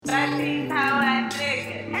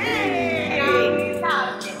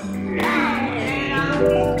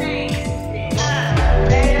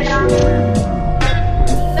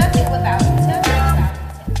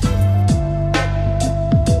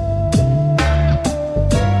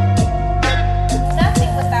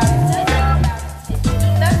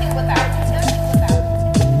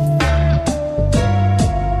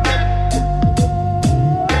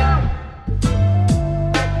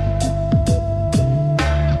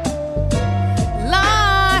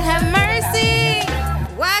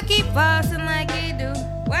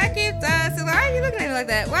like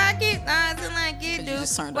that. Why keep flossing like it do?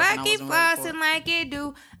 Why keep flossing like it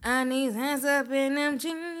do? I need hands up in them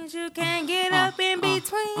jeans. You can't get up in between.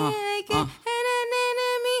 I can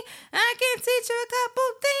teach you a couple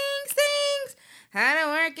things. How to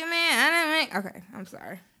work it, man. How to make. Okay, I'm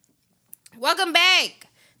sorry. Welcome back,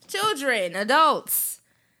 children, adults,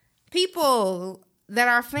 people that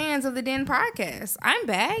are fans of the Den podcast. I'm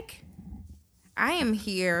back. I am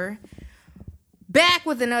here. Back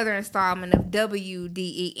with another installment of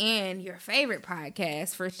WDEN, your favorite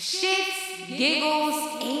podcast for shits, giggles,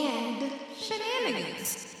 and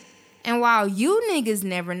shenanigans. And while you niggas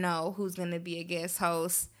never know who's going to be a guest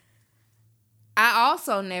host, I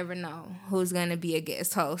also never know who's going to be a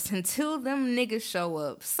guest host until them niggas show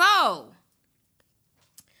up. So,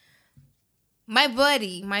 my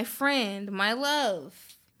buddy, my friend, my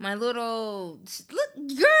love, my little... Look, girl,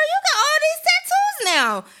 you got all these tattoos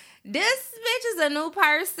now. This bitch is a new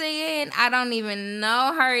person. I don't even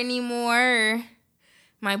know her anymore.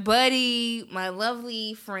 My buddy, my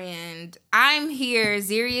lovely friend. I'm here,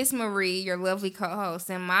 Zerius Marie, your lovely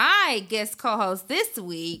co-host. And my guest co-host this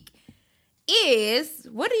week is,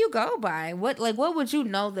 what do you go by? What would you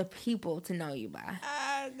know the people to know you by?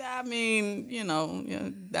 I mean,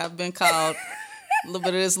 I've been called a little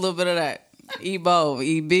bit of this, a little bit of that. Ebo,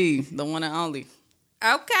 EB, the one and only.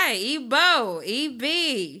 Okay, Ebo,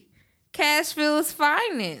 EB. Cashville's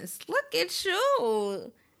finest. Look at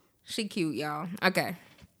you. She cute, y'all. Okay.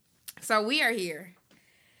 So we are here.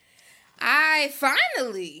 Maya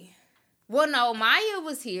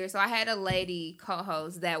was here, so I had a lady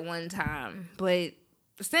co-host that one time. But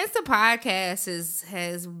since the podcast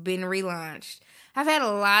has been relaunched, I've had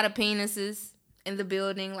a lot of penises in the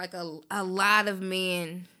building, like a lot of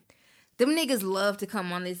men. Them niggas love to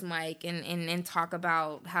come on this mic and talk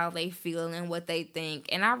about how they feel and what they think.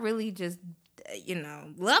 And I really just,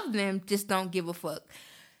 love them, just don't give a fuck.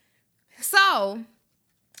 So,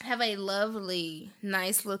 I have a lovely,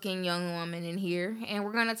 nice-looking young woman in here, and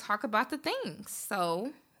we're going to talk about the things.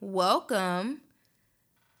 So, welcome,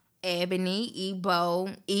 Ebony, Ebo,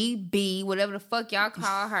 EB, whatever the fuck y'all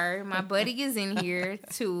call her. My buddy is in here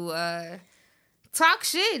to... talk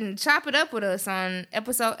shit and chop it up with us on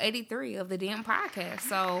episode 83 of the damn podcast.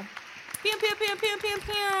 So, pew, pew, pew, pew, pew,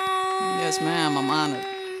 pew. Yes, ma'am. I'm honored.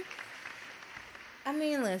 I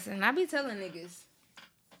mean, listen, I be telling niggas,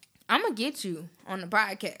 I'm going to get you on the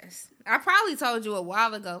podcast. I probably told you a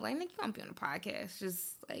while ago, like, nigga, you going to be on the podcast.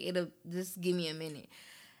 Just, it'll just give me a minute.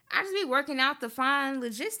 I just be working out the fine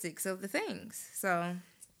logistics of the things. So.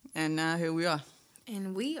 And now here we are.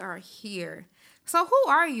 And we are here. So who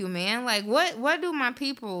are you, man? Like, what do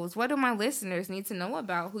my listeners need to know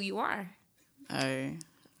about who you are? Hey.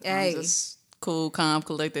 I'm just cool, calm,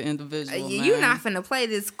 collected individual, man. You're not finna play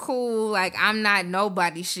this cool, like, I'm not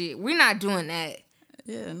nobody shit. We're not doing that.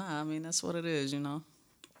 Yeah, I mean, that's what it is,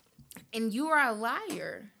 And you are a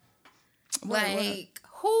liar. What?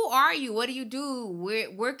 Who are you? What do you do?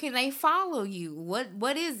 Where can they follow you?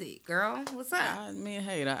 What is it, girl? What's up? I mean,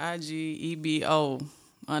 hey, the IG EBO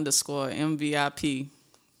 _MVIP.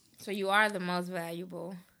 So you are the most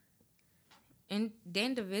valuable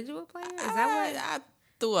individual player? Is that what? I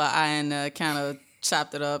threw an I in there, kind of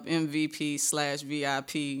chopped it up,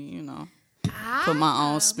 MVP/VIP, Put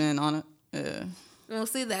my own spin on it. Yeah. Well,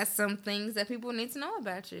 see, that's some things that people need to know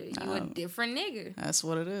about you. You a different nigga. That's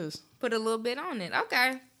what it is. Put a little bit on it.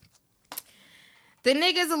 Okay. The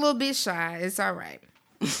nigga's a little bit shy. It's all right.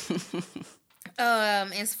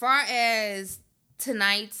 As far as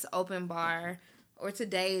tonight's open bar or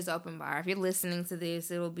today's open bar, if you're listening to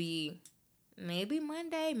this, it'll be maybe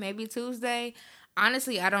Monday, maybe Tuesday.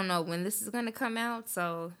 Honestly, I don't know when this is going to come out.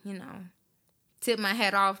 So, tip my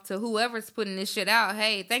hat off to whoever's putting this shit out.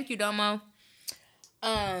 Hey, thank you, Domo.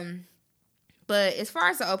 But as far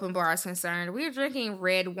as the open bar is concerned, we're drinking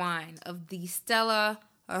red wine of the Stella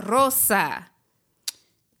Rosa.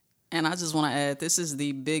 And I just want to add, this is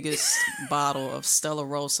the biggest bottle of Stella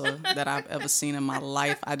Rosa that I've ever seen in my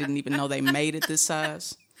life. I didn't even know they made it this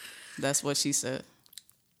size. That's what she said.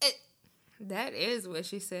 That is what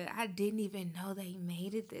she said. I didn't even know they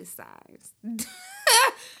made it this size.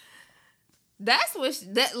 That's what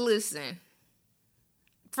listen.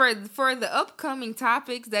 For the upcoming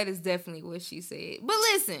topics, that is definitely what she said. But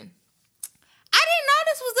listen, I didn't know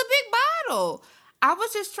this was a big bottle. I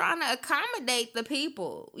was just trying to accommodate the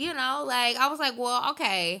people, I was like, well,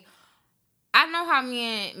 okay, I know how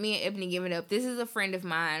me and Ebony give it up. This is a friend of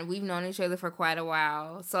mine. We've known each other for quite a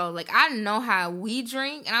while. So, I know how we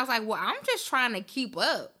drink. And I was like, well, I'm just trying to keep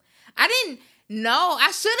up. I didn't know.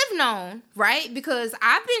 I should have known, right? Because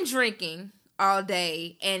I've been drinking all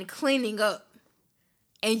day and cleaning up.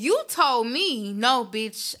 And you told me, no,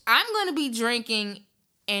 bitch, I'm going to be drinking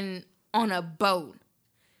and on a boat.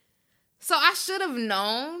 So I should have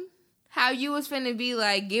known how you was finna be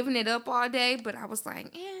like giving it up all day, but I was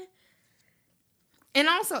like, eh. And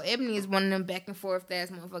also, Ebony is one of them back and forth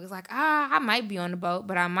ass motherfuckers. Like, I might be on the boat,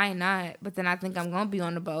 but I might not. But then I think I'm gonna be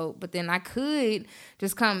on the boat. But then I could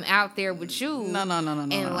just come out there with you. No.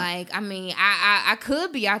 And like, I mean, I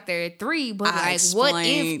could be out there at 3, but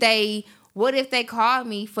what if they called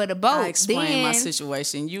me for the boat? I explained my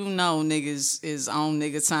situation. You know, niggas is on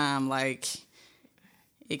nigga time. Like,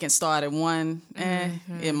 it can start at 1.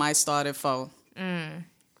 It might start at 4.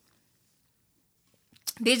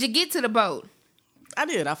 Did you get to the boat? I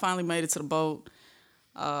did. I finally made it to the boat.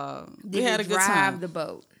 We had a good time. Did you drive the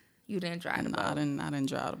boat? You didn't drive the boat? I didn't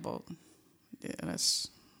drive the boat. Yeah,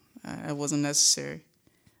 that wasn't necessary.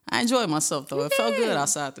 I enjoyed myself, though. It felt good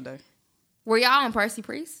outside today. Were y'all in Percy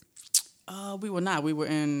Priest? We were not. We were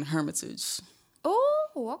in Hermitage.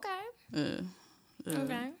 Oh, okay. Yeah.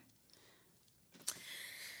 Okay.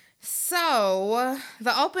 So,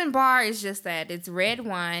 the open bar is just that. It's red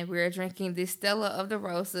wine. We're drinking the Stella of the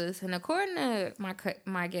Rosas. And according to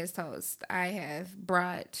my guest host, I have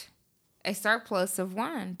brought a surplus of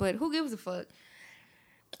wine. But who gives a fuck?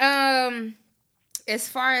 As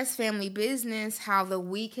far as family business, how the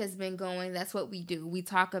week has been going, that's what we do. We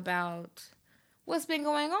talk about what's been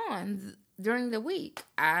going on during the week.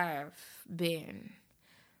 I've been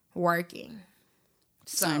working.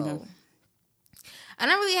 So I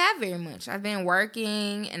don't really have very much. I've been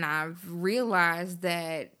working, and I've realized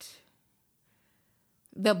that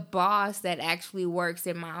the boss that actually works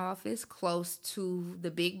in my office close to the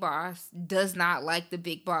big boss does not like the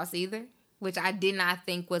big boss either, which I did not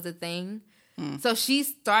think was a thing. So she's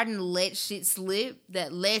starting to let shit slip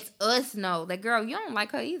that lets us know that, girl, you don't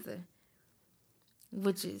like her either.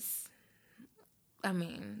 Which is, I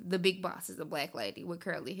mean, the big boss is a black lady with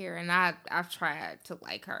curly hair, and I've tried to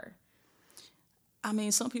like her. I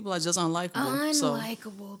mean, some people are just unlikable.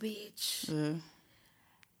 Unlikable, bitch. Yeah.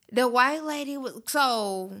 The white lady was...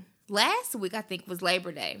 So, last week, I think, was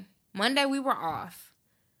Labor Day. Monday, we were off.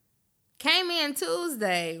 Came in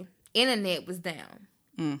Tuesday, internet was down.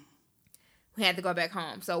 We had to go back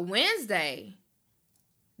home. So, Wednesday,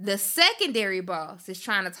 the secondary boss is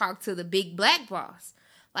trying to talk to the big black boss.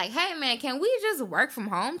 Like, hey, man, can we just work from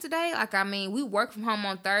home today? Like, I mean, we work from home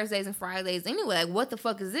on Thursdays and Fridays anyway. Like, what the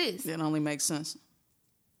fuck is this? It only makes sense.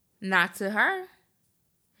 Not to her.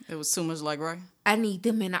 It was too much like, right? I need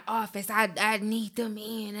them in the office. I need them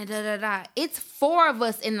in. It's 4 of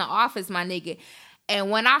us in the office, my nigga.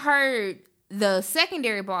 And when I heard the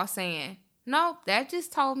secondary boss saying, nope, that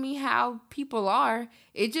just told me how people are.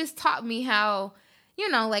 It just taught me how,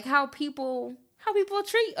 like how people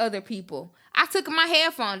treat other people. I took my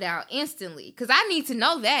headphone out instantly because I need to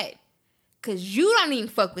know that. Because you don't even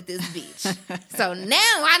fuck with this bitch. So now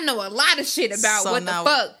I know a lot of shit about what the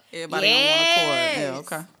fuck. Everybody on one accord. Yeah,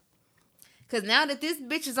 okay. Because now that this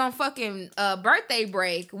bitch is on fucking birthday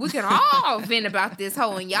break, we can all vent about this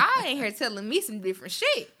hoe. And y'all ain't here telling me some different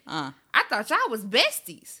shit. I thought y'all was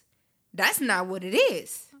besties. That's not what it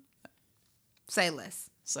is. Say less.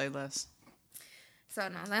 Say less. So,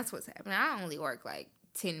 no, that's what's happening. I only work like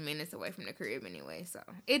 10 minutes away from the crib anyway, so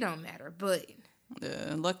it don't matter. But... Yeah,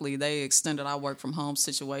 and luckily they extended our work from home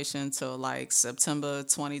situation till like September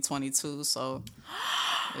 2022. So,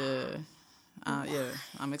 yeah,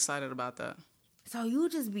 I'm excited about that. So you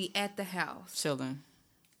just be at the house, chilling.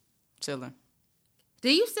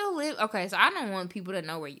 Do you still live? Okay, so I don't want people to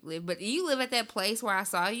know where you live, but do you live at that place where I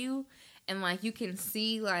saw you, and like you can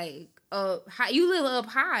see like you live up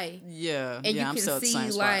high? Yeah, and you I'm can still at the see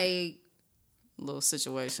same spot. like little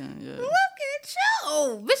situation. Yeah. Look at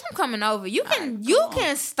you, bitch! I'm coming over. You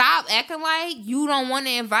can stop acting like you don't want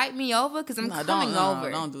to invite me over because I'm coming over.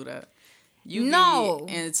 Don't do that. You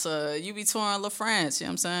be touring La France. You know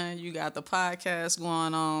what I'm saying? You got the podcast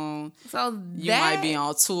going on. So you might be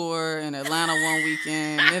on tour in Atlanta one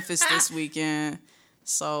weekend, Memphis this weekend.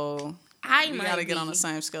 So we gotta get on the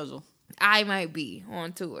same schedule. I might be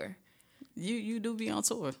on tour. You do be on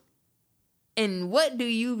tour. And what do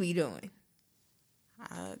you be doing?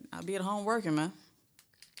 I be at home working, man.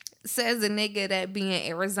 Says a nigga that be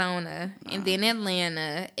in Arizona, and then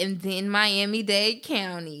Atlanta, and then Miami-Dade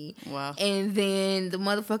County. Wow. And then the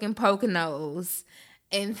motherfucking Poconos.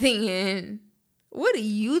 And then, what are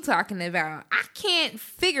you talking about? I can't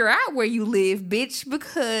figure out where you live, bitch,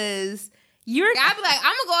 because I be like,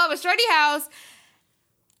 I'm gonna go over to Shorty house,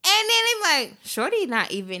 and then they be like, Shorty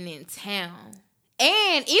not even in town.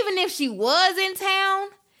 And even if she was in town,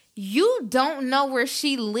 you don't know where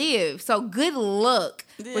she lives. So good luck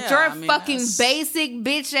with your fucking basic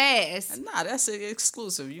bitch ass. Nah, that's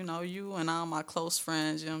exclusive. You know, you and all my close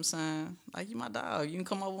friends, you know what I'm saying? Like, you my dog. You can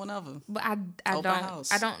come over whenever. But I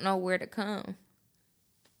don't know where to come.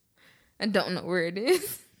 I don't know where it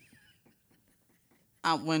is.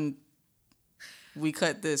 When we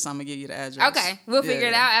cut this, I'm going to give you the address. Okay. We'll figure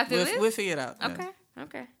it out after this? We'll figure it out. Okay. Yeah.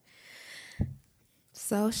 Okay.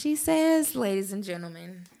 So she says, ladies and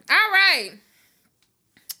gentlemen. All right.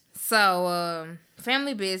 So,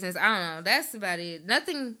 family business. I don't know. That's about it.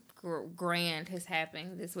 Nothing grand has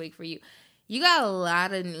happened this week for you. You got a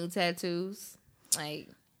lot of new tattoos. Like,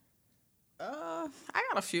 I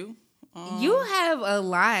got a few. You have a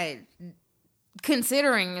lot.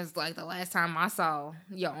 Considering it's like the last time I saw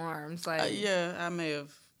your arms. Like, yeah, I may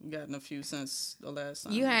have gotten a few since the last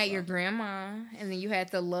time. You had your grandma, and then you had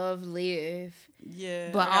the Love Live. Yeah,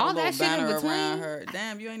 but all that shit in between. Around her.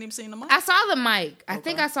 Damn, you ain't even seen the mic. I saw the mic. I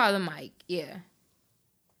think I saw the mic. Yeah.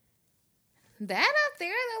 That up there,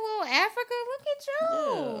 that little Africa. Look at you.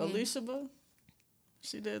 Yeah, Alicia,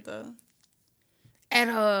 she did that. And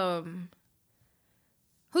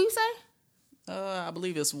who you say? I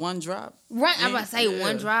believe it's One Drop. Right, I'm about to say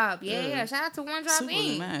One Drop. Yeah. Shout out to One Drop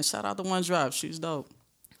Inc. Man, shout out to One Drop. She's dope.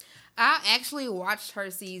 I actually watched her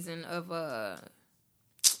season of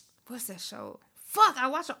what's that show? Fuck, I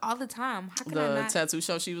watch it all the time. How can I not? The tattoo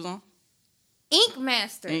show she was on? Ink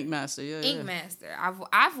Master. Ink Master, yeah. Ink Master.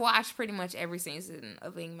 I've watched pretty much every season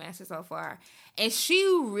of Ink Master so far. And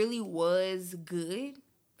she really was good.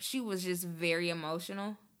 She was just very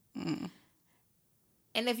emotional. Mm.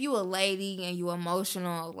 And if you a lady and you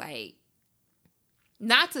emotional, like,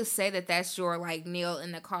 not to say that that's your, like, nail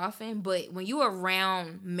in the coffin, but when you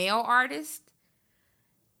around male artists,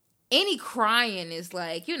 any crying is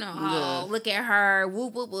like, you know, oh, look at her,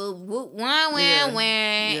 whoop, whoop, whoop, whoop, wah, wah, wah.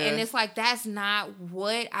 And it's like, that's not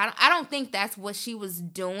what, I don't think that's what she was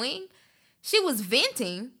doing. She was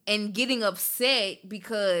venting and getting upset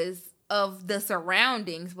because of the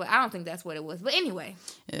surroundings, but I don't think that's what it was. But anyway.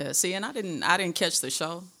 Yeah, see, and I didn't catch the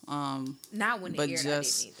show. Not when it aired,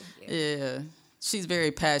 just, I didn't either. Yeah. She's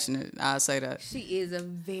very passionate, I'll say that. She is a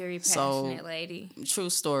very passionate lady. True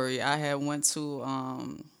story. I had went to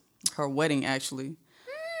her wedding, actually.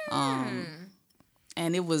 And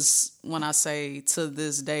it was, when I say to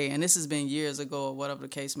this day, and this has been years ago or whatever the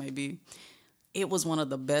case may be, it was one of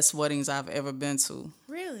the best weddings I've ever been to.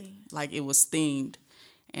 Really? Like, it was themed.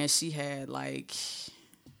 And she had, like,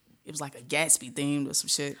 it was like a Gatsby themed or some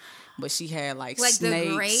shit. But she had, like snakes.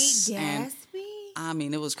 The Great Gatsby? I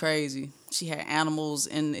mean, it was crazy. She had animals,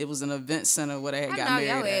 and it was an event center where they had got married.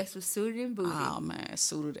 Your ass was suited and booted. Oh, man,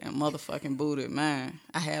 suited and motherfucking booted, man.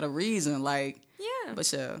 I had a reason, like. Yeah.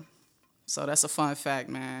 But, yeah. So, that's a fun fact,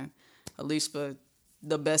 man. At least for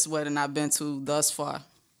the best wedding I've been to thus far.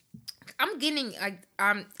 I'm getting, like,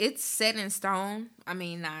 it's set in stone. I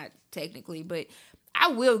mean, not technically, but I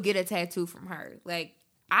will get a tattoo from her. Like,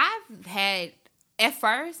 I've had, at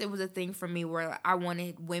first, it was a thing for me where I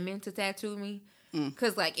wanted women to tattoo me.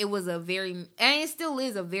 Because, like, it was and it still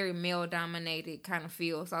is a very male-dominated kind of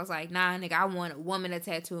feel. So I was like, nah, nigga, I want a woman to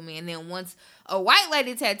tattoo me. And then once a white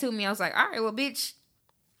lady tattooed me, I was like, all right, well, bitch,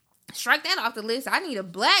 strike that off the list. I need a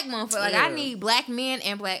black motherfucker. Like, I need black men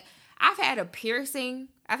and black. I've had a piercing.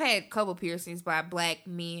 I've had a couple piercings by black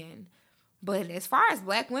men. But as far as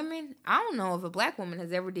black women, I don't know if a black woman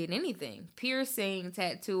has ever did anything. Piercing,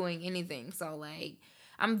 tattooing, anything. So, like,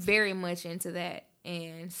 I'm very much into that.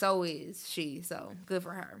 And so is she. So, good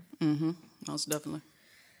for her. Mm-hmm. Most definitely.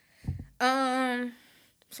 So,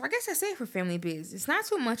 I guess that's it for family business. Not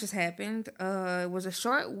too much has happened. It was a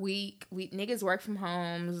short week. Niggas work from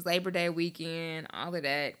home. It was Labor Day weekend. All of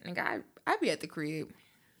that. And I be at the crib.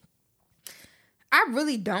 I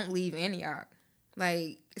really don't leave Antioch.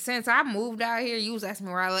 Like, since I moved out here, you was asking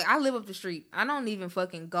me where I live. I live up the street. I don't even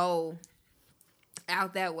fucking go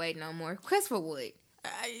out that way no more. Crestwood.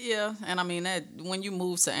 Yeah, and I mean, that when you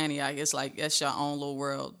move to Antioch, it's like, that's your own little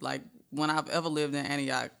world. Like, when I've ever lived in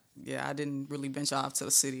Antioch, yeah, I didn't really venture off to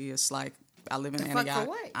the city. It's like, I live in Antioch. Fuck for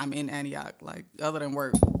what? I'm in Antioch, like, other than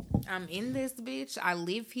work. I'm in this bitch. I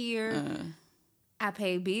live here. I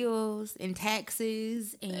pay bills and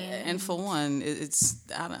taxes. And for one,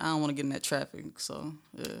 I don't want to get in that traffic, so,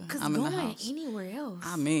 yeah, I'm in the house. Anywhere else.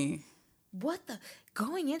 I mean.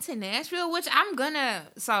 Going into Nashville, which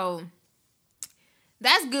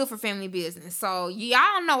that's good for family business. So,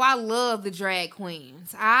 y'all know I love the drag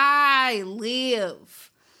queens. I live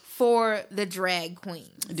for the drag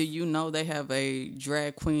queens. Do you know they have a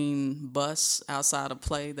drag queen bus outside of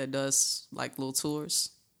Play that does, like, little tours?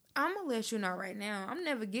 I'm going to let you know right now. I'm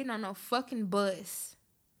never getting on no fucking bus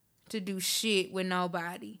to do shit with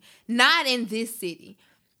nobody. Not in this city.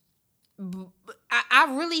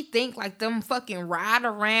 I really think like them fucking ride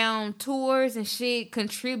around tours and shit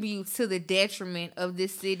contribute to the detriment of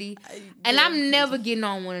this city. And I'm never getting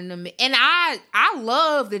on one of them. And I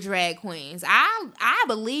love the drag queens. I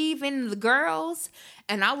believe in the girls,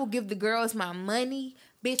 and I will give the girls my money.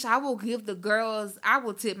 Bitch, I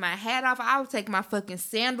will tip my hat off. I will take my fucking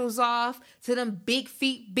sandals off to them big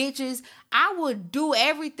feet bitches. I would do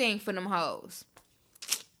everything for them hoes.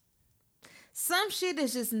 Some shit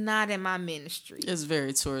is just not in my ministry. It's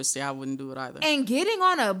very touristy. I wouldn't do it either. And getting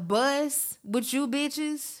on a bus with you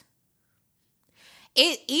bitches,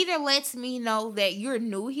 it either lets me know that you're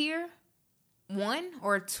new here, one,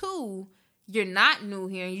 or two, you're not new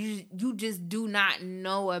here and you just do not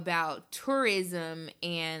know about tourism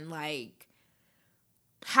and like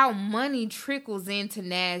how money trickles into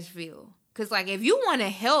Nashville. Because like if you want to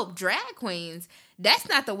help drag queens, that's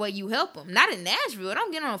not the way you help them. Not in Nashville.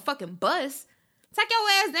 Don't get on a fucking bus. Take your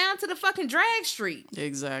ass down to the fucking drag street.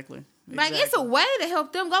 Exactly. Like, it's a way to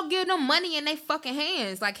help them. Go give them money in their fucking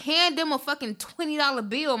hands. Like, hand them a fucking $20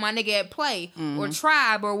 bill, my nigga, at Play or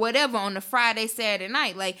Tribe or whatever on the Friday, Saturday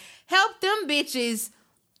night. Like, help them bitches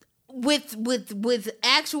with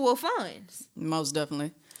actual funds. Most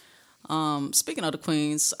definitely. Speaking of the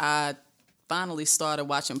queens, I finally started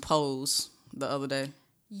watching Pose the other day.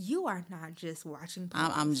 You are not just watching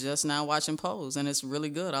Pose. I'm just now watching Pose, and it's really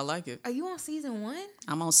good. I like it. Are you on season 1?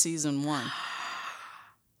 I'm on season 1.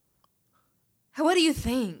 What do you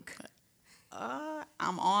think?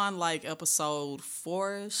 I'm on like episode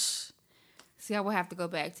 4-ish. See, I will have to go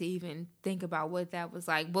back to even think about what that was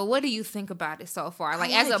like. But what do you think about it so far?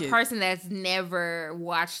 Like as a person that's never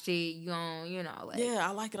watched it, you know, like. Yeah,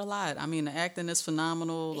 I like it a lot. I mean, the acting is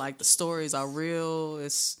phenomenal. Like the stories are real.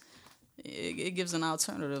 It gives an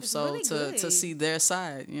alternative. It's so really to see their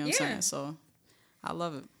side, you know what I'm Yeah. saying? So I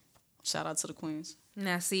love it. Shout out to the queens.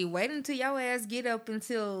 Now, see, wait until your ass get up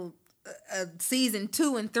until season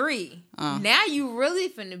 2 and 3. Now you really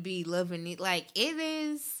finna be loving it. Like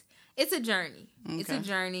it's a journey. Okay. It's a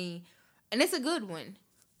journey, and it's a good one.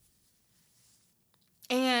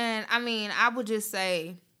 And I mean, I would just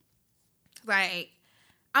say, like,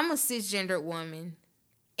 I'm a cisgendered woman.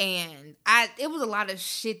 And it was a lot of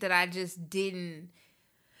shit that I just didn't,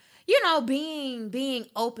 being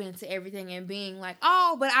open to everything and being like,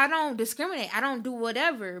 oh, but I don't discriminate. I don't do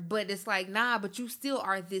whatever. But it's like, nah, but you still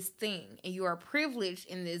are this thing. And you are privileged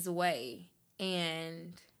in this way.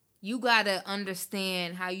 And you got to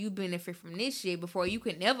understand how you benefit from this shit before you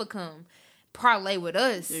can never come parlay with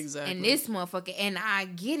us. Exactly. And this motherfucker. And I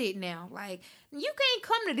get it now. Like, you can't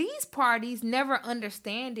come to these parties never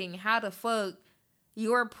understanding how the fuck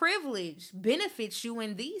your privilege benefits you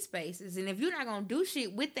in these spaces. And if you're not going to do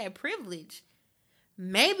shit with that privilege,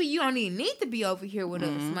 maybe you don't even need to be over here with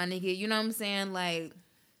us, my nigga. You know what I'm saying? Like,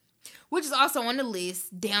 which is also on the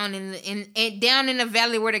list down in the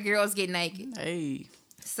valley where the girls get naked. Hey.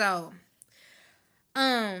 So,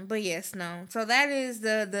 but yes, no. So that is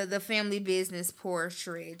the family business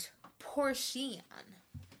portion.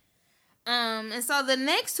 And so the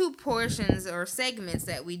next 2 portions or segments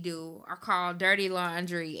that we do are called Dirty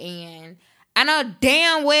Laundry, and I know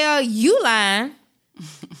damn well you lying.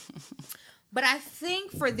 But I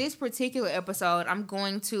think for this particular episode, I'm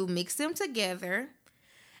going to mix them together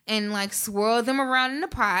and like swirl them around in the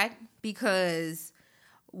pot, because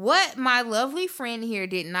what my lovely friend here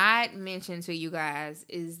did not mention to you guys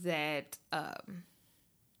is that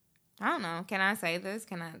I don't know. Can I say this?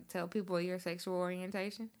 Can I tell people your sexual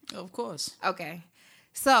orientation? Of course. Okay.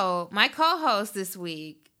 So, my co-host this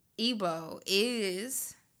week, Ebo,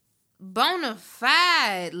 is bona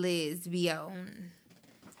fide lesbian.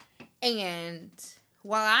 And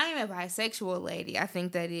while I am a bisexual lady, I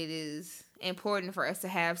think that it is important for us to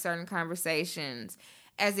have certain conversations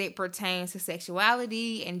as it pertains to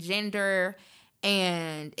sexuality and gender,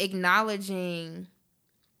 and acknowledging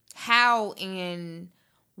how and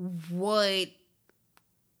what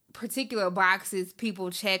particular boxes people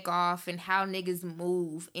check off and how niggas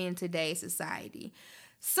move in today's society.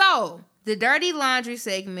 So, the Dirty Laundry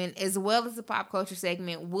segment as well as the pop culture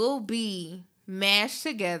segment will be mashed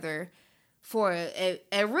together for a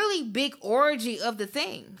really big orgy of the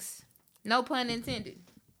things. No pun intended.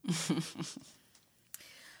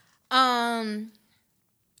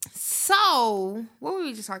 So, what were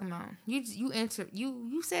we just talking about?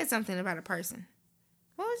 You said something about a person.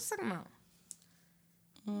 What was you talking about?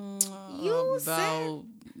 You about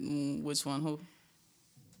said... which one? Who?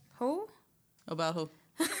 Who? About who?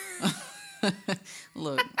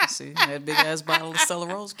 Look, see, that big ass bottle of Stella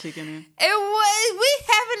Rose kicking in. We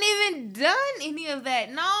haven't even done any of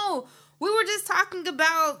that. No, we were just talking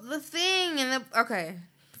about the thing and okay.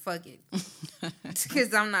 Fuck it.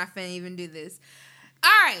 Because I'm not finna even do this.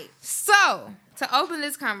 Alright, so to open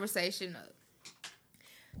this conversation up.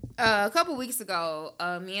 A couple weeks ago,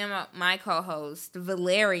 me and my co-host,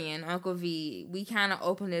 Valerian, Uncle V, we kind of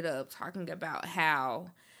opened it up talking about how,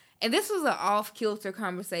 and this was an off-kilter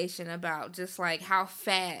conversation about just like how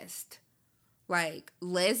fast like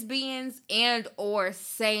lesbians and or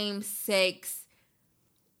same-sex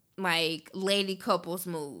like lady couples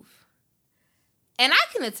move. And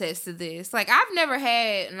I can attest to this. Like, I've never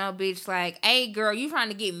had no bitch like, hey girl, you trying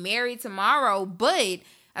to get married tomorrow, but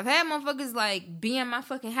I've had motherfuckers like be in my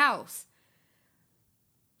fucking house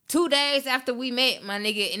 2 days after we met, my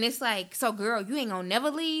nigga, and it's like, so girl, you ain't gonna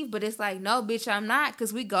never leave? But it's like, no, bitch, I'm not,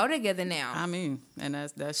 because we go together now. I mean, and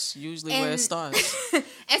that's usually where it starts.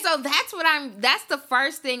 And so that's the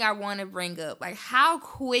first thing I want to bring up. Like, how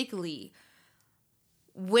quickly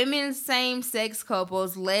women, same-sex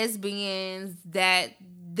couples, lesbians, that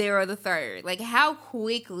they're the third, like how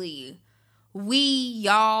quickly we,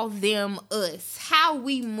 y'all, them, us, how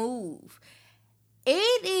we move.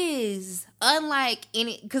 It is unlike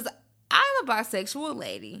any, because I'm a bisexual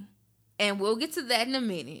lady, and we'll get to that in a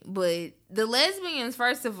minute, but the lesbians,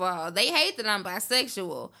 first of all, they hate that I'm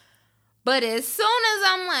bisexual. But as soon as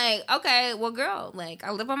I'm like, okay, well, girl, like,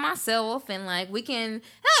 I live by myself, and like, we can,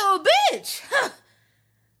 oh, bitch,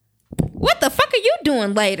 what the fuck are you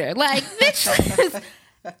doing later? Like, bitch.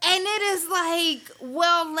 And it is like,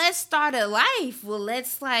 well, let's start a life. Well,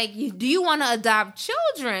 let's like, do you want to adopt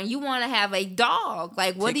children? You want to have a dog?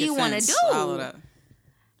 Like, what do you want to do? All of that.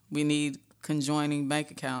 We need conjoining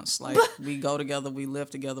bank accounts. Like, we go together, we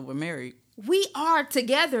live together, we're married. We are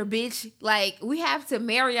together, bitch. Like, we have to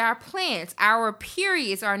marry our plants. Our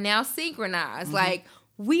periods are now synchronized. Mm-hmm. Like,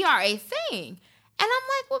 we are a thing. And I'm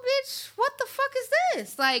like, well, bitch, what the fuck is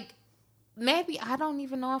this? Like, maybe I don't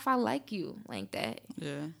even know if I like you like that.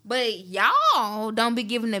 Yeah. But y'all don't be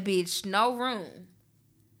giving a bitch no room.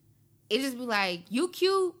 It just be like, you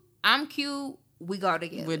cute, I'm cute, we go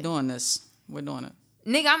together. We're doing this. We're doing it.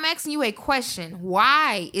 Nigga, I'm asking you a question.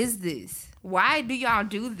 Why is this? Why do y'all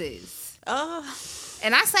do this?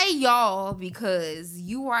 And I say y'all because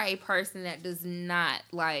you are a person that does not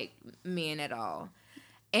like men at all.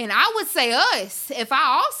 And I would say us, if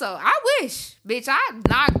I wish, bitch, I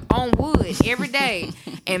knock on wood every day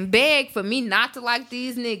and beg for me not to like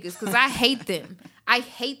these niggas because I hate them. I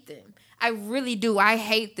hate them. I really do. I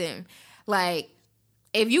hate them. Like,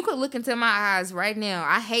 if you could look into my eyes right now,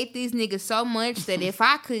 I hate these niggas so much that if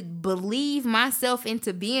I could believe myself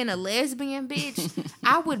into being a lesbian, bitch,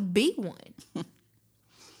 I would be one.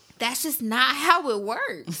 That's just not how it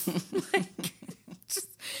works. Like,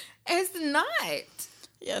 it's not.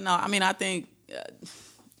 Yeah, no, I mean, I think,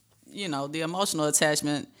 the emotional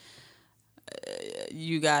attachment,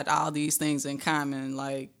 you got all these things in common.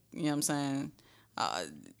 Like, you know what I'm saying?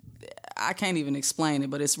 I can't even explain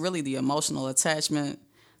it, but it's really the emotional attachment.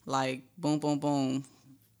 Like, boom, boom, boom.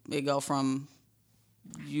 It go from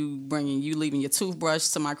you leaving your toothbrush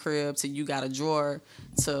to my crib to you got a drawer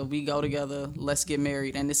to we go together, let's get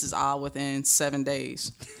married. And this is all within 7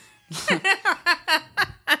 days.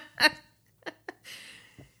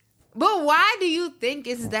 But why do you think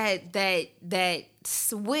it's that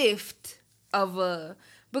swift of a?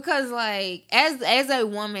 Because like as a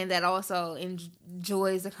woman that also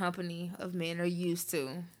enjoys the company of men, or used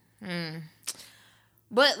to,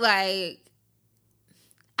 but like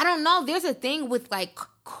I don't know. There's a thing with like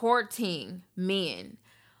courting men.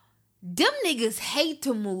 Them niggas hate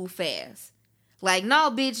to move fast. Like, no,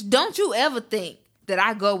 bitch, don't you ever think that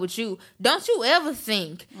I go with you. Don't you ever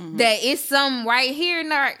think that it's some right here.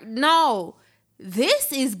 No,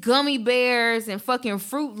 this is gummy bears and fucking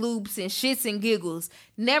Fruit Loops and shits and giggles.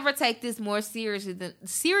 Never take this more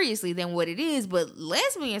seriously than what it is. But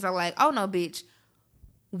lesbians are like, oh no, bitch,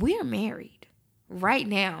 we're married right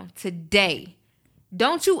now, today.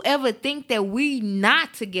 Don't you ever think that we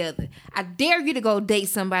not together. I dare you to go date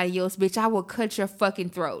somebody else, bitch. I will cut your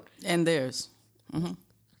fucking throat. And theirs.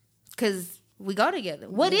 Because we go together.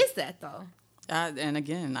 What is that, though? And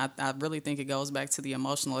again, I really think it goes back to the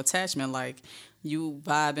emotional attachment. Like, you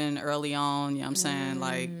vibing early on, you know what I'm saying?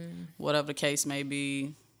 Like, whatever the case may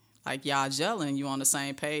be, like, y'all gelling, you on the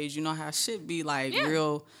same page. You know how shit be, like,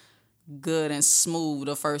 real good and smooth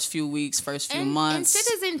the first few weeks, first few months. And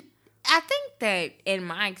shit isn't, I think that, in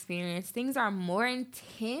my experience, things are more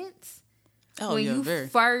intense. Oh, when yeah, you very.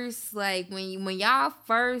 first, like, when y'all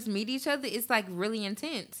first meet each other, it's, like, really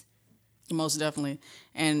intense. Most definitely.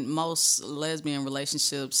 And most lesbian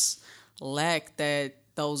relationships lack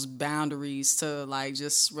those boundaries to, like,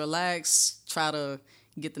 just relax, try to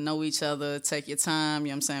get to know each other, take your time. You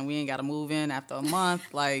know what I'm saying? We ain't got to move in after a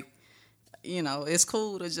month. Like, you know, it's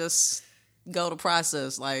cool to just go the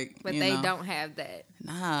process. Like, but they don't have that.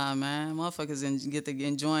 Nah, man. Motherfuckers get to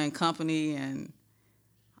enjoying company and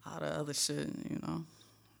all the other shit, you know.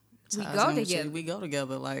 We go together. We go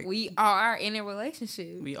together. Like, we are in a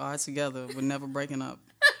relationship. We are together. We're never breaking up.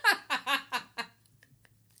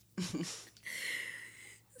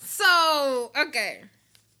 So, okay.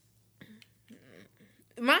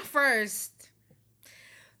 My first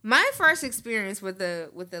experience with the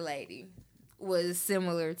lady was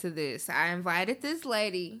similar to this. I invited this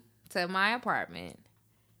lady to my apartment,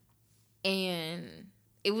 and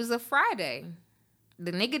it was a Friday.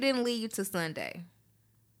 The nigga didn't leave till Sunday.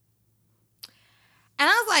 And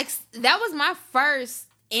I was like, that was my first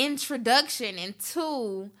introduction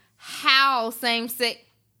into how same-sex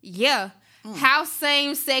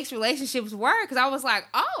relationships work. Because I was like,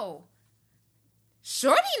 oh,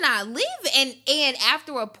 shorty not leaving. And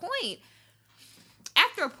after a point,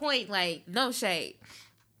 like, no shade,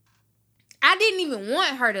 I didn't even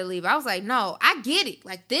want her to leave. I was like, no, I get it.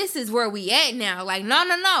 Like, this is where we at now. Like,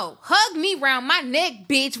 no. Hug me round my neck,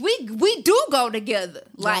 bitch. We do go together.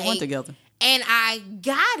 Like, went together. And I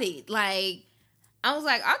got it. Like, I was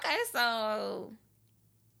like, okay, so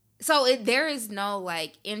there is no,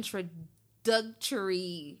 like,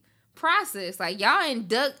 introductory process. Like, y'all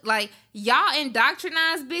indoctrinize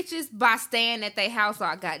bitches by staying at their house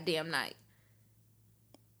all goddamn night.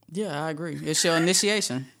 Yeah, I agree. It's your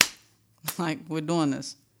initiation. Like, we're doing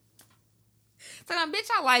this. So, bitch,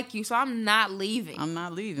 I like you, so I'm not leaving. I'm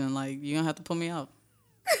not leaving. Like, you don't have to put me out.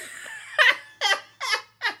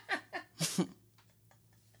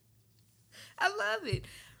 I love it.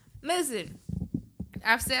 Listen,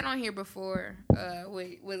 I've said on here before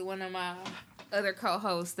with one of my other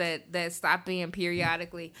co-hosts that stopped being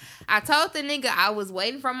periodically. I told the nigga I was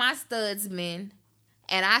waiting for my studsman,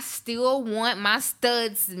 and I still want my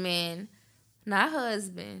studsman, not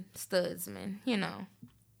husband, studsman, you know.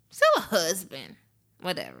 Still a husband,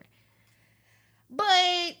 whatever. But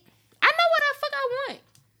I know what the fuck I want.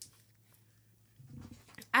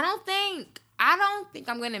 I don't think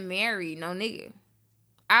I'm gonna marry no nigga.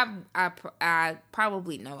 I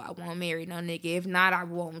probably know I won't marry no nigga. If not, I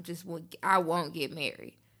won't get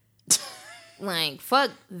married. Like,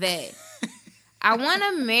 fuck that. I want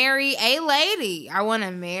to marry a lady. I want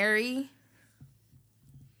to marry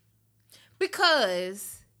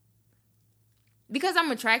because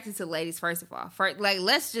I'm attracted to ladies. First of all, like,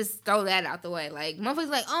 let's just throw that out the way. Like, motherfuckers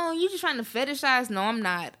like, oh, you just trying to fetishize? No, I'm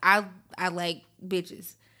not. I like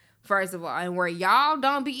bitches. First of all, and where y'all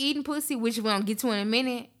don't be eating pussy, which we're going to get to in a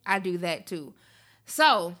minute, I do that too.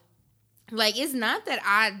 So, like, it's not that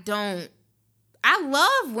I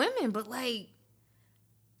love women, but, like,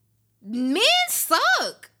 men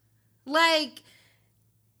suck. Like,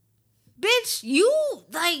 bitch, you,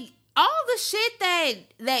 like, all the shit that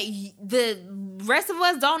the rest of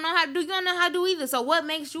us don't know how to do, you don't know how to do either. So what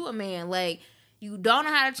makes you a man? Like, you don't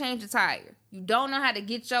know how to change a tire. You don't know how to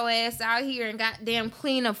get your ass out here and goddamn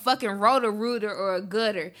clean a fucking roto-rooter or a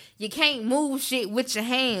gutter. You can't move shit with your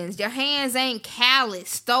hands. Your hands ain't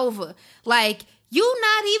calloused over. Like, you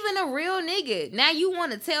not even a real nigga. Now you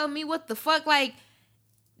want to tell me what the fuck? Like,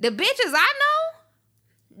 the bitches I know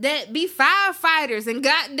that be firefighters and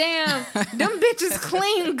goddamn them bitches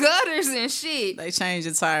clean gutters and shit. They change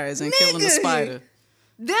the tires and killing the spider.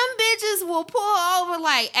 Them bitches will pull over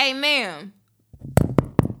like, hey, ma'am,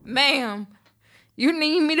 you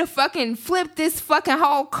need me to fucking flip this fucking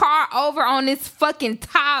whole car over on this fucking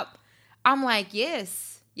top? I'm like,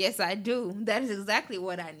 yes, I do. That is exactly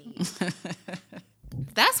what I need.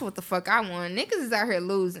 That's what the fuck I want. Niggas is out here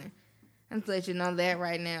losing. I'm to let you know that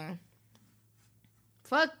right now.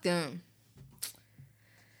 Fuck them.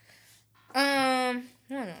 What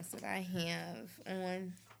else did I have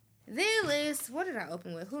on the list? What did I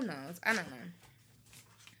open with? Who knows? I don't know.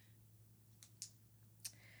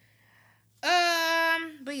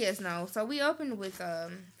 But yes, no. So we opened with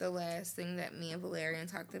the last thing that me and Valerian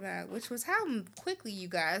talked about, which was how quickly you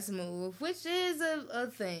guys move, which is a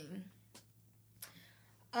thing.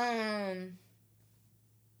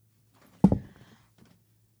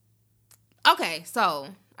 Okay, so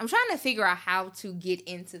I'm trying to figure out how to get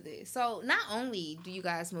into this. So not only do you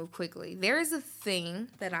guys move quickly, there is a thing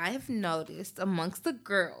that I have noticed amongst the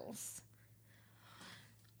girls.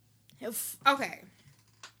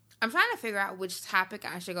 I'm trying to figure out which topic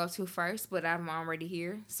I should go to first, but I'm already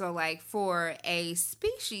here. So, like, for a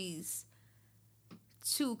species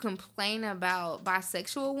to complain about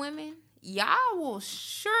bisexual women, y'all will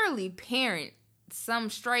surely parent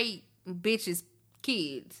some straight bitches'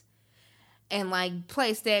 kids. and like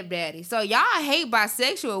play stepdaddy. So y'all hate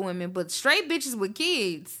bisexual women, but straight bitches with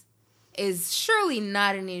kids is surely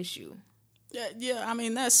not an issue. Yeah. I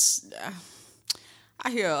mean, that's.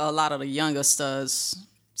 I hear a lot of the younger studs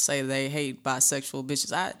say they hate bisexual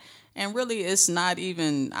bitches. And really, it's not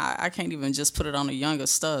even. I can't even just put it on the younger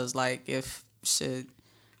studs. Like, if shit,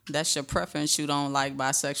 that's your preference, you don't like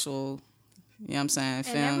bisexual. You know what I'm saying? And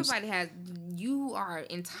films. everybody has. You are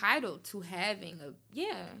entitled to having a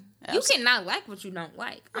You cannot like what you don't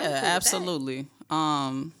like. I'm cool absolutely. You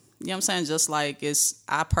know what I'm saying? Just like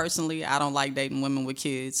I personally, I don't like dating women with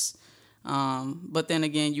kids. But then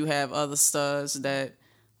again, you have other studs that,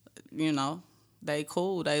 you know, they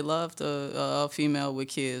cool. They love the female with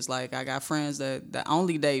kids. Like, I got friends that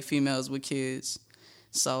only date females with kids.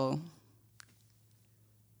 So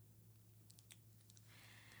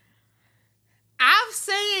I've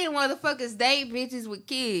seen motherfuckers date bitches with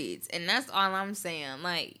kids, and that's all I'm saying.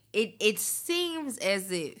 Like, it seems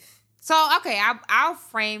as if. So, okay, I'll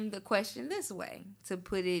frame the question this way to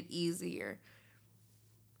put it easier.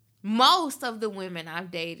 Most of the women I've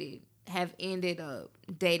dated have ended up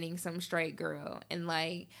dating some straight girl, and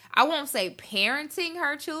like, I won't say parenting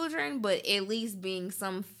her children, but at least being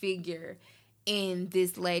some figure in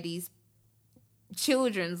this lady's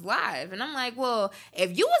children's life. And I'm like, well,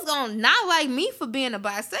 if you was gonna not like me for being a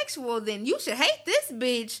bisexual, then you should hate this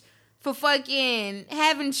bitch for fucking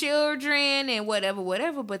having children and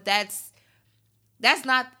whatever. But that's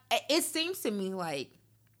not. It seems to me like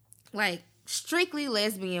strictly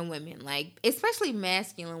lesbian women, like especially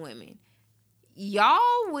masculine women, y'all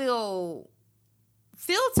will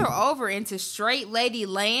filter over into straight lady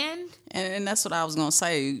land. And that's what I was gonna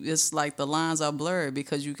say. It's like the lines are blurred,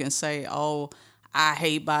 because you can say, oh, I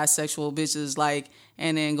hate bisexual bitches, like,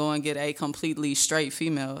 and then go and get a completely straight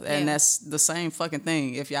female. And that's the same fucking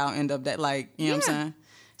thing if y'all end up that, like, you know what I'm saying?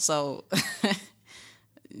 So,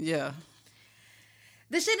 yeah.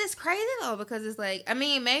 The shit is crazy, though, because it's like, I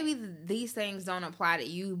mean, maybe these things don't apply to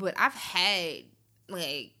you, but I've had,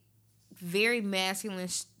 like, very masculine,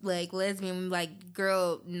 like, lesbian, like,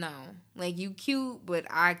 girl, no. Like, you cute, but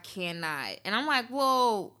I cannot. And I'm like,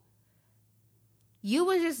 well, you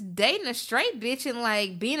was just dating a straight bitch and,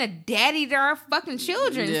 like, being a daddy to our fucking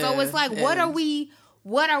children. Yeah, so it's like, what are we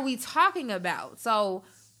talking about? So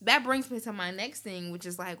that brings me to my next thing, which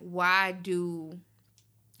is, like, why do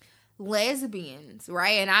lesbians,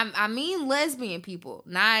 right? And I mean lesbian people,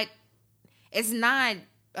 it's not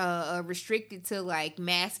restricted to like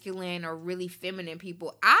masculine or really feminine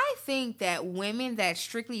people. I think that women that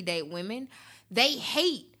strictly date women, they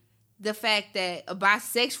hate the fact that a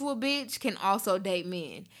bisexual bitch can also date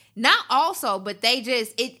men. Not also, but they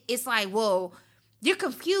just it's like, well, you're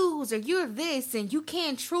confused or you're this and you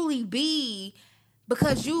can't truly be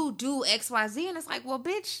because you do XYZ. And it's like, well,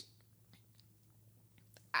 bitch,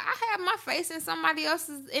 I have my face in somebody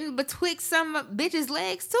else's, in betwixt some bitch's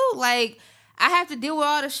legs too. Like, I have to deal with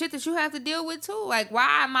all the shit that you have to deal with too. Like,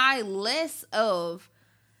 why am I less of,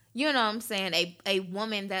 you know what I'm saying, a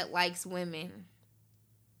woman that likes women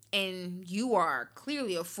and you are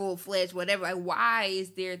clearly a full-fledged whatever? Like, why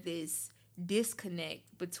is there this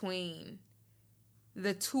disconnect between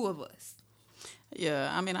the two of us? Yeah,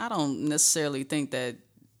 I mean, I don't necessarily think that,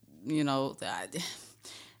 you know,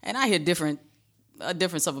 and I hear a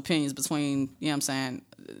difference of opinions between, you know what I'm saying,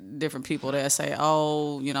 different people that say,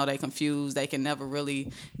 oh, you know, they confused, they can never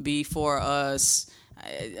really be for us.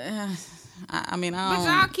 I mean, I don't...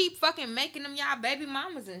 But y'all keep fucking making them y'all baby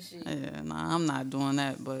mamas and shit. Yeah, nah, I'm not doing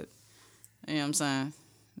that, but, you know what I'm saying?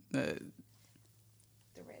 The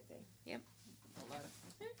red thing. Yep.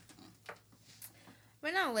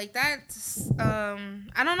 But no, like, that's,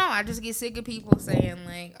 I don't know, I just get sick of people saying,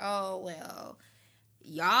 like, oh, well,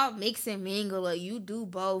 y'all mix and mingle or you do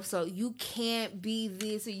both, so you can't be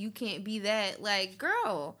this or you can't be that. Like,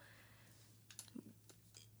 girl.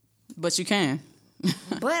 But you can.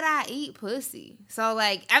 But I eat pussy. So,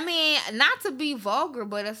 like, I mean, not to be vulgar,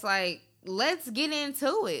 but it's like, let's get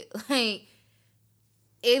into it. Like,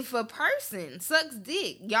 if a person sucks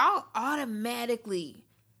dick, y'all automatically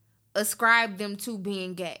ascribe them to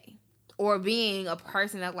being gay or being a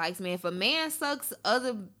person that likes men. If a man sucks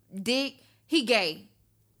other dick, he gay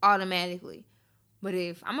automatically. But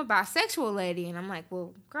if I'm a bisexual lady and I'm like,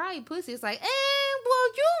 well, girl, I eat pussy, it's like, well,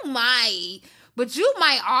 you might, but you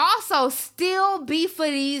might also still be for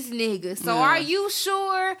these niggas. So are you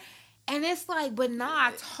sure? And it's like, but nah,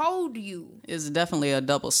 I told you. It's definitely a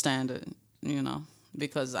double standard, you know,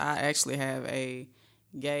 because I actually have a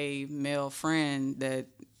gay male friend that,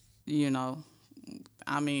 you know,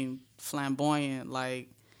 I mean, flamboyant, like,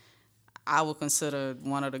 I would consider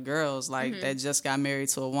one of the girls, like, that just got married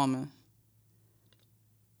to a woman.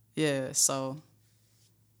 Yeah, so.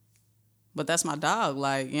 But that's my dog,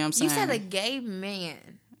 like, you know what I'm saying? You said a gay man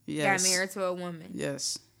got married to a woman.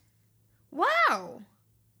 Yes. Wow.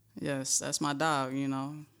 Yes, that's my dog, you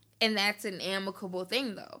know. And that's an amicable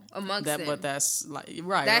thing, though, amongst them. But that's, like,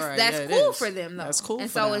 right. That's cool for them, though. That's cool and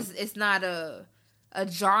for them. them. And so it's not a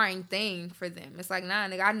jarring thing for them. It's like, nah,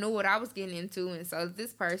 nigga, I knew what I was getting into. And so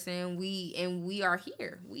this person, we are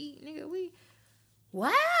here.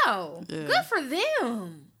 Wow. Yeah. Good for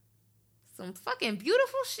them. Some fucking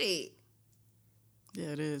beautiful shit.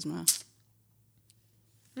 Yeah, it is, man.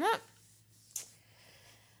 Yep.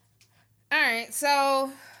 Alright, so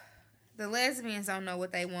the lesbians don't know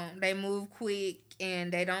what they want. They move quick and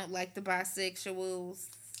they don't like the bisexuals.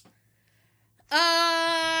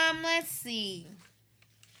 Let's see.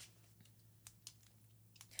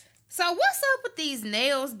 So what's up with these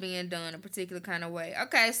nails being done a particular kind of way?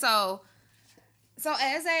 Okay, so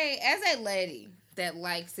as a lady that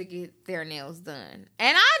likes to get their nails done,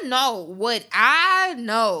 and I know what I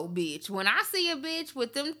know, bitch. When I see a bitch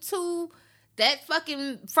with them two, that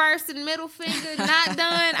fucking first and middle finger not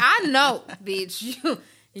done, I know, bitch.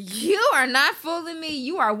 You are not fooling me.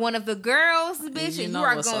 You are one of the girls, bitch, and you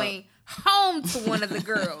are going home to one of the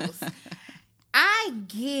girls. I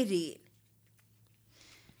get it.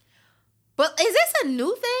 But is this a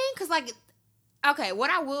new thing? Because, like, okay, what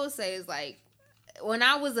I will say is, like, when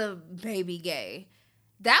I was a baby gay,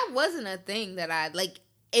 that wasn't a thing that I, like,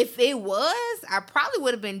 if it was, I probably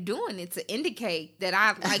would have been doing it to indicate that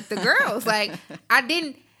I like the girls. Like, I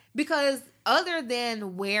didn't, because other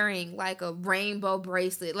than wearing, like, a rainbow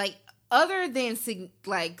bracelet, like, other than,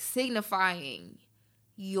 signifying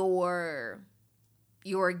your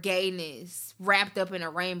gayness wrapped up in a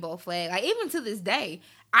rainbow flag, like, even to this day,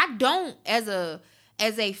 I don't, as a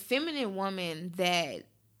feminine woman that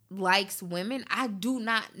likes women, I do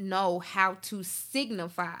not know how to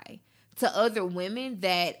signify to other women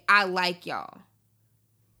that I like y'all.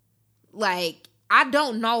 Like, I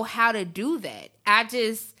don't know how to do that. I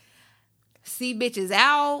just see bitches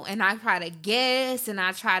out and I try to guess and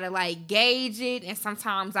I try to, like, gauge it, and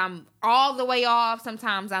sometimes I'm all the way off.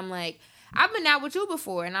 Sometimes I'm like, I've been out with you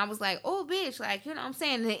before and I was like, oh bitch, like, you know what I'm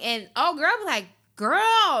saying? And oh girl was like,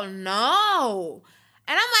 girl, no.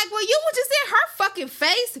 And I'm like, well, you were just in her fucking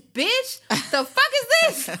face, bitch. The fuck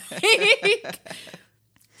is this?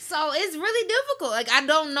 So it's really difficult. Like, I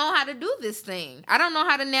don't know how to do this thing. I don't know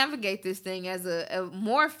how to navigate this thing as a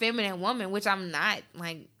more feminine woman, which I'm not.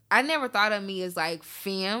 Like, I never thought of me as, like,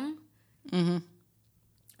 femme. Mm-hmm.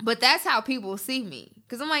 But that's how people see me.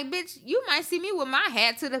 Because I'm like, bitch, you might see me with my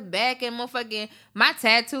hat to the back and motherfucking my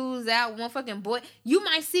tattoos out, motherfucking boy. You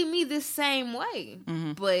might see me the same way.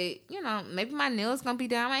 Mm-hmm. But, you know, maybe my nails going to be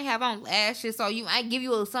done. I might have on lashes. So you might give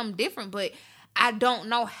you something different. But I don't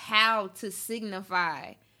know how to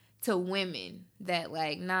signify to women that,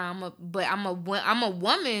 like, nah, I'm a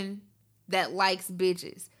woman that likes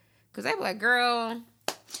bitches. Because they be like, girl.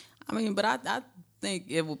 I mean, but I think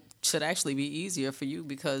it should actually be easier for you,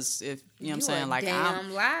 because if, you know what I'm saying, like,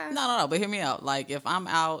 I'm lie. No, but hear me out. Like, if I'm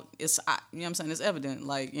out, you know what I'm saying, it's evident.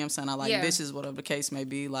 Like, you know what I'm saying, I like bitches, whatever the case may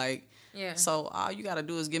be. Like, so all you got to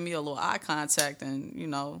do is give me a little eye contact and, you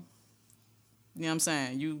know what I'm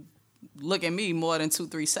saying, you look at me more than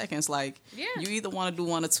 2-3 seconds. Like, you either want to do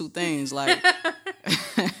one or two things. Like,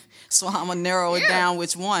 so I'm going to narrow it down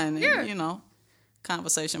which one. And, you know,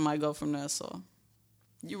 conversation might go from there. So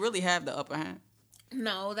you really have the upper hand.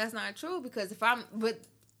 No, that's not true, because if I'm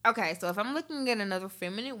looking at another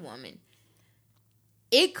feminine woman,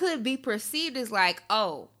 it could be perceived as like,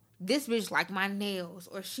 oh, this bitch like my nails,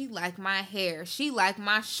 or she like my hair, she like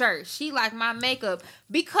my shirt, she like my makeup,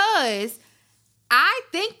 because I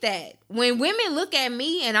think that when women look at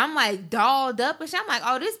me and I'm like dolled up and shit, I'm like,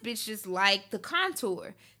 oh, this bitch just like the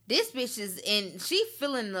contour. This bitch is she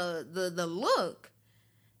feeling the look.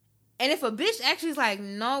 And if a bitch actually is like,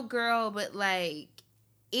 no, girl, but like,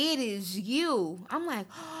 it is you, I'm like,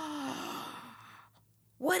 oh,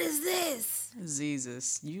 what is this?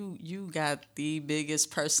 Jesus, you got the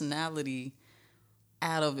biggest personality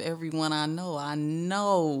out of everyone I know. I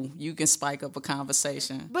know you can spike up a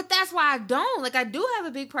conversation. But that's why I don't. Like, I do have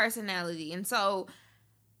a big personality. And so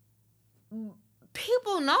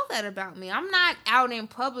people know that about me. I'm not out in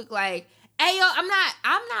public like, hey, yo, I'm not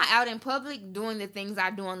out in public doing the things I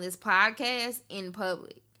do on this podcast in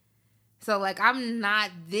public. So, like, I'm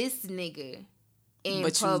not this nigga in public.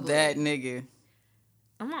 But you that nigga.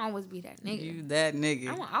 I'm gonna always be that nigga. You that nigga.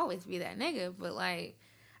 I'm gonna always be that nigga. But, like,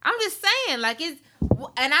 I'm just saying, like, it's...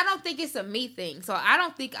 And I don't think it's a me thing. So, I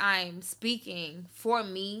don't think I'm speaking for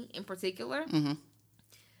me in particular. Mm-hmm.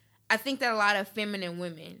 I think that a lot of feminine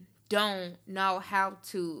women don't know how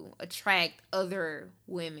to attract other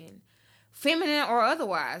women, feminine or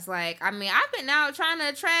otherwise. Like, I mean, I've been out trying to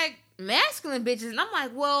attract masculine bitches, and I'm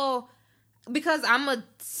like, well, because I'm a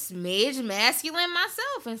smidge masculine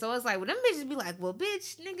myself, and so it's like, well, them bitches be like, well,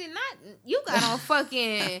 bitch, nigga, not you got on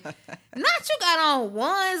fucking, not you got on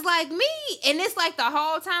ones like me, and it's like the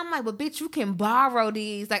whole time, like, but bitch, you can borrow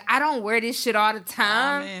these. Like, I don't wear this shit all the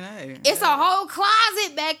time. I mean, hey, it's a whole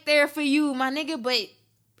closet back there for you, my nigga, but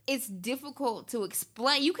it's difficult to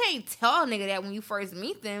explain. You can't tell a nigga that when you first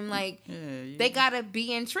meet them. Like, they gotta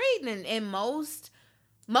be intrigued, and most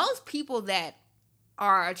people that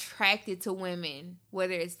are attracted to women,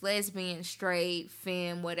 whether it's lesbian, straight,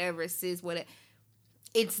 femme, whatever, cis, whatever,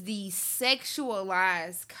 it's the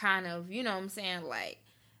sexualized kind of, you know what I'm saying? Like,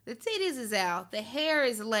 the titties is out, the hair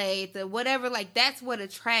is laid, the whatever, like, that's what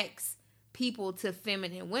attracts people to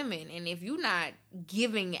feminine women. And if you're not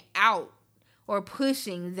giving out or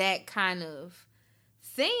pushing that kind of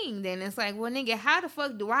thing, then it's like, well, nigga, how the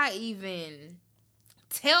fuck do I even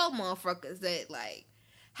tell motherfuckers that, like,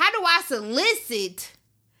 how do I solicit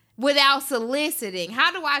without soliciting?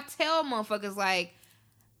 How do I tell motherfuckers, like,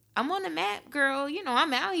 I'm on the map, girl, you know,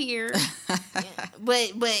 I'm out here.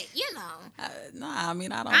 but you know. Nah, I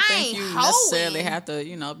mean, I don't think you necessarily have to,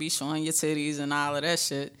 you know, be showing your titties and all of that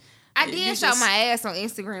shit. I did show my ass on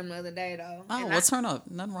Instagram the other day, though. Oh, well, turn up.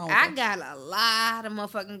 Nothing wrong with that. I got a lot of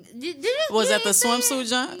motherfucking... Was that the swimsuit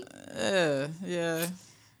jump? Yeah.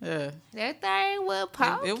 That thing was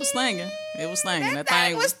poking. It was slinging. That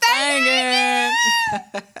thing was slinging.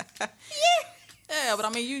 Yeah, but I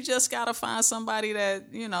mean, you just gotta find somebody that,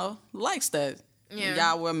 you know, likes that. Yeah.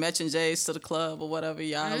 Y'all wear matching J's to the club or whatever.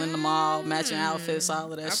 Y'all in the mall, matching outfits,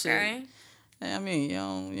 all of that shit. Yeah, I mean, you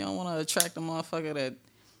don't want to attract a motherfucker that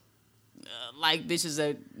like bitches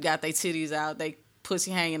that got their titties out, they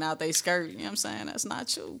pussy hanging out they skirt. You know what I'm saying? That's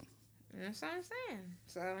not you. That's what I'm saying.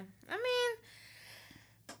 So, I mean,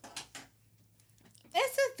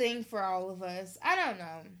 it's a thing for all of us. I don't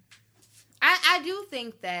know. I do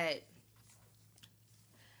think that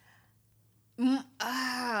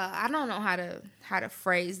I don't know how to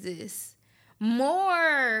phrase this.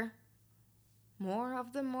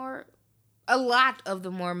 A lot of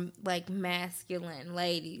the more like masculine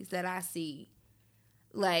ladies that I see,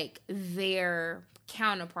 like their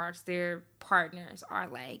counterparts, their partners are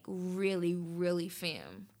like really, really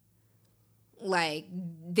femme. Like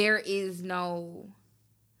there is no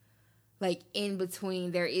like in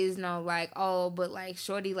between. There is no like, oh, but like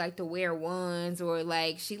shorty like to wear ones, or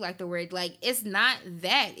like she like to wear, like, it's not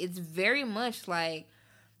that. It's very much like,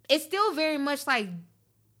 it's still very much like,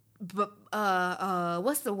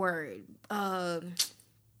 what's the word?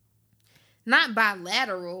 Not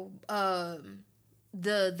bilateral,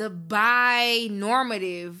 the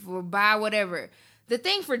bi-normative or bi whatever. The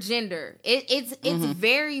thing for gender, it's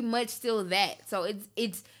very much still that. So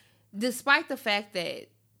it's despite the fact that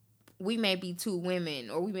we may be two women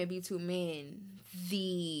or we may be two men,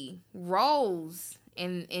 the roles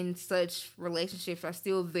in such relationships are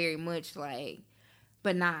still very much like,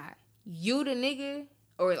 but nah, you the nigga,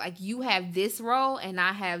 or like you have this role and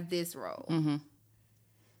I have this role. Mm-hmm.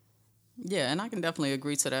 Yeah, and I can definitely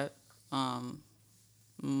agree to that.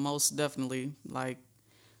 Most definitely. Like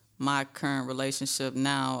my current relationship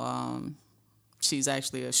now, she's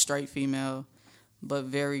actually a straight female, but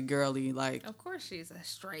very girly. Like, of course she's a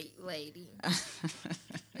straight lady.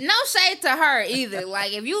 No shade to her either.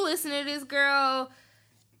 Like, if you listen to this girl,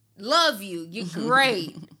 love you. You're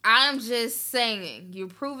great. I'm just saying, you're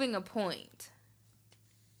proving a point.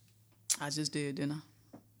 I just did, didn't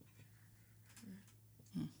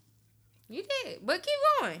I? You did, but keep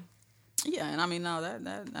going. Yeah, and I mean, no,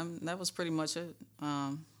 that was pretty much it.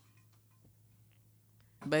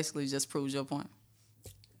 Basically, just proves your point.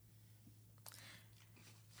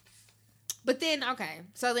 But then, okay,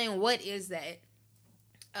 so then what is that?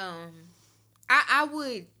 I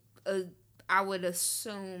would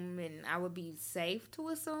assume, and I would be safe to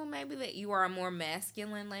assume maybe that you are a more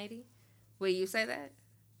masculine lady. Will you say that?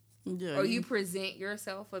 Yeah. Or you present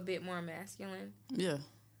yourself a bit more masculine? Yeah.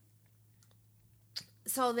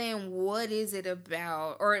 So then what is it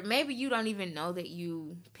about, or maybe you don't even know that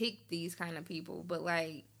you pick these kind of people, but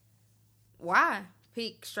like, why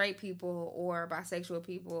pick straight people or bisexual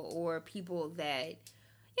people or people that,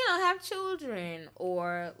 you know, have children,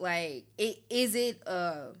 or like, is it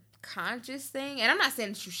a conscious thing? And I'm not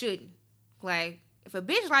saying that you shouldn't. Like, if a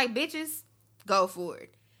bitch like bitches, go for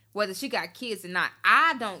it. Whether she got kids or not,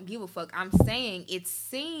 I don't give a fuck. I'm saying it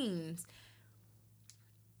seems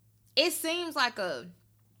like a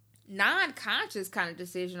non-conscious kind of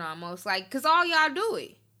decision almost. Like, because all y'all do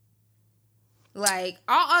it. Like,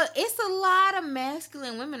 it's a lot of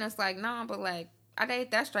masculine women that's like, nah, but like, I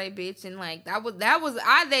date that straight bitch, and like that was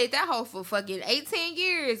I date that hoe for fucking 18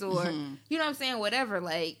 years, or you know what I'm saying, whatever.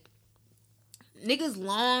 Like, niggas'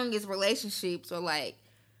 longest relationships or like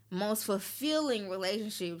most fulfilling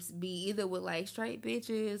relationships be either with like straight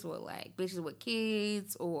bitches or like bitches with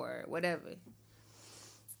kids or whatever.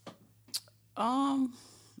 I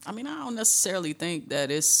mean, I don't necessarily think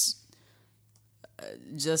that it's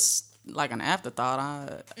just like an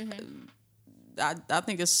afterthought. I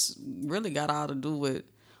think it's really got all to do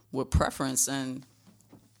with preference, and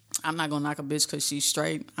I'm not gonna knock a bitch because she's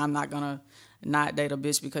straight. I'm not gonna not date a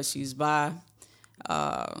bitch because she's bi.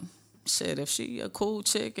 Shit, if she a cool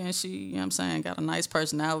chick and she, you know what I'm saying, got a nice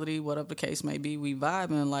personality, whatever the case may be, we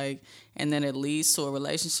vibing, like, and then it leads to a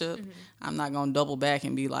relationship, I'm not gonna double back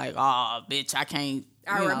and be like, oh, bitch, I can't.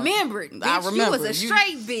 I remember it. Bitch, you was a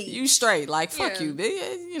straight bitch. You straight, like, fuck you,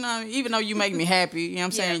 bitch. You know, even though you make me happy, you know what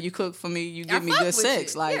I'm saying, you cook for me, you give me good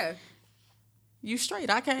sex, like, you straight.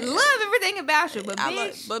 I can't love everything about you, but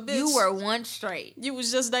bitch, you were once straight. You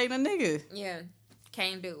was just dating a nigga. Yeah,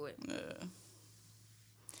 can't do it.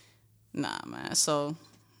 Nah, man. So,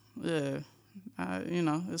 yeah, you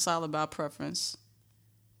know, it's all about preference.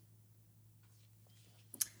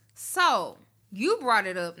 So, you brought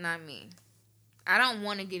it up, not me. I don't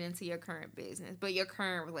want to get into your current business, but your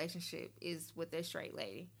current relationship is with this straight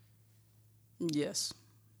lady. Yes.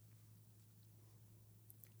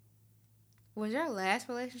 Was your last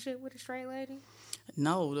relationship with a straight lady?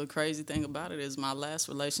 No, the crazy thing about it is my last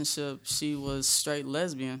relationship, she was straight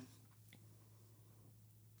lesbian.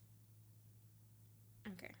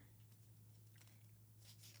 Okay.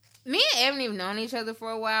 Me and Evan have known each other for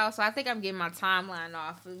a while, so I think I'm getting my timeline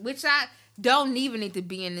off, which I don't even need to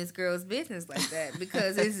be in this girl's business like that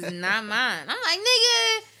because this is not mine. I'm like,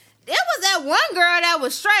 nigga, there was that one girl that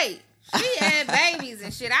was straight. She had babies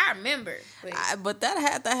and shit. I remember. But that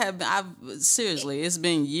had to have been, seriously, it's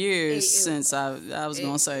been years since I was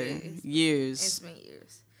going to say years. It's been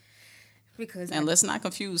years. And let's not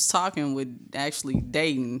confuse talking with actually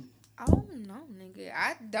dating. Oh, no, nigga.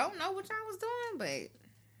 I don't know what y'all was doing,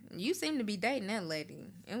 but you seem to be dating that lady.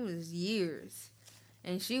 It was years.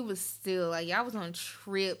 And she was still, like, y'all was on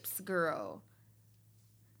trips, girl.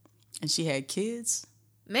 And she had kids?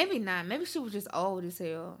 Maybe not. Maybe she was just old as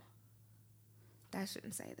hell. I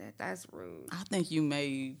shouldn't say that. That's rude. I think you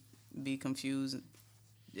may be confused.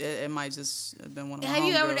 It might just have been one of my Have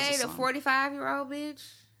you ever homegirls dated a 45-year-old bitch?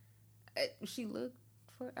 She looked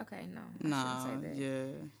for... Okay, no. Nah,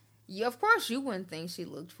 Yeah, of course you wouldn't think she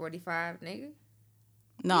looked 45, nigga.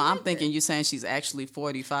 No, I'm thinking you saying she's actually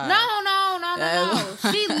 45. No.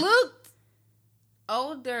 She looked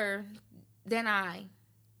older than I.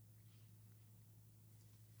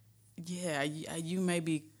 Yeah, you may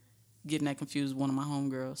be getting that confused with one of my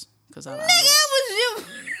homegirls. Nigga, it was you.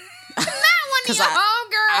 Not one of your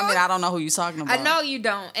homegirls. I mean, I don't know who you're talking about. I know you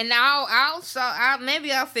don't. And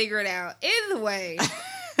maybe I'll figure it out. Either way.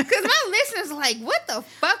 Because my listeners are like, what the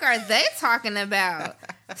fuck are they talking about?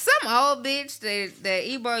 Some old bitch that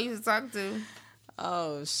Ebo used to talk to.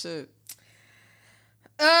 Oh, shit.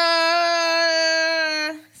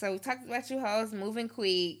 So we talked about you hoes moving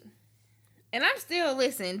quick. And I'm still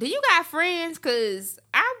listening. Do you got friends? Because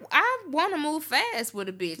I want to move fast with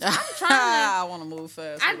a bitch. I'm trying to. I want to move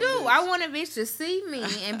fast. I do. I want a bitch to see me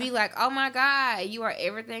and be like, oh my God, you are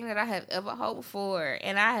everything that I have ever hoped for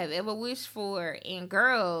and I have ever wished for. And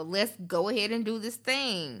girl, let's go ahead and do this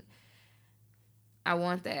thing. I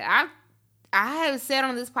want that. I have said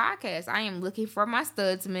on this podcast, I am looking for my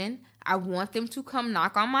studsmen. I want them to come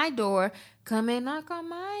knock on my door. Come and knock on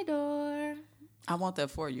my door. I want that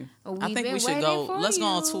for you. I think we should go. Let's go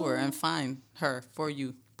on tour and find her for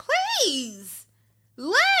you. Please.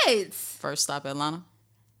 Let's. First stop, Atlanta.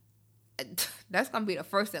 That's going to be the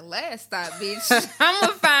first and last stop, bitch. I'm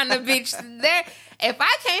going to find a bitch there. If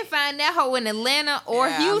I can't find that hoe in Atlanta or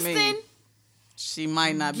Houston. I mean, she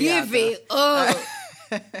might not be out there. Give it up.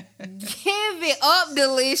 Give it up,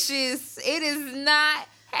 delicious. It is not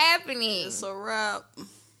happening. It's a wrap.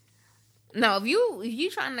 No, if you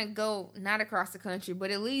trying to go not across the country,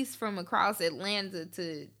 but at least from across Atlanta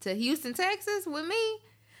to Houston, Texas with me,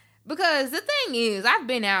 because the thing is, I've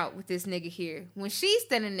been out with this nigga here. When she's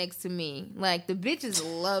standing next to me, like the bitches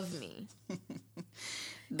love me.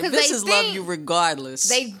 The bitches love you regardless.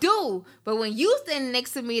 They do, but when you standing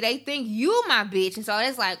next to me, they think you my bitch, and so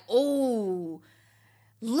it's like, oh,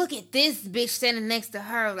 look at this bitch standing next to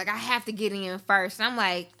her. Like I have to get in first. And I'm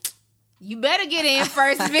like, you better get in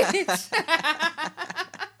first, bitch.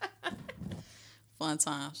 Fun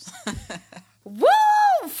times. Woo!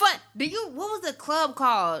 fun. What was the club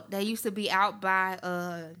called that used to be out by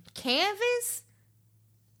Canvas?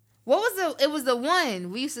 It was the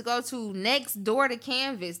one we used to go to next door to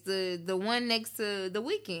Canvas, the one next to the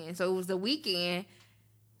Weekend. So it was the Weekend,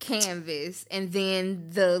 Canvas, and then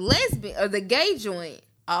the lesbian or the gay joint.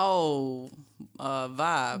 Oh,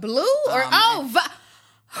 Vibe. Blue or Vibe.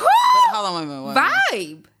 Hold on, wait a minute.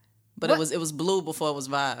 Vibe. But it was Blue before it was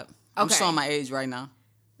Vibe. I'm showing my age right now.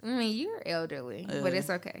 I mean, you're elderly, but it's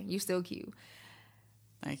okay. You still cute.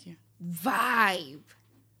 Thank you. Vibe.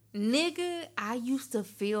 Nigga, I used to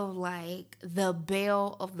feel like the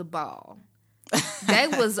belle of the ball. They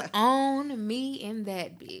was on me in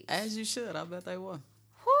that bitch. As you should. I bet they were.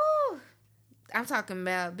 Whew. I'm talking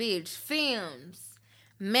about, bitch, films,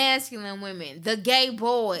 masculine women, the gay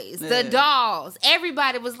boys, the dolls.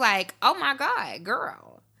 Everybody was like, oh my God,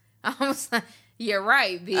 girl. I was like, you're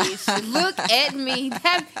right, bitch. Look at me.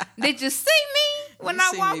 Did you see me when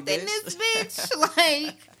I walked in this bitch?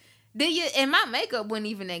 Like, did you? And my makeup wasn't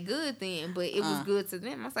even that good then, but it was good to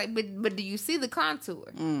them. I was like, but do you see the contour?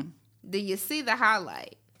 Do you see the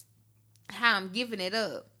highlight? How I'm giving it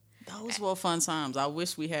up. Those were fun times. I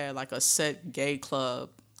wish we had like a set gay club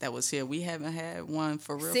that was here. We haven't had one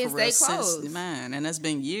for real since they closed. Man, and that's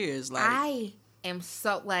been years. Like, I am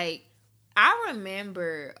so like, I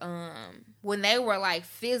remember when they were like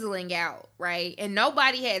fizzling out, right? And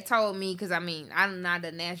nobody had told me, because I mean, I'm not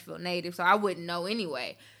a Nashville native, so I wouldn't know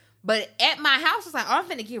anyway. But at my house, it's like, oh, I'm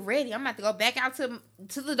finna get ready. I'm about to go back out to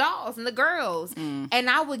the dolls and the girls. And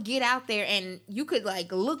I would get out there and you could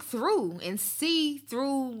like look through and see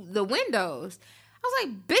through the windows. I was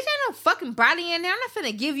like, bitch, ain't no fucking body in there. I'm not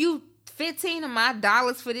finna give you 15 of my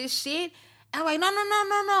dollars for this shit. I'm like,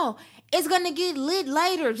 no. It's gonna get lit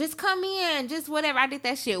later. Just come in. Just whatever. I did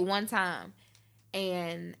that shit one time.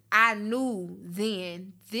 And I knew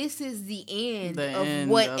then this is the end of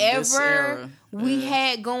whatever we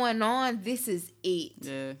had going on. This is it.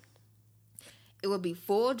 Yeah. It would be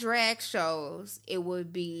full drag shows. It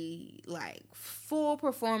would be like full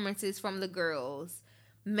performances from the girls.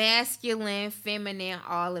 Masculine, feminine,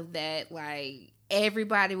 all of that. Like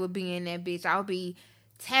everybody would be in that bitch. I would be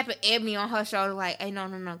tapping Ebony on her shoulder like, hey, no,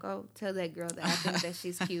 go tell that girl that I think that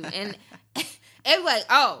she's cute. And it's like,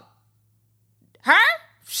 oh, her?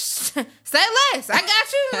 Say less. I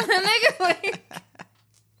got you, nigga. Like,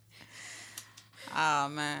 oh,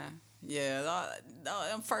 man. Yeah.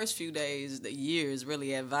 Them first few days, the years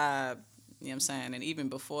really at Vibe, you know what I'm saying? And even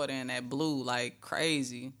before then, at Blue, like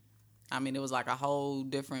crazy. I mean, it was like a whole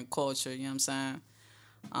different culture, you know what I'm saying?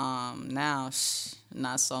 Now,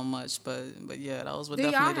 not so much, but yeah, those were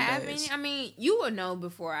definitely the days. Do y'all have any? I mean, you would know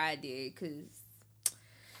before I did, because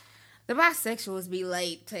the bisexuals be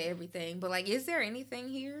late to everything. But, like, is there anything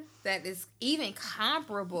here that is even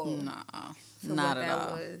comparable to not what at that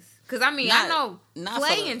all. was? Because, I mean, I know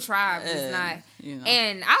Play and Tribe is not. You know.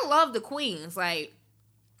 And I love the queens. Like,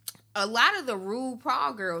 a lot of the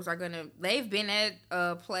RuPaul girls they've been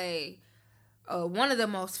at Play. One of the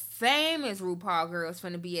most famous RuPaul girls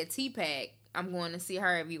finna be at T-Pack. I'm going to see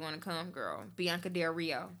her if you want to come, girl. Bianca Del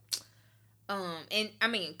Rio. And I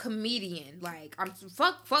mean, comedian. Like,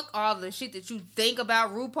 fuck all the shit that you think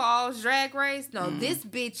about RuPaul's Drag Race. No, this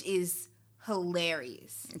bitch is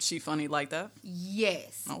hilarious. She funny like that?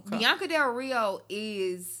 Yes. Okay. Bianca Del Rio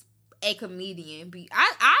is a comedian.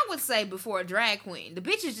 I would say before a drag queen. The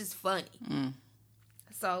bitch is just funny.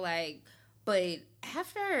 So, like, but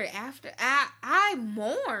after I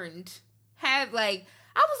mourned. I was like,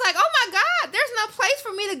 oh my God, there's no place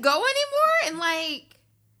for me to go anymore. And like,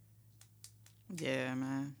 yeah,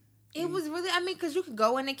 man. It was really, I mean, because you could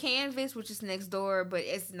go into Canvas, which is next door, but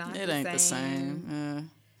it's not the same. It ain't the same.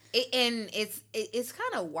 And it's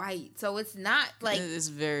kind of white, so it's not like... It's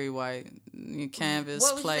very white.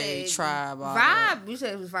 Canvas, Play, Tribe, all Vibe. That. You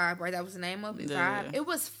said it was Vibe, right? That was the name of it, yeah. Vibe. It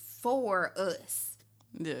was for us.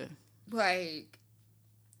 Yeah. Like,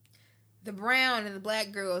 the brown and the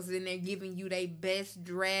black girls in there giving you their best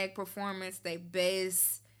drag performance, their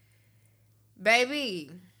best...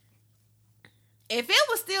 Baby... If it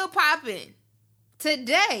was still popping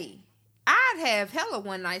today, I'd have hella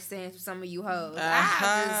one night stands with some of you hoes.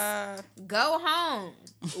 I'd just go home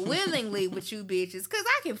willingly with you bitches. Because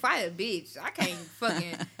I can fight a bitch. I can't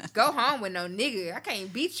fucking go home with no nigga. I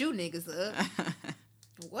can't beat you niggas up.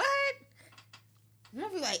 What? I'm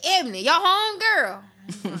gonna be like, Ebony, your home girl.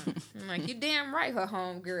 I'm like, you damn right her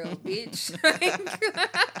home girl, bitch.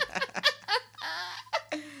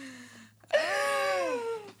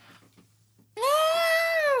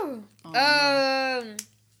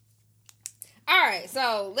 All right,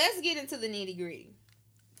 so let's get into the nitty gritty.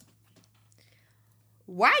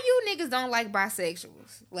 why you niggas don't like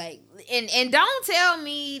bisexuals? Like, and don't tell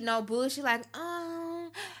me no bullshit like, I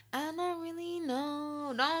don't really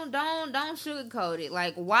know. Don't sugarcoat it.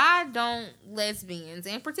 Like, why don't lesbians,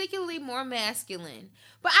 and particularly more masculine,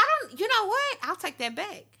 but you know what? I'll take that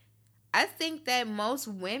back. I think that most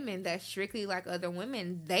women that strictly like other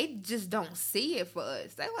women, they just don't see it for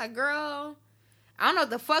us. They like, girl, I don't know what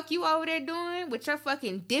the fuck you over there doing with your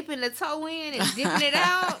fucking dipping the toe in and dipping it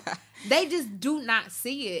out. They just do not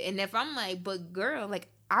see it. And if I'm like, but girl, like,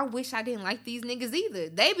 I wish I didn't like these niggas either.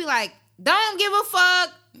 They be like, don't give a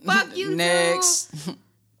fuck. Fuck you Next. too.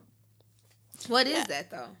 What is that,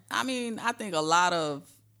 though? I mean, I think a lot of,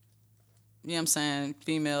 you know what I'm saying,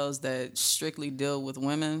 females that strictly deal with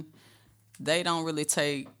women, they don't really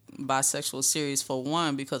take bisexual serious, for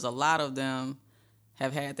one, because a lot of them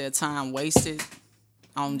have had their time wasted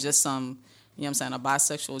on just some, you know what I'm saying, a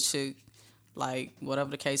bisexual chick, like, whatever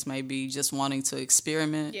the case may be, just wanting to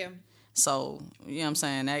experiment. Yeah. So, you know what I'm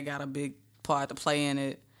saying, that got a big part to play in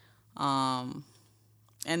it. And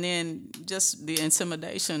then just the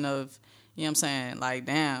intimidation of, you know what I'm saying, like,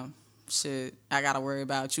 damn, shit, I gotta worry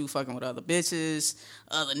about you fucking with other bitches,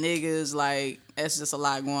 other niggas. Like, it's just a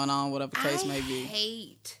lot going on, whatever the case may be. I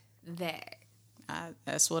hate that.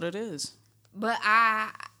 That's what it is. But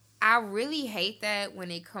I really hate that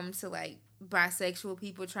when it comes to, like, bisexual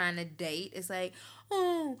people trying to date. It's like,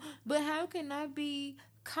 oh, but how can I be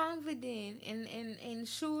confident and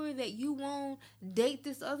sure that you won't date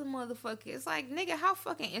this other motherfucker? It's like, nigga, how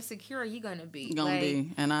fucking insecure are you gonna be?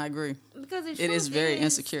 And I agree. Because it is very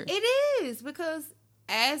insecure. It is, because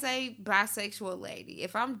as a bisexual lady,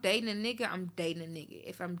 if I'm dating a nigga, I'm dating a nigga.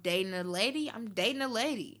 If I'm dating a lady, I'm dating a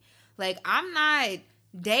lady. Like, I'm not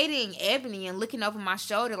dating Ebony and looking over my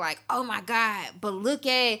shoulder like, oh my God, but look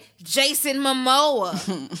at Jason Momoa.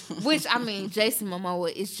 Which, I mean, Jason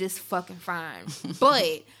Momoa is just fucking fine.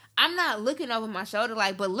 But I'm not looking over my shoulder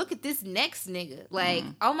like, but look at this next nigga. Like,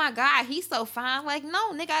 oh my God, he's so fine. Like,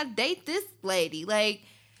 no, nigga, I date this lady. Like,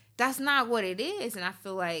 that's not what it is. And I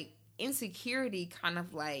feel like insecurity kind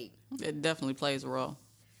of like... It definitely plays a role.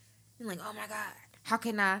 I'm like, oh my God, how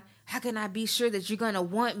can I be sure that you're gonna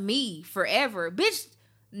want me forever? Bitch,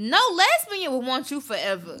 no lesbian would want you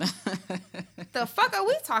forever. The fuck are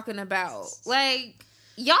we talking about? Like,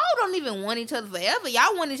 y'all don't even want each other forever.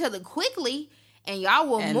 Y'all want each other quickly, and y'all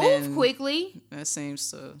will move quickly. That seems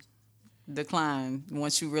to decline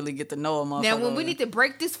once you really get to know a motherfucker. Now, when we need to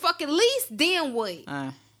break this fucking lease, then what?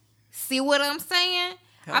 See what I'm saying?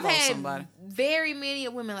 I've had very many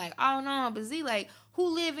women like, oh no, but Z, like,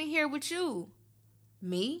 who live in here with you?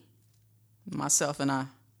 Me? Myself and I.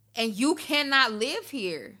 And you cannot live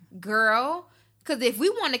here, girl. Because if we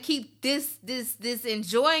want to keep this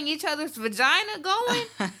enjoying each other's vagina going,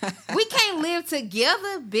 we can't live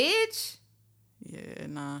together, bitch. Yeah,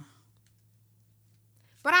 nah.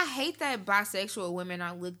 But I hate that bisexual women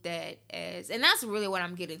are looked at as, and that's really what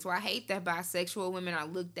I'm getting to. I hate that bisexual women are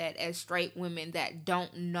looked at as straight women that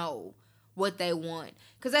don't know what they want.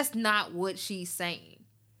 Because that's not what she's saying.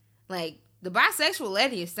 Like, the bisexual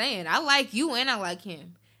lady is saying, I like you and I like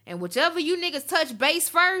him. And whichever you niggas touch base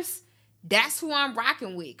first, that's who I'm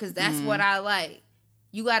rocking with. Because that's what I like.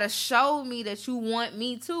 You got to show me that you want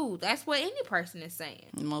me too. That's what any person is saying.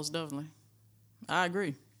 Most definitely. I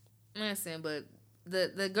agree. Listen, but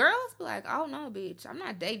the girls be like, oh no, bitch, I'm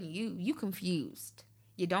not dating you. You confused.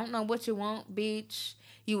 You don't know what you want, bitch.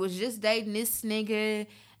 You was just dating this nigga,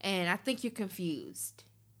 and I think you're confused.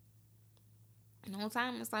 And the whole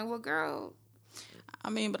time, it's like, well, girl... I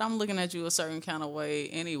mean, but I'm looking at you a certain kind of way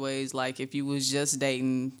anyways. Like, if you was just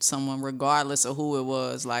dating someone regardless of who it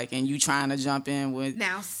was, like, and you trying to jump in with...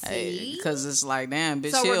 Now, see? Because it's like, damn, bitch,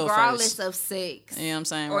 so chill regardless first. of sex... You know what I'm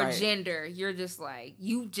saying? Or gender, you're just like,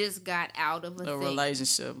 you just got out of a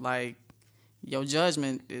relationship. Like, your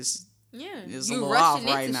judgment is... Yeah. Is a little off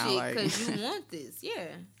right now. Like, because you want this. Yeah.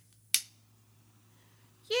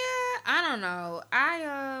 Yeah, I don't know.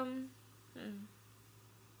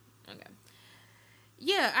 Okay.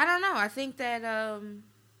 Yeah, I don't know. I think that I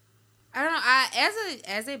don't know.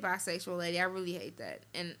 As a bisexual lady, I really hate that,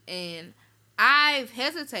 and I've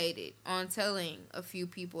hesitated on telling a few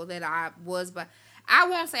people that I was, but I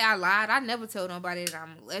won't say I lied. I never told nobody that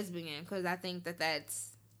I'm a lesbian because I think that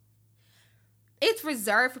it's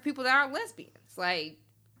reserved for people that aren't lesbians. Like,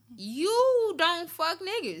 you don't fuck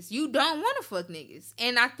niggas. You don't want to fuck niggas,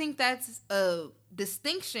 and I think that's a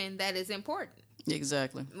distinction that is important.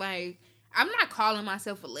 Exactly. Like, I'm not calling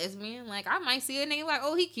myself a lesbian. Like, I might see a nigga like,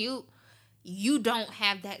 oh, he cute. You don't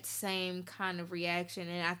have that same kind of reaction,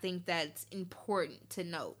 and I think that's important to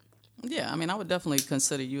note. Yeah, I mean, I would definitely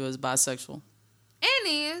consider you as bisexual. And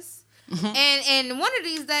is. And one of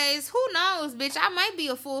these days, who knows, bitch, I might be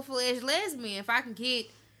a full-fledged lesbian if I can get...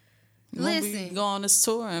 Listen. Go on this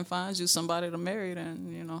tour and find you somebody to marry,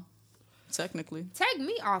 then, you know, technically. Take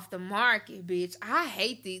me off the market, bitch. I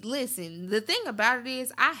hate these. Listen, the thing about it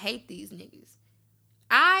is, I hate these niggas.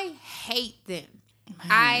 I hate them. Man.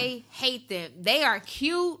 I hate them. They are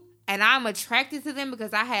cute, and I'm attracted to them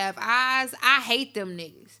because I have eyes. I hate them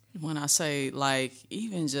niggas. When I say, like,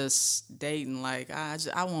 even just dating, like,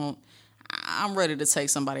 I'm ready to take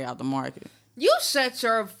somebody out the market. You shut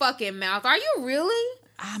your fucking mouth. Are you really?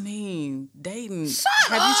 I mean, dating. Shut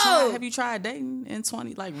up. Have you tried dating in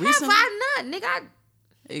 20, like, recently? Have I not, nigga?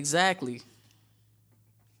 Exactly.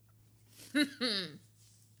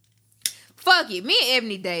 Fuck it. Me and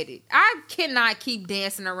Ebony dated. I cannot keep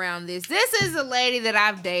dancing around this. This is a lady that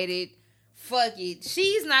I've dated. Fuck it.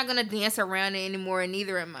 She's not going to dance around it anymore, and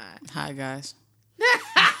neither am I. Hi, guys.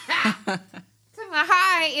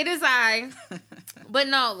 Hi, it is I. But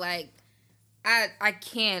no, like, I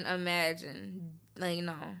can't imagine. Like,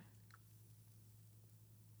 no.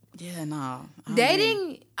 Yeah, no.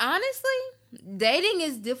 Dating, honestly, dating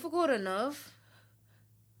is difficult enough.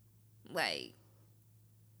 Like,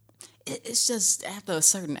 it's just after a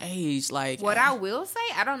certain age, like... What I will say,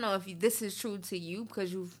 I don't know if this is true to you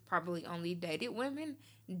because you've probably only dated women.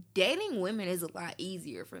 Dating women is a lot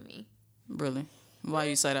easier for me. Really? Why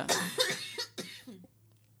you say that?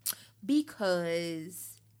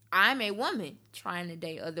 Because I'm a woman trying to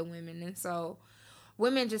date other women. And so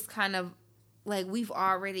women just kind of, like, we've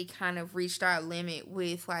already kind of reached our limit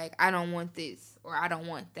with, like, I don't want this or I don't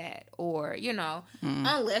want that. Or, you know,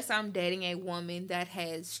 unless I'm dating a woman that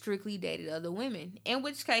has strictly dated other women. In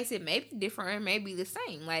which case it may be different or it may be the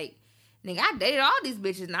same. Like, nigga, I dated all these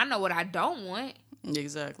bitches and I know what I don't want.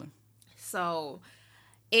 Exactly. So...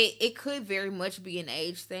 It could very much be an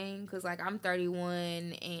age thing, because, like, I'm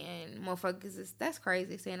 31, and motherfuckers, that's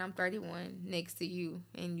crazy, saying I'm 31 next to you,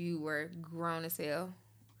 and you were grown as hell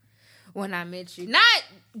when I met you. Not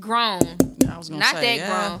grown. I was gonna not say,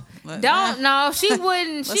 that grown. No, she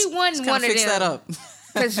wouldn't one of them. Fix that up.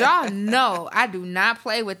 Because y'all know I do not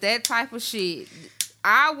play with that type of shit.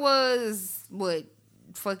 I was,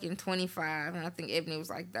 fucking 25, and I think Ebony was,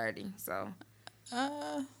 like, 30, so...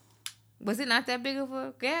 Was it not that big of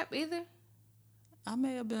a gap either? I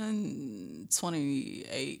may have been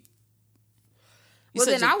 28. Well,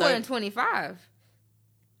 then I wasn't 25.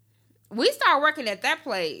 We started working at that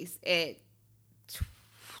place at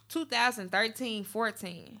 2013,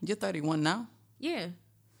 14. You're 31 now? Yeah.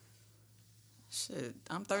 Shit,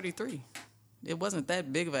 I'm 33. It wasn't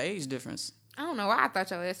that big of an age difference. I don't know why I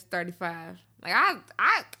thought y'all was 35. Like, I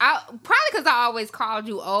probably because I always called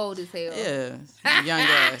you old as hell. Yeah, young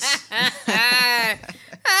ass.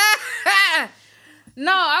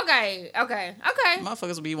 No, okay.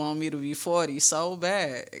 Motherfuckers be wanting me to be 40 so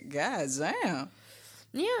bad. God damn.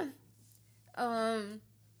 Yeah.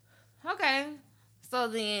 Okay. So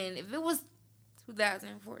then, if it was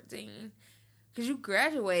 2014, because you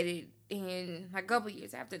graduated in like a couple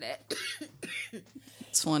years after that.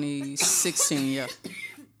 2016, yeah.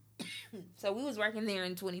 So we was working there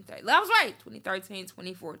in 2013. I was right, 2013,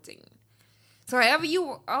 2014. So however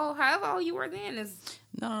old you were then is...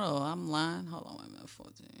 No, I'm lying. Hold on, wait a minute,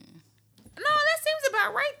 14. No, that seems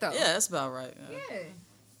about right, though. Yeah, that's about right. Yeah.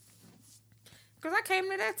 Because I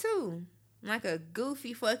came to that, too. Like a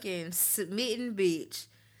goofy fucking submitting bitch.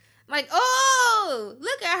 Like, oh,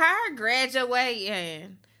 look at her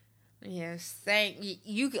graduating. Yes, thank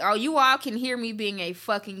you. You all can hear me being a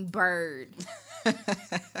fucking bird.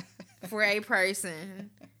 For a person.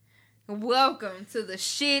 Welcome to the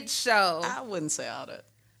shit show. I wouldn't say all that.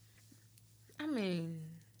 I mean,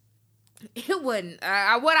 it wasn't.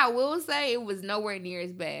 What I will say, it was nowhere near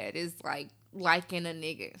as bad as, like, liking a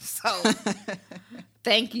nigga. So,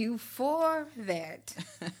 thank you for that.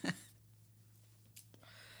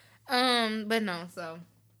 But no, so,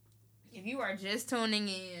 if you are just tuning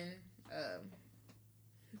in,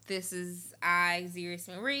 this is I, Zerius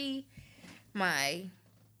Marie,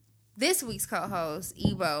 this week's co-host,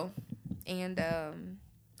 Ebo, and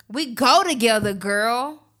we go together,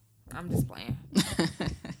 girl. I'm just playing.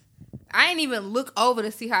 I ain't even look over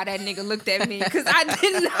to see how that nigga looked at me, because I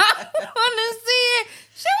did not want to see it.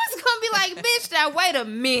 She was going to be like, bitch, now wait a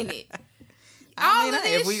minute.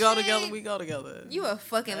 If we go together, we go together. You a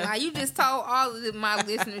fucking lie. You just told all of my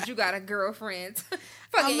listeners you got a girlfriend.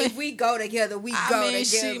 If we go together, we go together.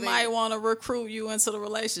 She might want to recruit you into the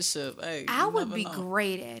relationship. Hey, I would be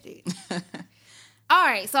great at it. All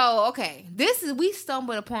right, so okay, we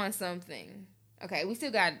stumbled upon something. Okay, we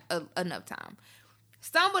still got enough time.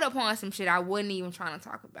 Stumbled upon some shit I wasn't even trying to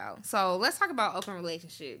talk about. So let's talk about open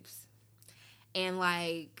relationships and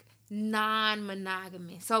like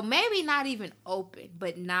non-monogamous. So maybe not even open,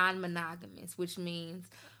 but non-monogamous, which means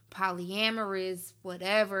polyamorous,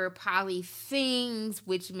 whatever, poly things,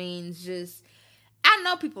 which means just, I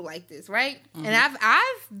know people like this, right? Mm-hmm. And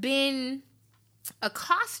I've been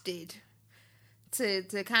accosted to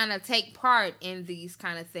kind of take part in these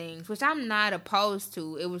kind of things, which I'm not opposed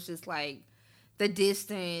to. It was just like the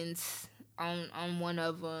distance on one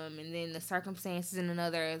of them, and then the circumstances in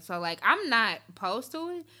another. So like I'm not opposed to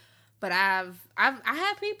it, but I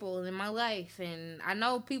have people in my life, and I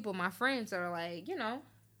know people, my friends, that are like, you know,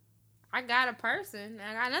 I got a person, and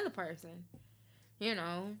I got another person, you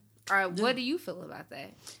know. All right, what do you feel about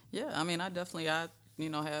that? Yeah, I mean, I you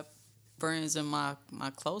know, have friends in my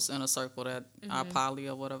close inner circle that are poly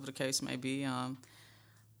or whatever the case may be.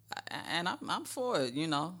 And I'm for it, you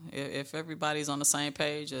know, if everybody's on the same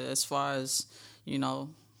page as far as, you know,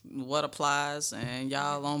 what applies and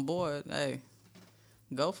y'all on board, hey,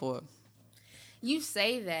 go for it. You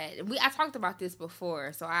say that. I talked about this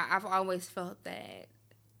before, so I've always felt that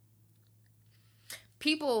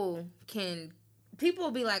people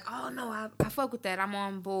will be like, oh, no, I fuck with that. I'm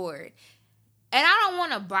on board. And I don't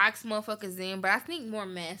want to box motherfuckers in, but I think more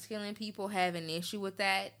masculine people have an issue with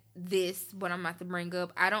that. What I'm about to bring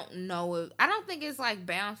up, I don't think it's like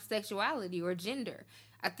bound to sexuality or gender.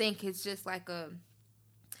 I think it's just like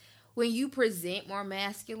when you present more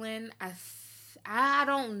masculine, I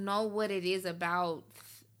don't know what it is about.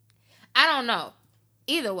 I don't know.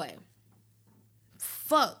 Either way.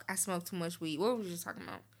 Fuck, I smoked too much weed. What were we just talking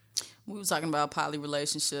about? We were talking about poly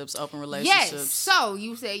relationships, open relationships. Yes, so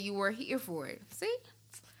you said you were here for it. See?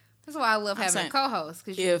 That's why I love having a co-host.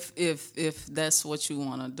 If that's what you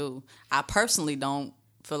want to do. I personally don't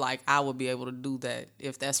feel like I would be able to do that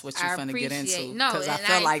if that's what you're finna get into. No, because I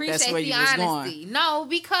feel like that's where you was going. No,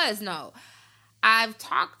 because I've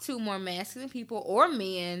talked to more masculine people or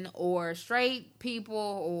men or straight people,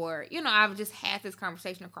 or, you know, I've just had this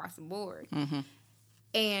conversation across the board. Mm-hmm.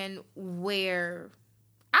 And where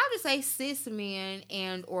I'll just say cis men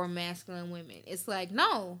and or masculine women, it's like,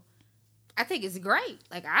 no, I think it's great.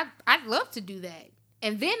 Like, I'd love to do that.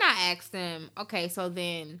 And then I asked them, okay, so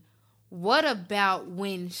then what about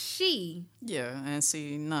when she... Yeah, and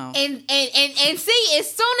see, no. And see,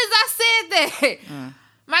 as soon as I said that,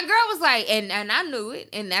 my girl was like, and I knew it,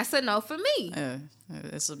 and that's a no for me. Yeah,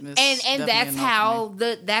 it's and that's how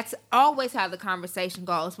that's always how the conversation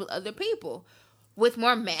goes with other people. With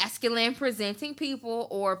more masculine presenting people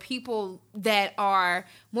or people that are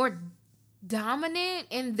more dominant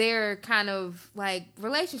in their kind of like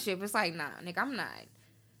relationship, it's like, nah, nigga, I'm not.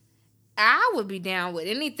 I would be down with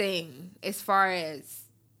anything as far as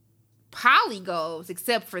poly goes,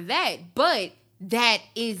 except for that. But that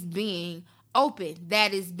is being open.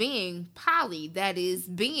 That is being poly. That's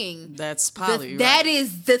poly. That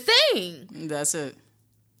is the thing. That's it.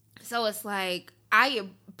 So it's like, I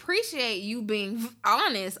appreciate you being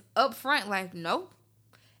honest up front. Like, no.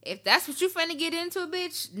 If that's what you finna get into,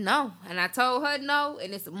 bitch, no. And I told her no,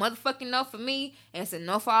 and it's a motherfucking no for me, and it's a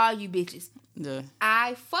no for all you bitches. Yeah.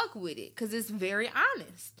 I fuck with it, because it's very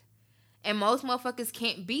honest. And most motherfuckers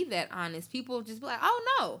can't be that honest. People just be like,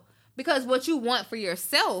 oh, no. Because what you want for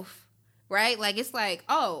yourself, right? Like, it's like,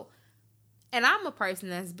 oh. And I'm a person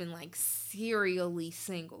that's been, like, serially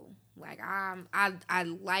single. Like, I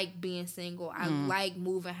like being single. I like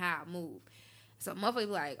moving how I move. So motherfuckers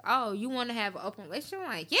like, oh, you want to have an open relationship? I'm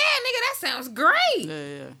like, yeah, nigga, that sounds great.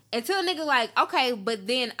 Yeah. Until a nigga like, okay, but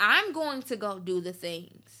then I'm going to go do the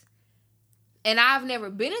things. And I've never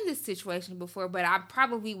been in this situation before, but I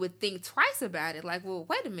probably would think twice about it. Like, well,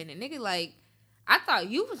 wait a minute, nigga. Like, I thought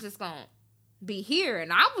you was just going to be here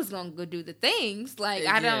and I was going to go do the things. Like,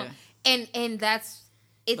 I don't. And that's,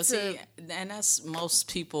 and that's most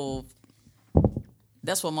people,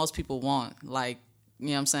 that's what most people want. Like, you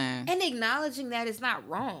know what I'm saying? And acknowledging that is not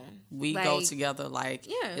wrong. We go together. Like,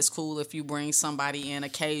 it's cool if you bring somebody in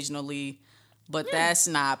occasionally, but that's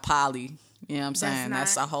not poly. You know what I'm saying?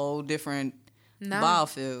 That's a whole different ball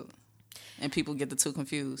field. And people get the two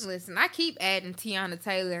confused. Listen, I keep adding Tiana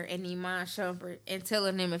Taylor and Iman Shumpert and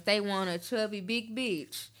telling them if they want a chubby big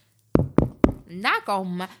bitch, knock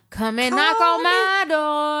on my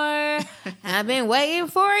door. I've been waiting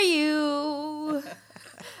for you.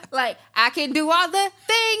 Like, I can do all the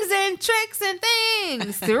things and tricks and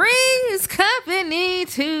things. Three's company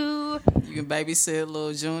too. You can babysit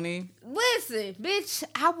little Junie. Listen, bitch,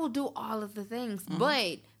 I will do all of the things. Mm-hmm.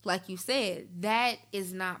 But, like you said, that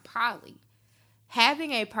is not poly.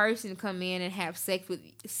 Having a person come in and have sex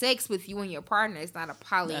with you and your partner is not a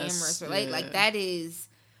polyamorous relationship. Like, that is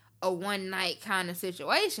a one-night kind of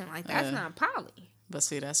situation. Like, that's not poly. But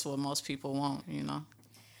see, that's what most people want, you know?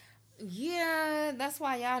 Yeah, that's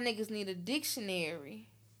why y'all niggas need a dictionary.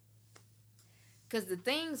 Because the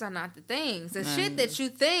things are not the things. The shit that you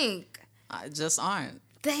think just aren't.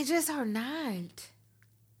 They just are not.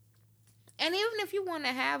 And even if you want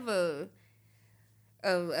to have a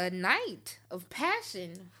night of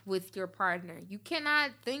passion with your partner, you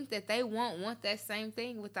cannot think that they won't want that same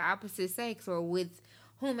thing with the opposite sex or with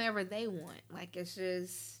whomever they want. Like, it's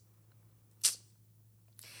just...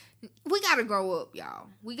 We gotta grow up, y'all.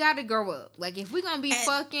 We gotta grow up. Like, if we gonna be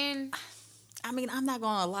fucking... I mean, I'm not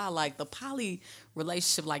gonna lie. Like, the poly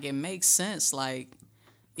relationship, like, it makes sense. Like,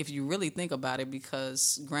 if you really think about it,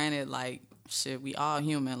 because granted, like, shit, we all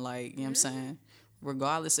human. Like, you know what I'm saying?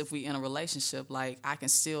 Regardless if we in a relationship, like, I can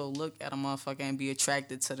still look at a motherfucker and be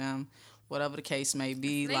attracted to them, whatever the case may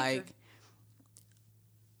be. Like,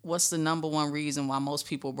 what's the number one reason why most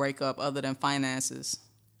people break up other than finances?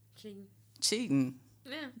 Cheating.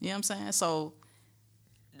 Yeah. You know what I'm saying? So,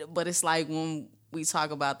 but it's like when we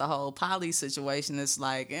talk about the whole poly situation, it's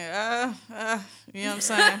like, you know what I'm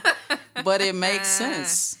saying? But it makes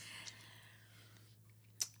sense.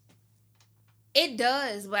 It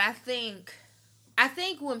does, but I think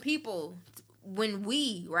when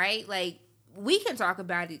we, right, like, we can talk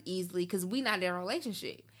about it easily because we not in a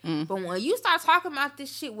relationship. But when you start talking about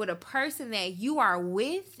this shit with a person that you are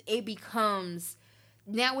with, it becomes...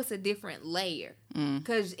 Now it's a different layer.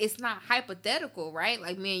 Because it's not hypothetical, right?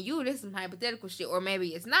 Like, me and you, this is some hypothetical shit. Or maybe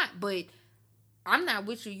it's not. But I'm not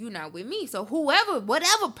with you, you're not with me. So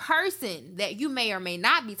whatever person that you may or may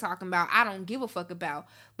not be talking about, I don't give a fuck about.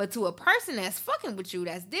 But to a person that's fucking with you,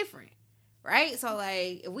 that's different. Right? So,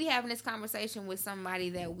 like, if we having this conversation with somebody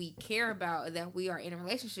that we care about, that we are in a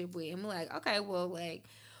relationship with, and we're like, okay, well, like,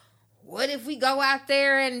 what if we go out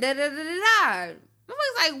there and da-da-da-da-da?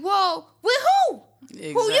 Everybody's like, well, with who?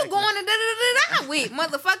 Exactly. Who you going to da-da-da-da-da with,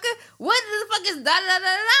 motherfucker? What the fuck is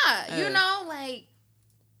da-da-da-da-da? You know, like,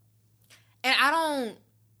 and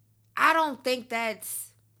I don't think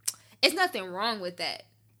it's nothing wrong with that,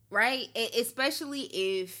 right? Especially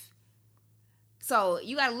if, so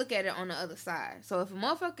you got to look at it on the other side. So if a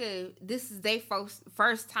motherfucker, this is their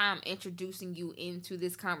first time introducing you into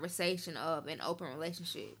this conversation of an open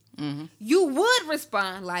relationship, you would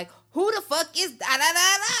respond like, who the fuck is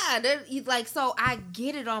da-da-da-da? Like, so I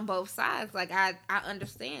get it on both sides. Like, I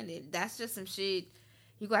understand it. That's just some shit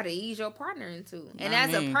you got to ease your partner into. And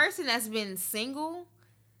as a person that's been single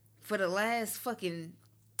for the last fucking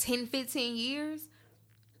 10, 15 years,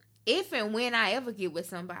 if and when I ever get with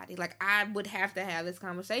somebody, like, I would have to have this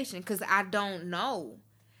conversation because I don't know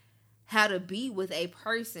how to be with a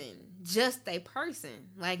person, just a person.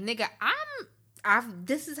 Like, nigga,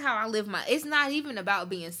 this is how I live it's not even about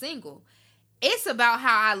being single. It's about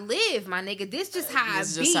how I live, my nigga. This just how I be.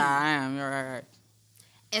 It's just how I am. You're right.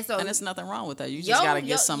 And so, and there's nothing wrong with that. You just gotta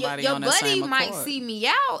get somebody on that same accord. Your buddy might see me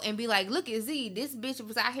out and be like, look at Z, this bitch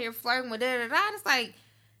was out here flirting with da-da-da. It's like,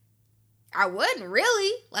 I wasn't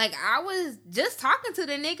really. Like, I was just talking to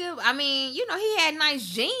the nigga. I mean, you know, he had nice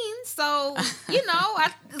jeans. So, you know,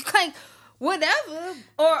 like, whatever.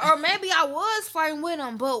 Or maybe I was flirting with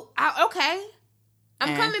him. But, okay.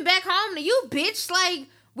 I'm coming back home to you, bitch. Like,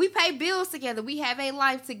 we pay bills together. We have a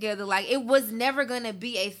life together. Like, it was never going to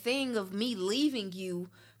be a thing of me leaving you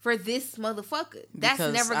for this motherfucker. That's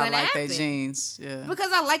never going to happen. Because I like their jeans. Yeah.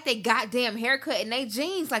 Because I like their goddamn haircut and their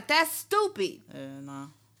jeans. Like, that's stupid. Yeah, no.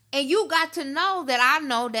 And you got to know that I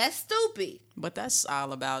know that's stupid. But that's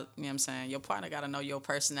all about, you know what I'm saying, your partner got to know your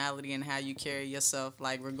personality and how you carry yourself.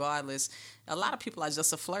 Like, regardless, a lot of people are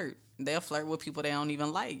just a flirt. They'll flirt with people they don't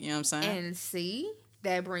even like, you know what I'm saying? And see,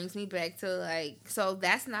 that brings me back to, like, so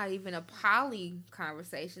that's not even a poly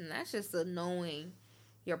conversation. That's just a knowing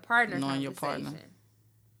your partner conversation. Your partner.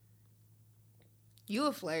 You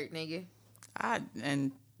a flirt, nigga. I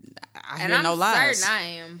hear no lies. Certain I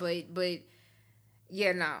am, but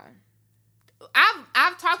yeah, no.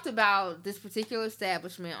 I've talked about this particular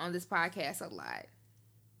establishment on this podcast a lot.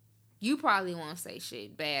 You probably won't say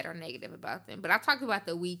shit bad or negative about them, but I've talked about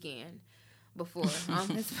the Weekend before on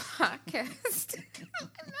this podcast.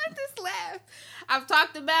 I just laugh. I've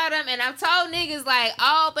talked about them, and I've told niggas like,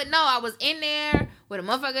 oh, but no, I was in there with a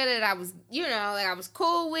motherfucker that I was, you know, like I was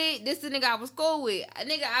cool with. This the nigga I was cool with. A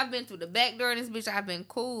nigga, I've been through the back door in this bitch. I've been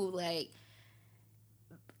cool. Like,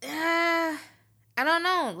 I don't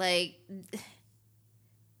know. Like,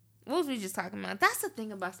 what was we just talking about? That's the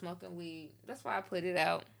thing about smoking weed. That's why I put it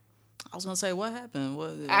out. I was gonna say, what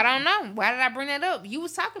happened? I don't know. Why did I bring that up? You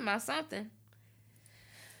was talking about something.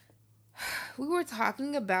 We were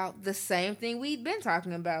talking about the same thing we'd been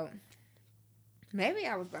talking about. Maybe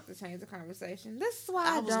I was about to change the conversation. This is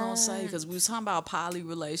why I was gonna say, because we were talking about poly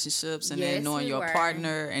relationships and Yes, then knowing we your were.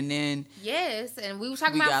 partner, and then Yes, and we were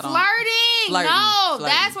talking We about got on- flirting. No, Flirting.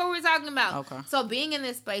 that's what we're talking about. Okay. So being in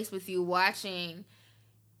this space with you, watching,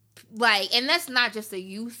 like, and that's not just a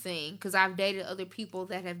you thing, because I've dated other people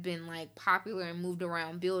that have been, like, popular and moved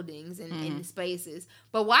around buildings and in spaces.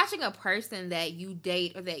 But watching a person that you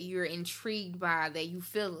date or that you're intrigued by, that you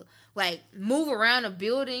feel, like, move around a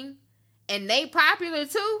building, and they popular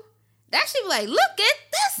too, that should be like, look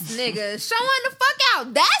at this nigga showing the fuck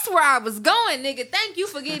out. That's where I was going, nigga. Thank you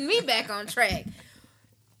for getting me back on track.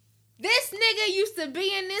 This nigga used to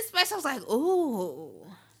be in this space. I was like, ooh.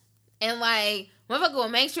 And like, motherfucker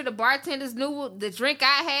would make sure the bartenders knew the drink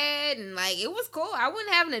I had. And like, it was cool. I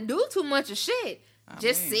wasn't having to do too much of shit.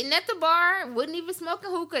 Just sitting at the bar. Wasn't even smoking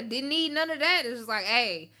hookah. Didn't need none of that. It was just like,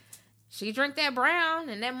 hey, she drink that brown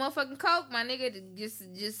and that motherfucking Coke, my nigga.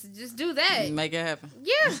 Just do that. make it happen.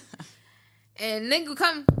 Yeah. And nigga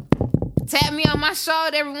come tap me on my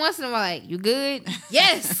shoulder every once in a while, like, you good?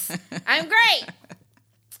 Yes, I'm great.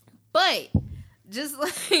 But just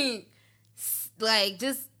like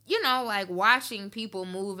just, you know, like watching people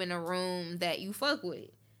move in a room that you fuck with.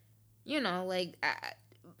 You know, like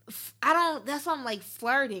I don't, that's why I'm like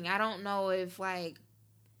flirting. I don't know if like,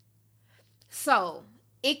 so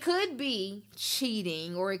it could be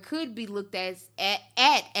cheating, or it could be looked at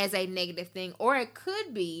as a negative thing, or it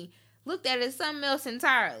could be looked at as something else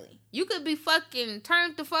entirely. You could be fucking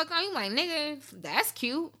turned the fuck on. You like, nigga, that's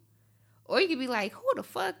cute. Or you could be like, who the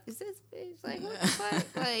fuck is this bitch? Like, what the fuck?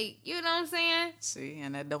 Like, you know what I'm saying? See,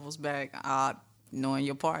 and that doubles back knowing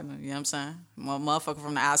your partner. You know what I'm saying? Motherfucker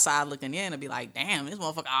from the outside looking in and be like, damn, this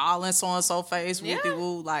motherfucker all in so-and-so face. Yeah.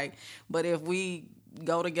 Whoopie-woo. Like, but if we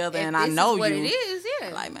go together If and I this know is what you. it is, yeah.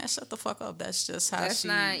 Like, man, shut the fuck up. That's just how That's she.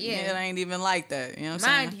 not, yeah. It ain't even like that. You know what I'm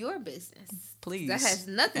Mind saying? your business. Please. That has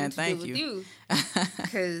nothing And to do thank with you. you.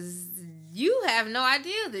 Because you have no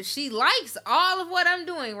idea that she likes all of what I'm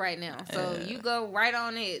doing right now. So you go right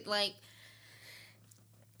on it. Like,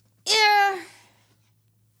 yeah.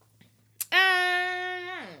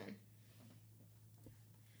 I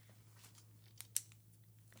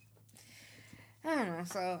don't know.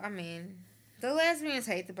 So, I mean, the lesbians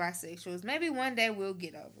hate the bisexuals. Maybe one day we'll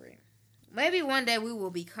get over it. Maybe one day we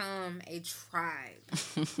will become a tribe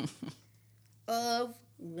of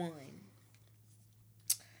one.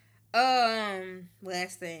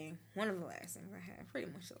 Last thing. One of the last things I have. Pretty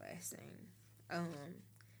much the last thing.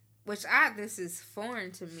 This is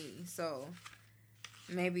foreign to me, so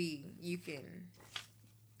maybe you can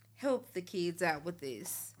help the kids out with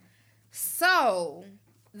this. So,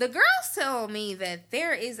 the girls tell me that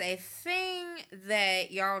there is a thing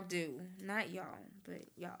that y'all do. Not y'all, but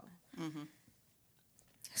y'all. Mm-hmm.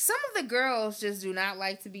 Some of the girls just do not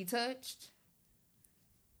like to be touched.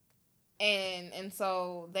 And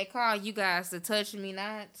so they call you guys the touch me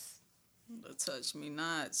nots. The touch me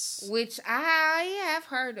nots. Which I have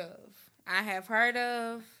heard of. I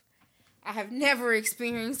have never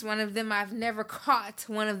experienced one of them. I've never caught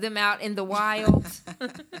one of them out in the wild.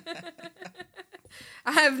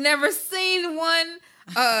 I have never seen one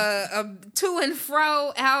to and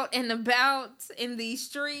fro out and about in these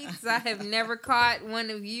streets. I have never caught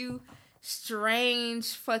one of you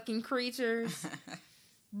strange fucking creatures.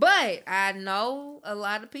 But I know a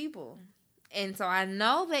lot of people. And so I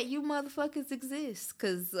know that you motherfuckers exist.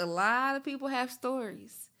 Because a lot of people have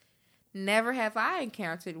stories. Never have I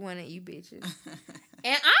encountered one of you bitches.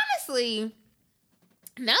 And honestly,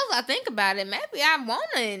 now that I think about it, maybe I want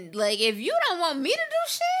to, like, if you don't want me to do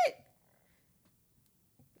shit,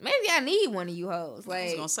 maybe I need one of you hoes. Like, I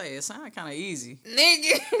was gonna say, it sounded kind of easy.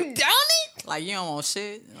 Nigga, don't it? Like, you don't want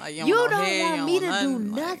shit. Like, you You don't, don't head, want me to do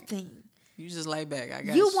nothing. Like, nothing. you just lay back. I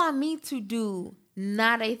got You want me to do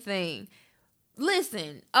not a thing.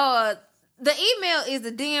 Listen, the email is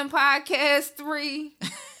the dmpodcast3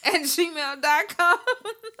 at gmail.com.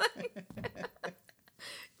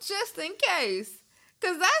 Just in case.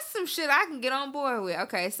 Because that's some shit I can get on board with.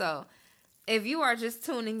 Okay, so if you are just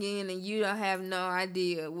tuning in and you don't have no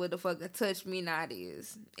idea what the fuck a touch me not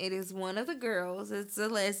is, it is one of the girls. It's a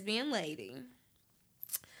lesbian lady.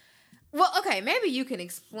 Well, okay, maybe you can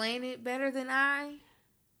explain it better than I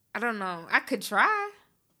don't know. I could try.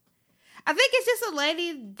 I think it's just a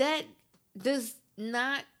lady that does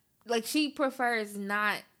not, like, she prefers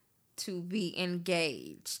not to be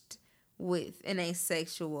engaged with in a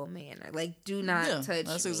sexual manner. Like, do not touch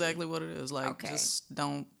that's me. exactly what it is. Like, just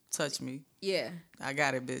don't touch me. Yeah. I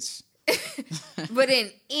got it, bitch. But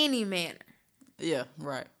in any manner. Yeah,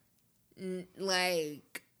 right.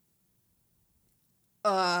 Like,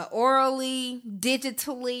 orally,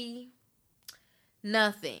 digitally,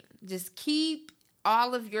 Nothing. Just keep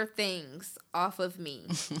all of your things off of me.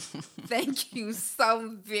 Thank you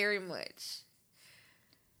so very much.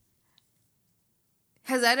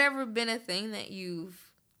 Has that ever been a thing that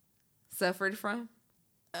you've suffered from?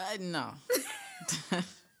 No.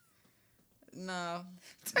 No.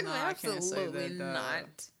 No, I can't say Absolutely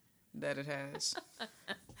not. That it has.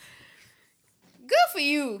 Good for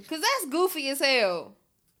you, because that's goofy as hell.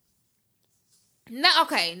 No,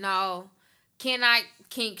 okay, no. Cannot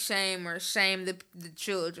kink shame or shame the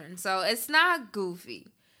children. So it's not goofy.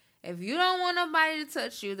 If you don't want nobody to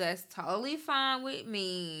touch you, that's totally fine with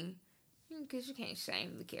me. Because you can't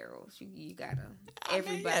shame the Carols. You gotta.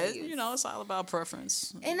 Everybody. You know, it's all about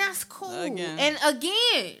preference. And that's cool. Again. And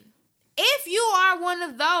again, if you are one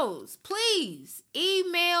of those, please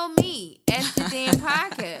email me at the damn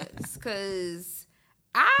podcast. Because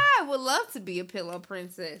I would love to be a pillow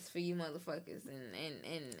princess for you motherfuckers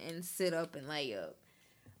and sit up and lay up.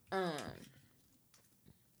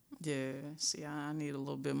 Yeah, see, I need a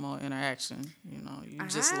little bit more interaction. You know, you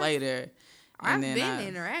just lay there. I've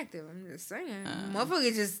been interactive. I'm just saying.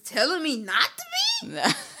 Motherfucker just telling me not to be?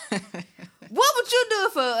 What would you do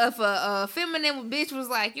if a feminine bitch was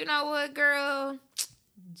like, you know what, girl?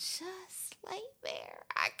 Just lay there.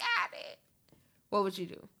 I got it. What would you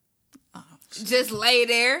do? Just lay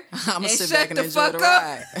there. I'm going to sit back and enjoy the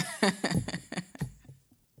ride.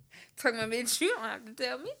 Talking about, bitch, you don't have to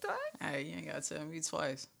tell me twice. Hey, you ain't got to tell me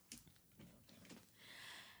twice.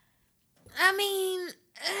 I mean,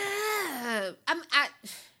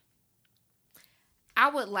 I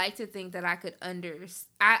would like to think that I could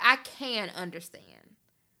I can understand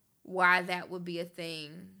why that would be a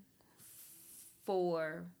thing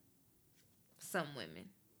for some women.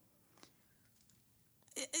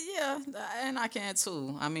 Yeah, and I can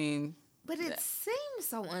too. I mean, but it seems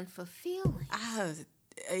so unfulfilling.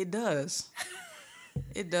 It does.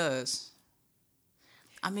 It does.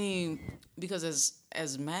 I mean, because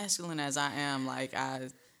as masculine as I am, like I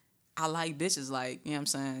like bitches, like, you know what I'm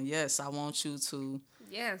saying? Yes, I want you to.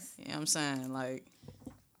 Yes. You know what I'm saying? Like,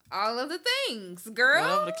 all of the things, girl.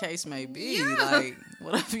 Whatever the case may be, like,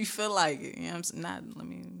 whatever you feel like it. You know what I'm saying? Let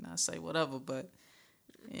me not say whatever, but,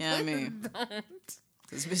 you know what I mean? Don't.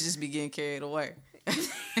 Because bitches be getting carried away.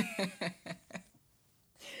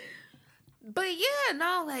 But yeah,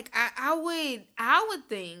 no, like, I would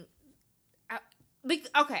think,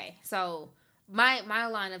 okay, so my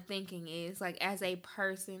line of thinking is, like, as a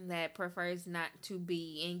person that prefers not to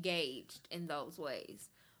be engaged in those ways,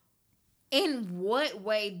 in what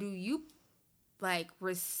way do you, like,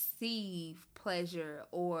 receive pleasure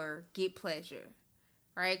or get pleasure,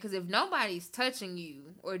 right? Because if nobody's touching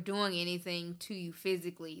you or doing anything to you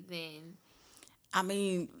physically, then... I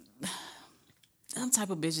mean, them type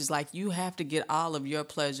of bitches, like, you have to get all of your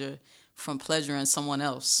pleasure from pleasuring someone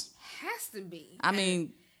else. Has to be. I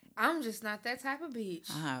mean... I'm just not that type of bitch.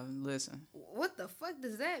 Listen. What the fuck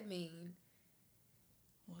does that mean?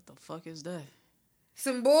 What the fuck is that?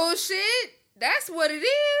 Some bullshit? That's what it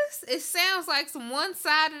is. It sounds like some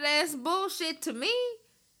one-sided ass bullshit to me.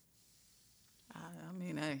 I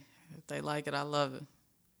mean, hey, if they like it, I love it.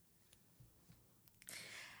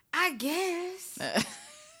 I guess.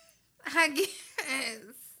 I guess.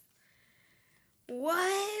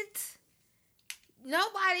 What?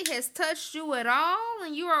 Nobody has touched you at all,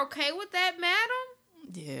 and you're okay with that, madam?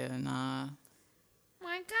 Yeah, nah.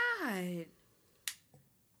 My God.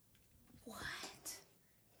 What?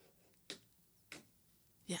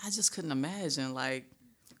 Yeah, I just couldn't imagine. Like,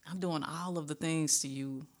 I'm doing all of the things to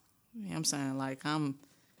you. You know what I'm saying? Like, I'm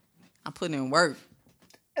putting in work.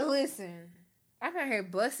 Listen, I'm out here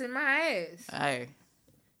busting my ass. Hey.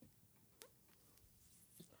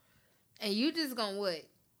 And you just gonna what?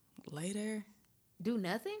 Lay there? Do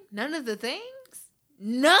nothing? None of the things?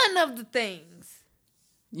 None of the things.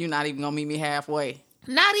 You're not even gonna meet me halfway.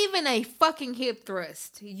 Not even a fucking hip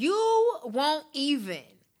thrust. You won't even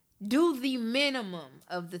do the minimum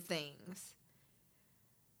of the things.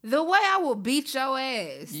 The way I will beat your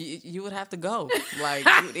ass. You would have to go. Like,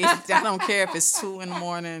 I don't care if it's 2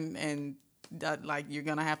 a.m. and like, you're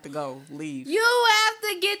gonna have to go. Leave. You have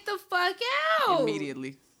to get the fuck out.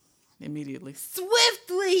 Immediately.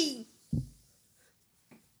 Swiftly.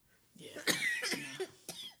 Yeah.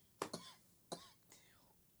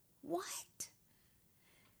 What?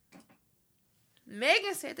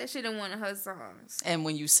 Megan said that she didn't want one of her songs. And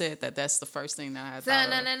when you said that, that's the first thing that I thought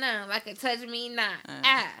of. No. Like a touch me not.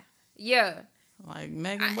 Yeah. Like,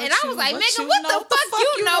 Megan, I was like, Megan, what the fuck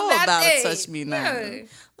you know about that? Touch me now. Yeah.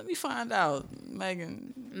 Let me find out,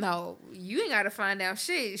 Megan. No, you ain't got to find out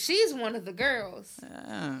shit. She's one of the girls.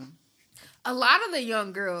 A lot of the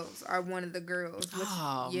young girls are one of the girls. Which,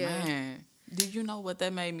 man. Did you know what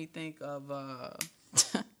that made me think of?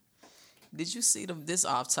 Did you see this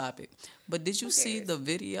off topic? But did you see the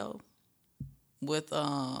video with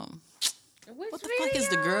what the fuck is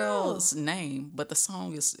the girl's name? But the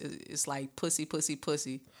song is like Pussy, Pussy,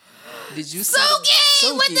 Pussy. Did you see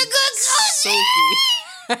Suki with the good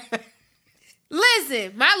Suki?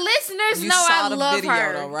 Listen, my listeners know I love video,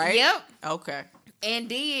 her. Though, right? Yep. Okay. And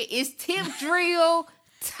then it's tip drill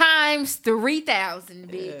times 3,000,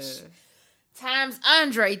 bitch. Times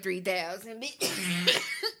Andre 3,000, bitch.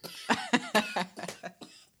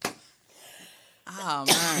 Oh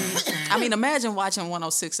man! I mean, imagine watching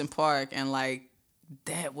 106 in Park and like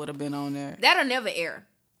that would have been on there. That'll never air.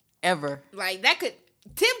 Ever. Like that could.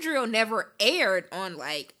 Tip drill never aired on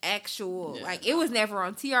like actual like it was never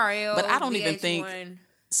on TRL. But I don't VH1. even think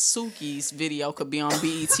Suki's video could be on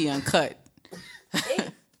BET Uncut.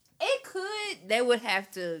 It could. They would have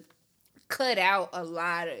to cut out a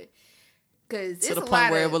lot of because to the point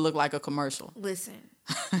where it would look like a commercial. Listen,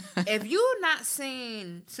 if you're not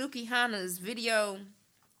seeing Suki Hana's video,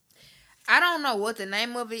 I don't know what the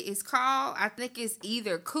name of it is called. I think it's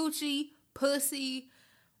either Coochie, Pussy,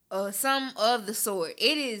 or some of the sort.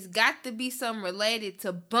 It has got to be something related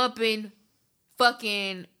to bumping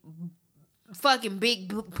fucking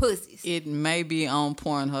big pussies. It may be on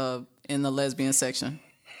Pornhub in the lesbian section.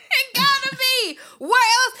 It gotta be. Where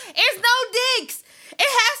else? There's no dicks. It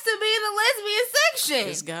has to be in the lesbian section.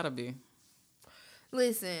 It's gotta be.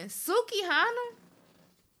 Listen, Suki Hana,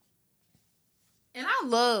 and I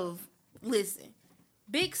love. Listen,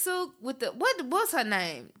 Big Sook with the what's her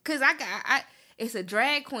name? Cause it's a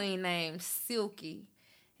drag queen named Silky,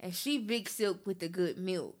 and she Big Silk with the good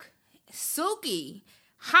milk. Suki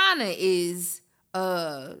Hana is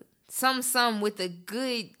some with a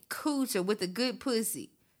good cooch or with a good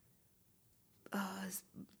pussy.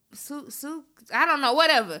 I don't know,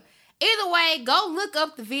 whatever. Either way, go look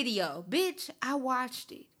up the video. Bitch, I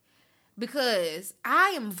watched it. Because I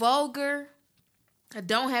am vulgar. I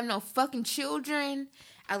don't have no fucking children.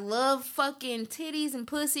 I love fucking titties and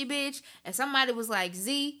pussy, bitch. And somebody was like,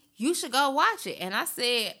 Z, you should go watch it. And I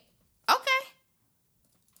said, okay.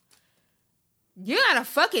 You gotta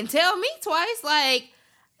fucking tell me twice. Like,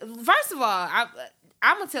 first of all,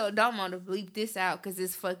 I'm gonna tell Domo to bleep this out because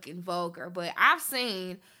it's fucking vulgar. But I've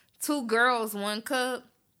seen 2 girls, 1 cup.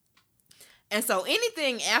 And so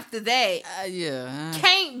anything after that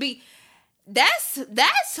can't be. That's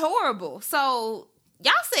horrible. So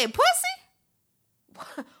y'all said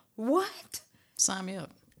pussy? What? Sign me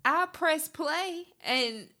up. I pressed play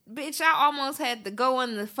and bitch, I almost had to go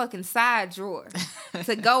in the fucking side drawer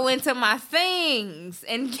to go into my things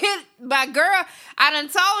and get my girl. I done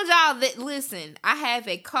told y'all that, listen, I have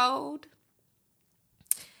a code.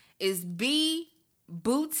 It's bboutique.co.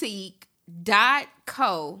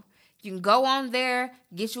 You can go on there,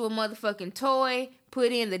 get you a motherfucking toy,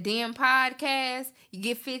 put in the damn podcast, you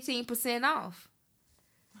get 15% off.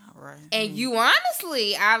 All right. And you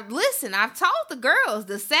honestly, I've told the girls,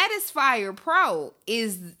 the Satisfier Pro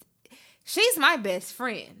she's my best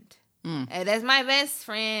friend. And that's my best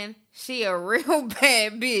friend. She a real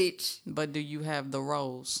bad bitch. But do you have the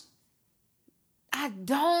rolls? I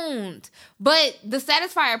don't. But the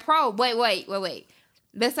Satisfier Pro, wait.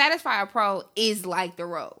 The Satisfier Pro is like the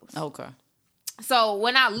Rose. Okay. So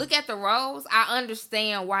when I look at the Rose, I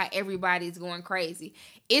understand why everybody's going crazy.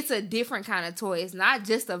 It's a different kind of toy. It's not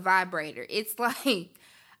just a vibrator. It's like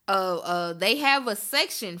they have a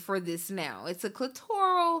section for this now. It's a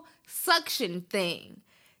clitoral suction thing.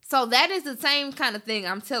 So that is the same kind of thing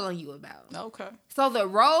I'm telling you about. Okay. So the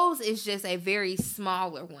Rose is just a very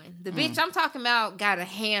smaller one. The bitch I'm talking about got a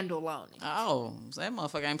handle on it. Oh, that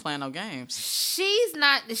motherfucker ain't playing no games. She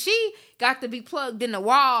got to be plugged in the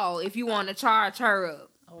wall if you want to charge her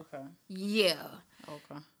up. Okay. Yeah.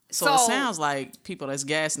 Okay. So it sounds like people that's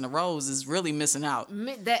gassing the Rose is really missing out.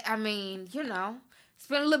 Spend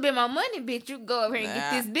a little bit more money, bitch. You can go over here and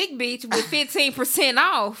get this big bitch with 15%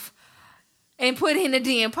 off. And put in a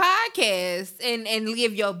damn podcast and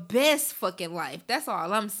live your best fucking life. That's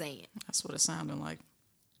all I'm saying. That's what it sounded like.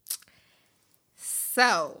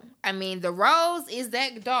 So, I mean, the Rose is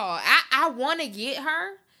that doll. I want to get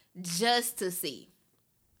her just to see.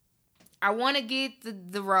 I want to get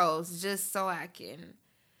the Rose just so I can.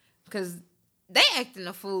 Because they acting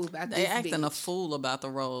a fool about this. They acting a fool about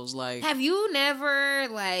the Rose. Like, have you never,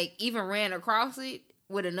 even ran across it?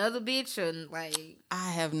 With another bitch and I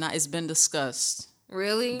have not. It's been discussed.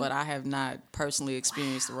 Really? But I have not personally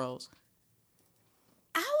experienced the Rose.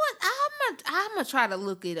 I'm gonna try to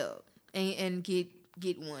look it up and get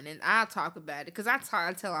get one, and I'll talk about it because I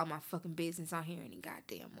tell all my fucking business on here any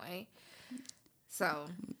goddamn way. So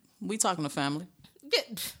we talking to family,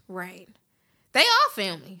 right? They all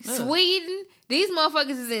family. Yeah. Sweden, these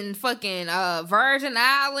motherfuckers is in fucking Virgin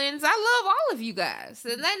Islands. I love all of you guys,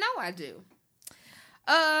 and they know I do.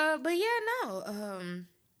 But yeah, no,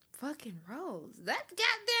 fucking Rose. That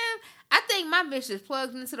goddamn. I think my bitch is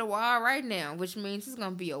plugged into the wall right now, which means it's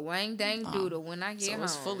gonna be a wang dang doodle when I get home. So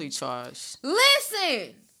it's fully charged.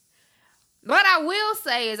 Listen, what I will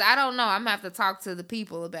say is I don't know. I'm gonna have to talk to the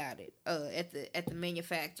people about it. At the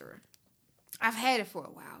manufacturer. I've had it for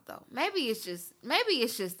a while though. Maybe it's just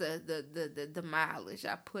the mileage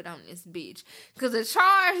I put on this bitch, because the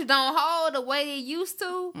charge don't hold the way it used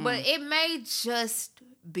to. But it may just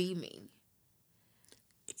be me.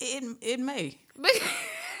 It may.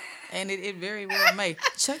 And it very well may.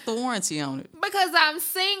 Check the warranty on it. Because I'm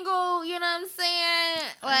single, you know what I'm saying?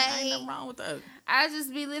 Like, ain't nothing wrong with that. I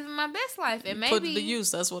just be living my best life. And maybe put it to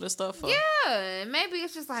use, that's what it's stuff for. Yeah. Maybe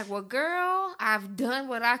it's just like, well, girl, I've done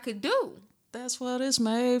what I could do. That's what it's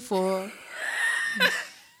made for.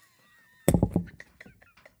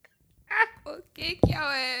 I will kick your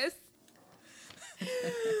ass.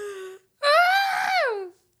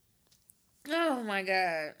 Oh my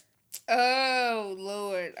God. Oh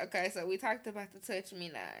Lord. Okay, so we talked about the touch me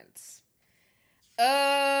nots.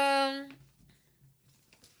 All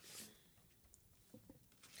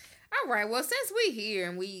right. Well, since we here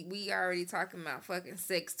and we already talking about fucking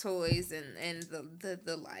sex toys and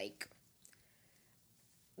the like,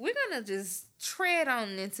 we're gonna just tread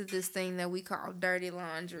on into this thing that we call dirty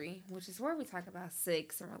laundry, which is where we talk about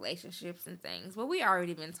sex and relationships and things. Well, we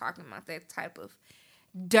already been talking about that type of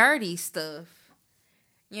dirty stuff.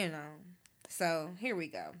 You know, so here we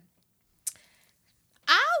go.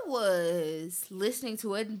 I was listening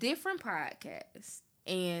to a different podcast,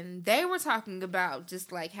 and they were talking about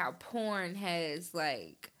just like how porn has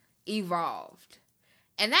like evolved.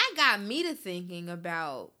 And that got me to thinking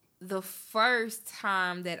about the first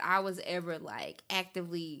time that I was ever like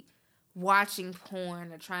actively watching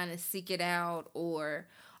porn or trying to seek it out or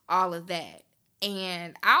all of that.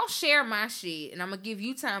 And I'll share my shit, and I'm going to give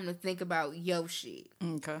you time to think about your shit.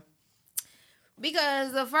 Okay.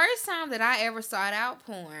 Because the first time that I ever sought out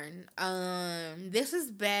porn, this is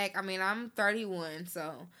back, I'm 31,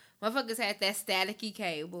 so motherfuckers had that staticky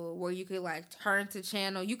cable where you could, like, turn to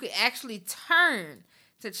channel. You could actually turn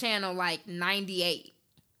to channel, like, 98.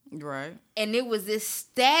 Right. And it was this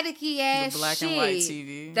staticky ass the black shit and white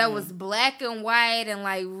TV that was black and white and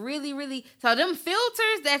like really, really. So them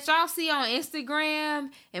filters that y'all see on Instagram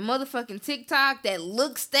and motherfucking TikTok that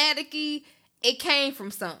look staticky, it came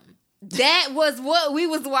from something. That was what we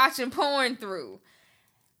was watching porn through.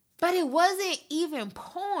 But it wasn't even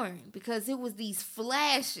porn because it was these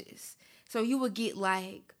flashes. So you would get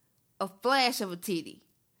like a flash of a titty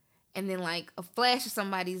and then like a flash of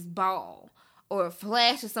somebody's ball. Or a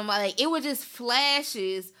flash of somebody. Like, it was just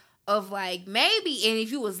flashes of, like, maybe, and if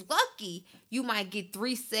you was lucky, you might get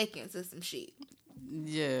 3 seconds of some shit.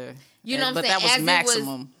 Yeah. You know what I'm saying? But that was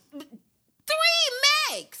maximum. 3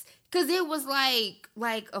 max. Because it was,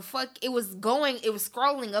 it was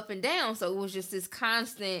scrolling up and down, so it was just this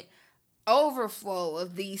constant overflow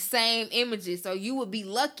of these same images, so you would be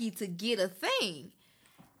lucky to get a thing.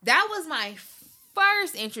 That was my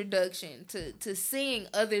first introduction to seeing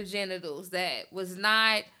other genitals that was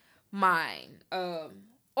not mine or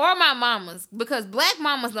my mama's, because black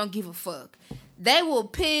mamas don't give a fuck. They will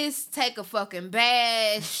piss, take a fucking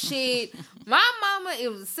bath, shit. My mama, it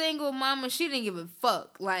was a single mama. She didn't give a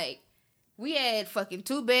fuck. Like, we had fucking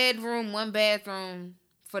 2 bedroom, 1 bathroom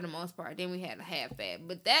for the most part. Then we had a half bath.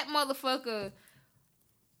 But that motherfucker,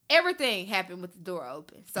 everything happened with the door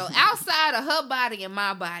open. So outside of her body and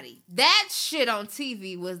my body, that shit on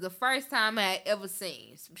TV was the first time I had ever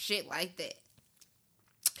seen some shit like that.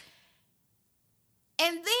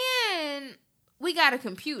 And then we got a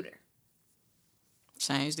computer.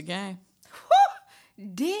 Changed the game.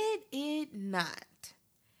 Did it not?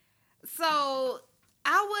 So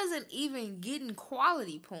I wasn't even getting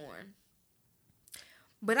quality porn.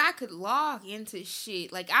 But I could log into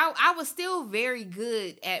shit. Like, I was still very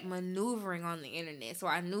good at maneuvering on the internet. So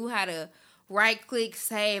I knew how to right-click,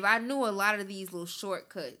 save. I knew a lot of these little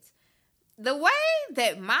shortcuts. The way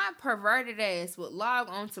that my perverted ass would log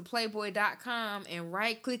on to Playboy.com and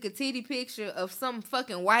right-click a titty picture of some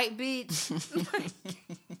fucking white bitch.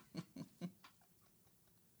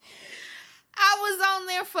 I was on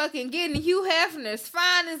there fucking getting Hugh Hefner's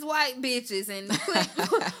finest white bitches and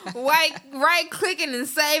right-clicking and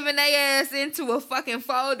saving their ass into a fucking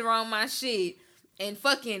folder on my shit and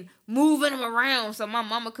fucking moving them around so my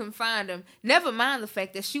mama couldn't find them. Never mind the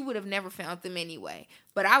fact that she would have never found them anyway.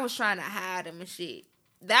 But I was trying to hide them and shit.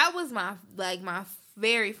 That was my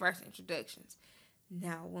very first introductions.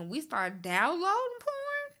 Now, when we started downloading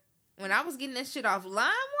porn, when I was getting that shit off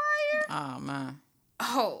LimeWire. Oh, man.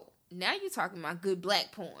 Oh, now you talking about good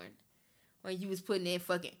black porn. When you was putting in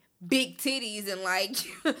fucking big titties and like,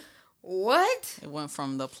 what? It went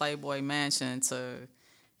from the Playboy Mansion to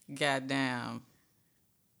goddamn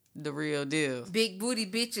the real deal. Big booty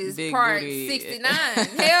bitches Big part booty. 69. Hell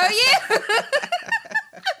yeah.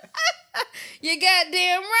 You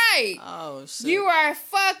goddamn right. Oh, shit. You are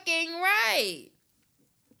fucking right.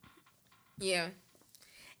 Yeah.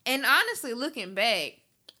 And honestly, looking back,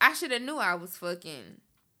 I should have knew I was fucking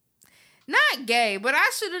not gay, but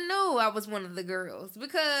I should have knew I was one of the girls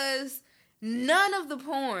because none of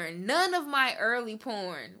my early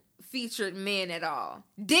porn featured men at all.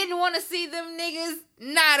 Didn't want to see them niggas,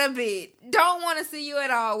 not a bit. Don't want to see you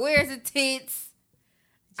at all. Where's the tits?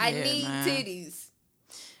 I need titties.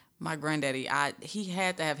 My granddaddy, he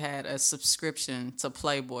had to have had a subscription to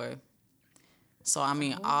Playboy. So, I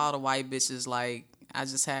mean, all the white bitches, like, I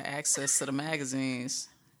just had access to the magazines.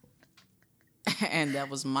 And that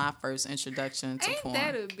was my first introduction to porn. Ain't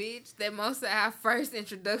that a bitch that most of our first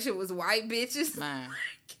introduction was white bitches? Man.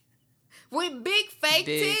 With big fake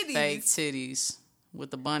titties. Big fake titties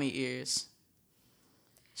with the bunny ears.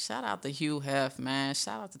 Shout out to Hugh Hef, man.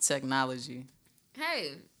 Shout out to technology.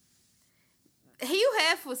 Hey. Hugh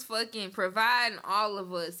Hef was fucking providing all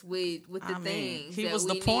of us with the things. He that was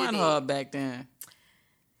we the porn needed. hub back then.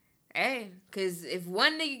 Hey, because if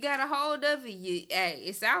one nigga got a hold of it,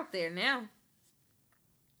 it's out there now.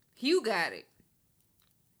 Hugh got it.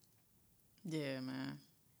 Yeah, man.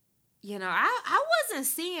 You know, I wasn't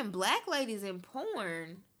seeing black ladies in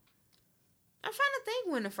porn. I'm trying to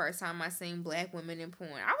think when the first time I seen black women in porn.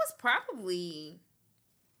 I was probably...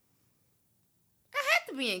 I had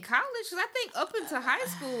to be in college because I think up into high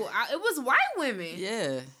school, it was white women.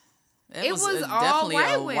 Yeah. It was all definitely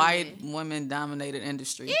white a women. white women-dominated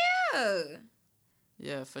industry. Yeah.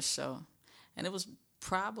 Yeah, for sure. And it was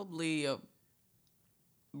probably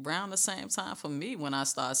around the same time for me when I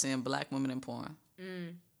started seeing black women in porn.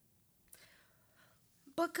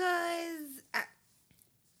 Because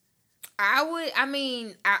I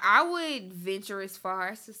would venture as far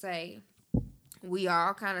as to say we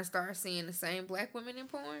all kind of start seeing the same black women in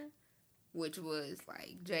porn, which was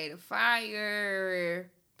like Jada Fire,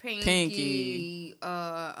 Pinky. It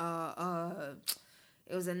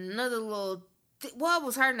was another little. What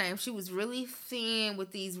was her name? She was really thin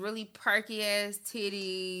with these really perky ass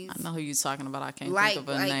titties. I know who you're talking about. I can't think of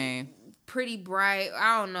her name. Pretty bright.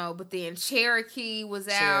 I don't know, but then Cherokee was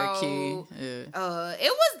out. Yeah. It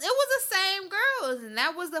was the same girls, and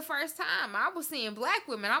that was the first time I was seeing black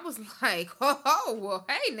women. I was like, oh, well,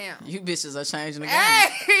 hey now, You bitches are changing the game.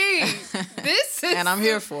 hey, this is, and I'm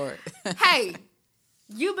here for it. Hey,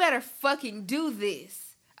 you better fucking do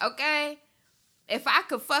this, okay? If I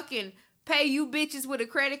could fucking pay you bitches with a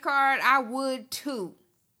credit card, I would too.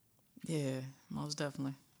 Yeah, most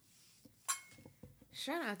definitely.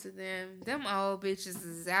 Shout out to them. Them old bitches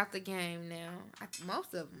is out the game now.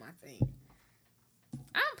 Most of them, I think.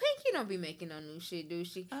 Pinky don't be making no new shit, do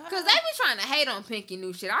she? Because they be trying to hate on Pinky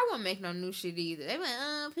new shit. I wouldn't make no new shit either. They be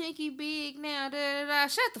like, Pinky big now, da-da-da.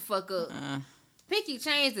 Shut the fuck up. Pinky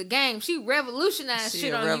changed the game. She revolutionized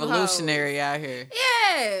shit on you hoes. She a revolutionary out here.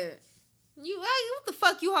 Yeah. What the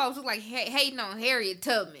fuck you hoes look like hating on Harriet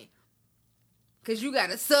Tubman? Because you got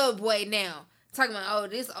a Subway now. Talking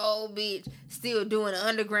about, this old bitch still doing the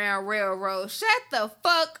Underground Railroad. Shut the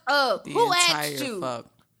fuck up. Who asked you? Fuck.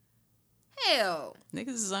 Hell.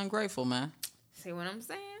 Niggas is ungrateful, man. See what I'm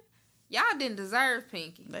saying? Y'all didn't deserve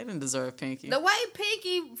Pinky. They didn't deserve Pinky. The way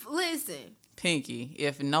Pinky, listen. Pinky,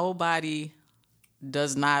 if nobody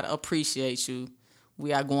does not appreciate you,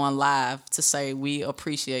 we are going live to say we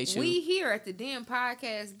appreciate you. We here at the Den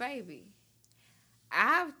Podcast, baby.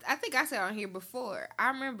 I think I said on here before.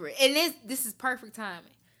 I remember it. And this is perfect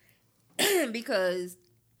timing. Because,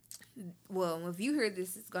 well, if you hear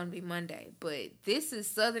this, it's going to be Monday. But this is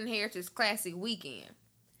Southern Heritage Classic weekend.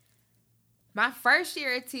 My first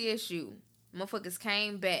year at TSU, motherfuckers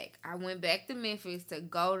came back. I went back to Memphis to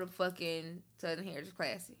go to fucking Southern Heritage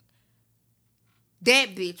Classic.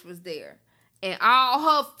 That bitch was there. And all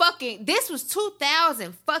her fucking... This was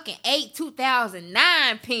 2008,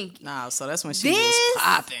 2009 Pinky. Nah, so that's when she was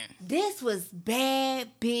popping. This was bad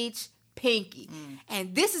bitch Pinky.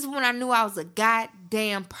 And this is when I knew I was a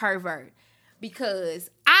goddamn pervert.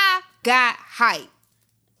 Because I got hype.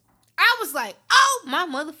 I was like, oh my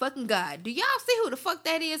motherfucking God. Do y'all see who the fuck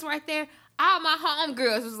that is right there? All my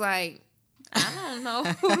homegirls was like, I don't know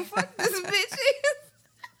who the fuck this bitch is.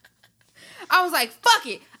 I was like, fuck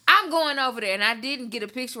it. I'm going over there. And I didn't get a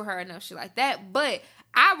picture with her or no shit like that. But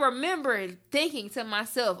I remember thinking to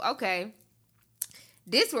myself, okay,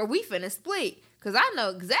 this where we finna split. Because I know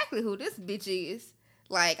exactly who this bitch is.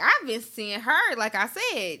 Like, I've been seeing her, like I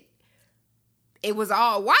said, it was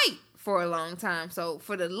all white for a long time. So,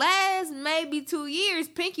 for the last maybe 2 years,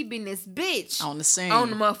 Pinky been this bitch. On the scene. On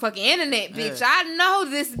the motherfucking internet, bitch. Yeah. I know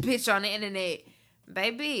this bitch on the internet.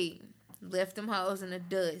 Baby, left them hoes in the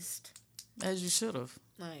dust. As you should have.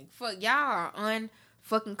 Like, fuck, y'all are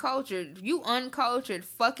unfucking cultured. You uncultured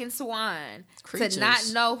fucking swine. Creatures. To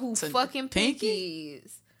not know who fucking Pinky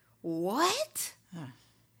is. What?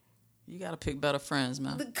 You gotta pick better friends,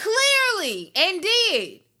 man. Clearly. And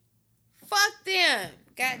did. Fuck them.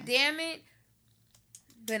 God damn it.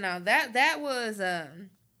 But no, that was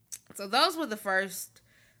so those were the first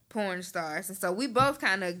porn stars. And so we both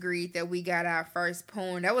kind of agreed that we got our first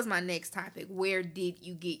porn. That was my next topic. Where did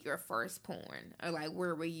you get your first porn? Or like,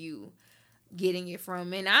 where were you getting it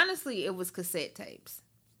from? And honestly, it was cassette tapes.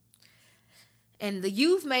 And the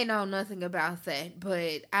youth may know nothing about that,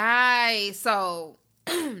 but I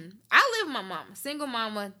live with my mama, single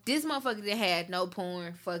mama. This motherfucker that had no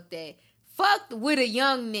porn, fuck that. Fucked with a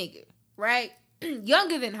young nigga, right?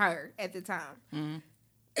 Younger than her at the time.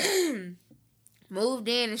 Mm-hmm. Moved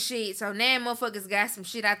in and shit. So now motherfuckers got some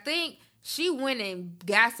shit. I think she went and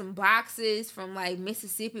got some boxes from like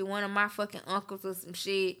Mississippi, one of my fucking uncles or some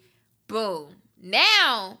shit. Boom.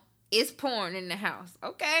 Now it's porn in the house.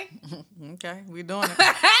 Okay. Okay, we doing it.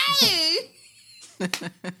 Hey!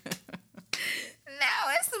 Now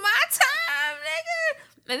it's my time,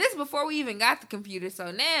 nigga. And this is before we even got the computer.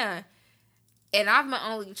 So now, and I'm my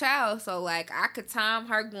only child, so like I could time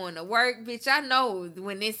her going to work. Bitch, I know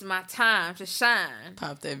when it's my time to shine.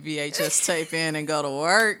 Pop that VHS tape in and go to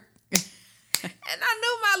work. And I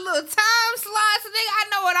knew my little time slots, nigga. I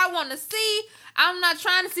know what I want to see. I'm not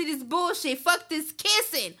trying to see this bullshit. Fuck this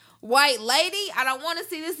kissing, white lady. I don't want to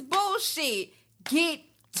see this bullshit. Get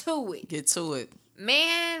to it. Get to it.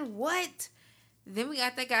 Man, what? Then we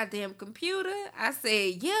got that goddamn computer. I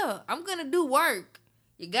said, yeah, I'm going to do work.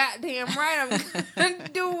 You goddamn right, I'm going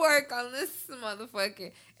to do work on this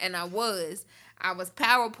motherfucker. And I was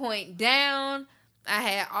PowerPoint down. I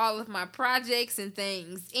had all of my projects and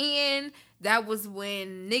things in. That was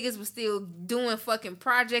when niggas was still doing fucking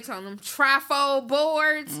projects on them trifold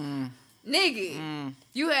boards. Nigga,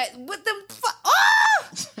 you had with them.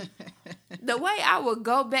 The way I would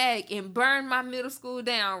go back and burn my middle school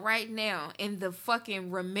down right now in the fucking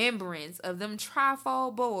remembrance of them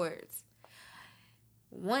trifold boards.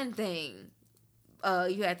 One thing,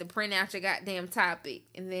 you had to print out your goddamn topic,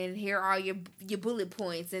 and then here are your bullet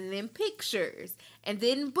points, and then pictures, and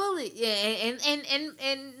then bullet and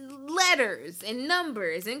letters and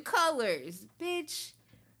numbers and colors. Bitch,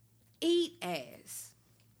 eat ass.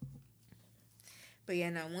 But yeah,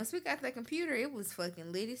 no, once we got that computer, it was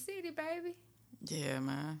fucking Litty City, baby. Yeah,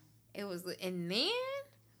 man. It was, and then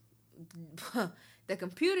the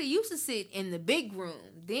computer used to sit in the big room.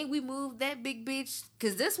 Then we moved that big bitch,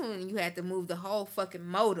 because this one you had to move the whole fucking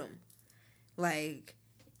modem. Like,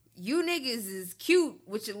 you niggas is cute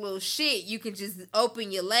with your little shit. You can just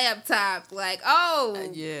open your laptop like,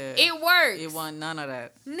 oh, yeah, it works. It wasn't none of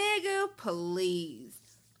that. Nigga, please.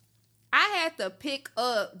 I had to pick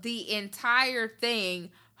up the entire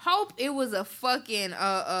thing. Hope it was a fucking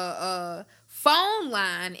phone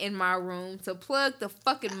line in my room to plug the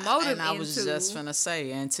fucking modem into. And I was just finna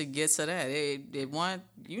say, and to get to that, it wasn't,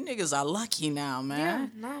 you niggas are lucky now,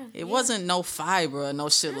 man. Yeah, no, it wasn't no fiber or no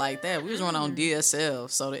shit like that. We was running on DSL,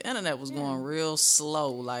 so the internet was going real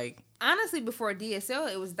slow. Like, honestly, before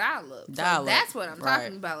DSL, it was dial-up. So that's what I'm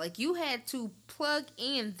talking about. Like, you had to plug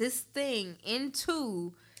in this thing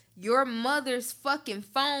into your mother's fucking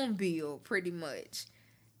phone bill, pretty much.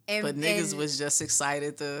 But niggas was just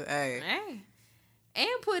excited to, hey. And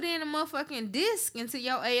put in a motherfucking disc into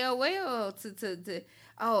your AOL to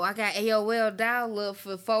I got AOL dial-up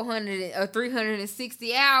for 400 or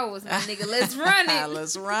 360 hours, my nigga. Let's run it.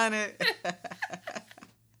 Let's run it.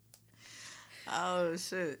 Oh,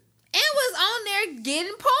 shit. And was on there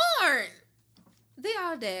getting porn. The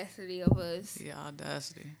audacity of us. The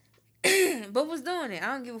audacity. But was doing it. I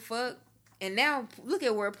don't give a fuck. And now, look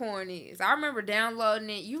at where porn is. I remember downloading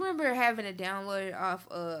it. You remember having it downloaded off,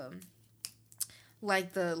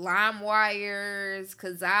 like, the LimeWires,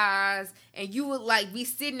 Kazaz, and you would, like, be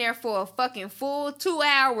sitting there for a fucking full 2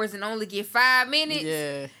 hours and only get 5 minutes.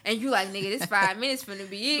 Yeah. And you like, nigga, this 5 minutes finna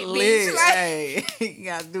be it, bitch. Like, hey, you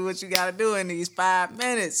gotta do what you gotta do in these 5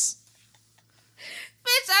 minutes.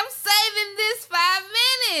 Bitch, I'm saving this 5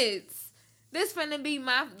 minutes. This finna be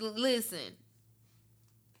my... Listen.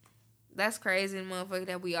 That's crazy, motherfucker,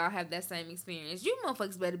 that we all have that same experience. You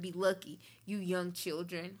motherfuckers better be lucky, you young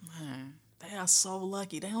children. Man, they are so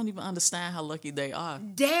lucky. They don't even understand how lucky they are.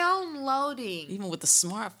 Downloading. Even with the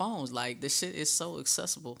smartphones, like, the shit is so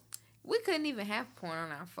accessible. We couldn't even have porn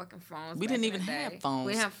on our fucking phones. We didn't even have phones.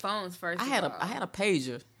 We didn't have phones first. I had a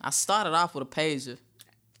pager. I started off with a pager.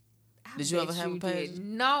 Did you ever have a pager?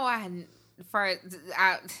 No, I'm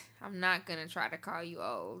not gonna try to call you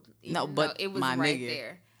old. No, but it was my right nigga.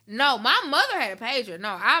 there. No, my mother had a pager. No,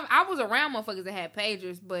 I was around motherfuckers that had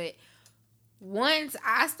pagers, but once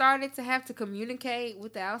I started to have to communicate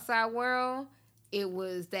with the outside world, it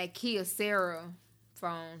was that Kyocera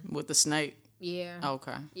phone With the snake. Yeah.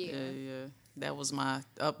 Okay. Yeah. That was my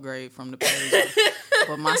upgrade from the pager.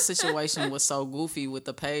 But my situation was so goofy with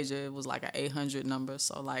the pager. It was like an 800 number.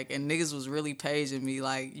 So, like, and niggas was really paging me.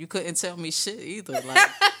 Like, you couldn't tell me shit either. Like,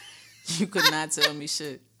 you could not tell me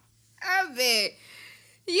shit. I bet.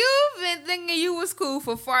 You've been thinking you was cool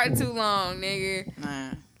for far too long, nigga.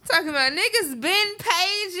 Man. Talking about niggas been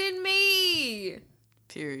paging me.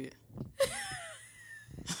 Period.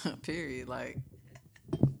 Period. Like.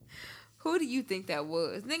 Who do you think that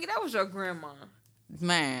was? Nigga, that was your grandma.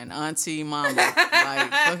 Man, auntie, mama.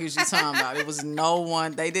 Like, fuck is you talking about? It was no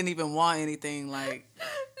one. They didn't even want anything. Like,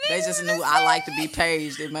 they just knew I like to be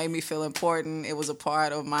paged. It made me feel important. It was a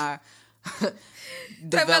part of my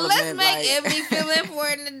development. Let's make Emmy feel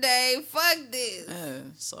important today. Fuck this. Yeah,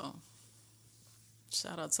 so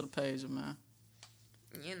shout out to the pager, man.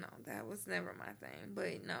 You know, that was never my thing.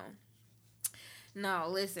 But no. No,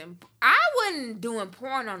 listen. I wasn't doing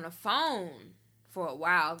porn on the phone for a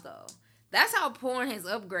while, though. That's how porn has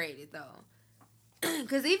upgraded, though.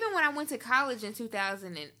 Because even when I went to college in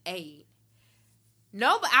 2008,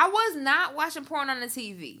 but I was not watching porn on the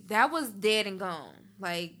TV. That was dead and gone.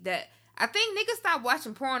 Like, that. I think niggas stopped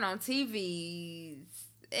watching porn on TV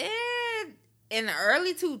in the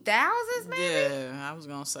early 2000s, maybe? Yeah, I was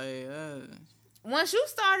going to say, once you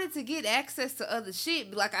started to get access to other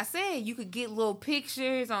shit, like I said, you could get little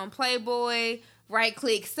pictures on Playboy,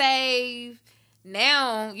 right-click save.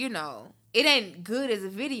 Now, you know, it ain't good as a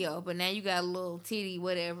video, but now you got a little titty,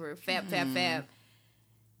 whatever, fap.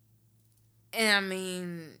 And I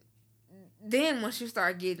mean, then once you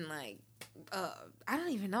start getting like, I don't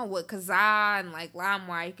even know what, Kazaa and like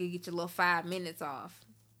LimeWire, you could get your little 5 minutes off.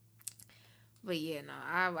 But yeah, no,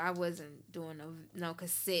 I wasn't doing no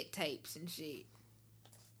cassette tapes and shit.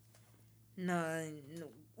 No.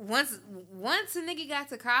 Once a nigga got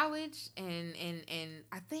to college and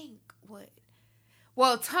I think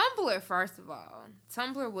well, Tumblr, first of all.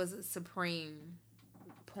 Tumblr was a supreme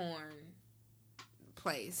porn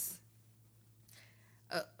place.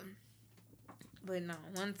 But no,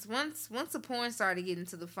 once the porn started getting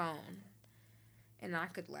to the phone, and I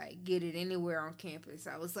could like get it anywhere on campus,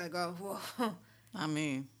 I was like, oh, whoa. I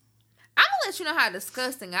mean, I'm gonna let you know how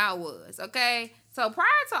disgusting I was, okay? So prior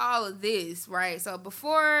to all of this, right? So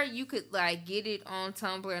before you could like get it on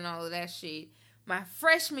Tumblr and all of that shit, my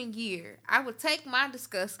freshman year, I would take my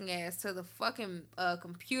disgusting ass to the fucking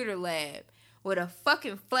computer lab with a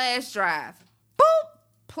fucking flash drive. Boop!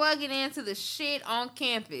 Plug it into the shit on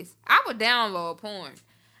campus. I would download porn.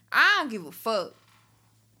 I don't give a fuck.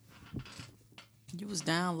 You was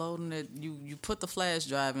downloading it. You put the flash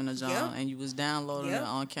drive in the joint, and you was downloading it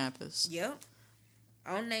on campus. Yep.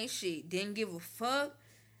 On that shit. Didn't give a fuck.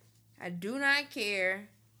 I do not care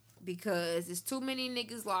because there's too many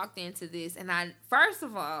niggas locked into this. And first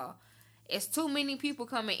of all, it's too many people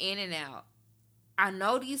coming in and out. I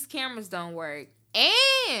know these cameras don't work.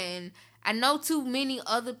 And I know too many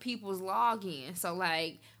other people's login. So,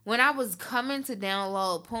 like, when I was coming to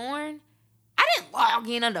download porn, I didn't log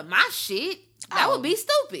in under my shit. That would be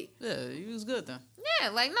stupid. Yeah, you was good then. Yeah,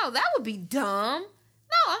 like, no, that would be dumb.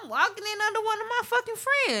 No, I'm logging in under one of my fucking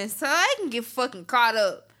friends so I can get fucking caught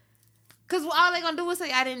up. Because all they going to do is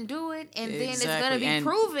say I didn't do it, and then it's going to be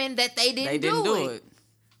proven that they didn't do it.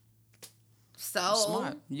 So.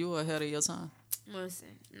 Smart. You were ahead of your time.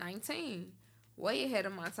 Listen, 19. Way ahead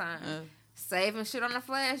of my time. Saving shit on the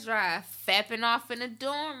flash drive. Fapping off in the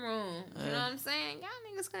dorm room. You know what I'm saying? Y'all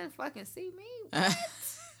niggas couldn't fucking see me. What?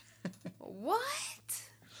 What?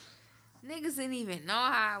 Niggas didn't even know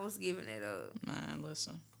how I was giving it up. Man,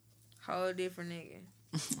 listen. Whole different nigga.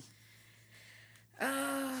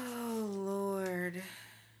 Oh, Lord.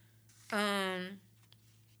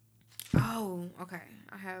 Oh, okay.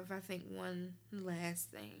 I have, I think, one last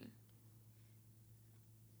thing.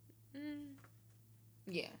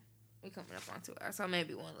 Yeah. We coming up on 2 hours. So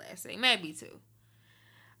maybe one last thing. Maybe two.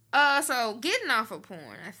 So getting off of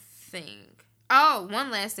porn, I think. Oh,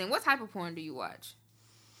 one last thing. What type of porn do you watch?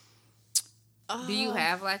 Do you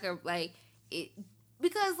have it?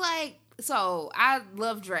 Because so I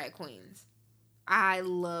love drag queens. I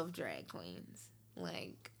love drag queens.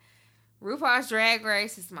 Like RuPaul's Drag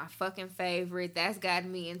Race is my fucking favorite. That's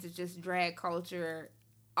gotten me into just drag culture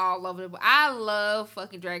all over the. I love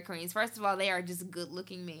fucking drag queens. First of all, they are just good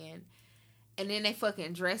looking men. And then they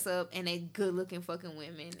fucking dress up and they good looking fucking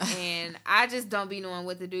women. And I just don't be knowing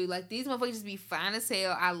what to do. Like, these motherfuckers just be fine as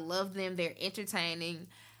hell. I love them. They're entertaining.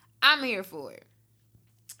 I'm here for it.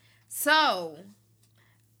 So,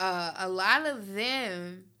 a lot of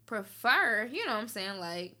them prefer, you know what I'm saying,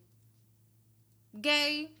 like,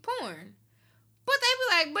 gay porn. But they be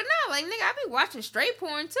like, but no, like, nigga, I be watching straight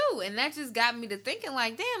porn too. And that just got me to thinking,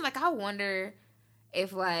 like, damn, like, I wonder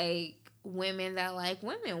if, like, women that like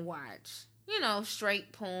women watch, you know,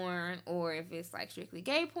 straight porn, or if it's like strictly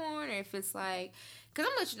gay porn, or if it's like, because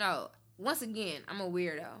I'm gonna let you know, once again, I'm a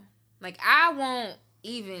weirdo. Like, I won't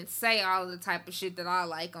even say all of the type of shit that I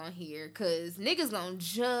like on here, because niggas gonna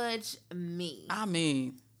judge me. I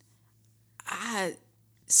mean,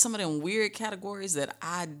 some of them weird categories that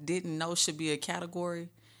I didn't know should be a category,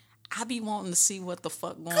 I be wanting to see what the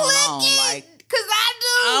fuck going on. Like, because I do.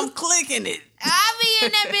 I'm clicking it. I be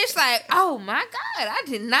in that bitch like, oh my God, I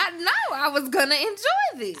did not know I was gonna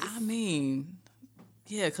enjoy this. I mean,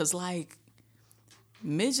 yeah, because like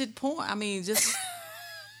midget porn, I mean, just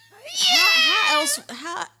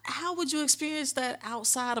how would you experience that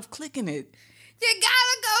outside of clicking it? You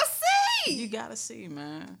gotta go see. You gotta see,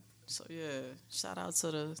 man. So yeah, shout out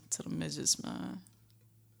to the midgets, man.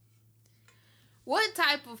 What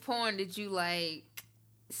type of porn did you like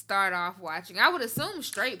start off watching? I would assume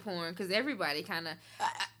straight porn, because everybody kind of.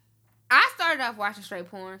 I started off watching straight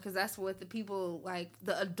porn because that's what the people, like,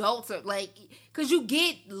 the adults are like, because you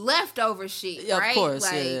get leftover shit, yeah, right? Of course,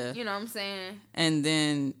 like, yeah. You know what I'm saying? And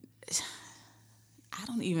then I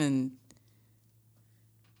don't even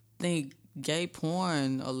think gay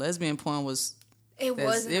porn or lesbian porn was. It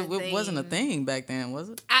wasn't a thing back then, was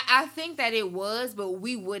it? I think that it was, but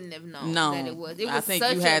we wouldn't have known that it was. I think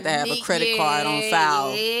you had to have a credit card on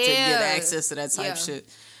file to get access to that type shit.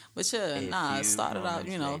 But yeah, it started out,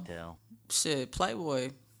 you know, shit, Playboy.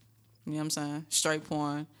 You know what I'm saying? Straight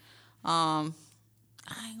porn. I ain't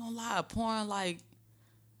gonna lie, porn, like,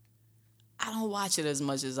 I don't watch it as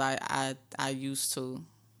much as I used to.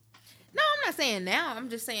 No, I'm not saying now. I'm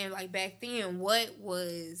just saying, like, back then, what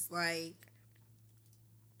was, like,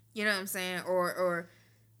 you know what I'm saying? Or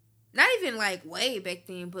not even like way back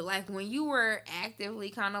then, but like when you were actively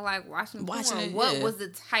kind of like watching porn, what was the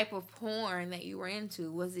type of porn that you were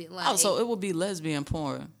into? Was it like... Oh, so it would be lesbian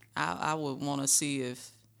porn. I would want to see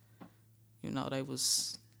if, you know, they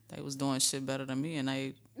was doing shit better than me, and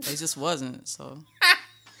they just wasn't, so...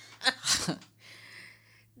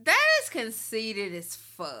 That is conceited as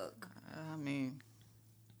fuck. I mean...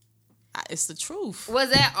 It's the truth. Was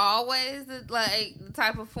that always the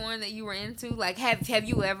type of porn that you were into? Like, have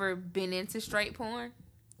you ever been into straight porn?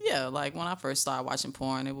 Yeah, like when I first started watching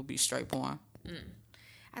porn, it would be straight porn.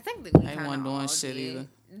 I think that they weren't doing shit either.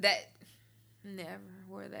 That never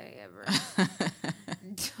were they ever.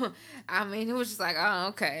 I mean, it was just like, oh,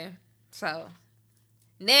 okay. So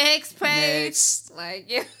next page, like,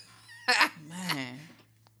 yeah. Man,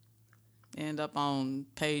 end up on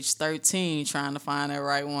page 13 trying to find that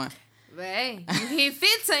right one. But hey, you hit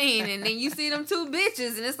 15 and then you see them two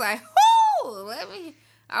bitches and it's like, whoo,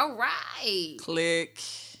 all right. Click.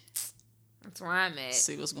 That's where I'm at.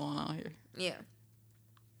 See what's going on here. Yeah.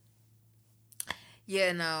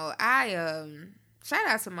 Yeah, no, I, shout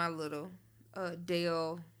out to my little,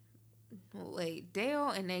 Dell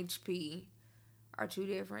and HP are two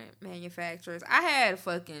different manufacturers. I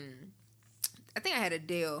think I had a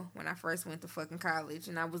Dell when I first went to fucking college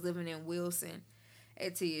and I was living in Wilson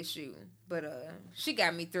at TSU, but she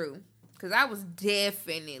got me through, because I was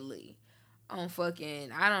definitely on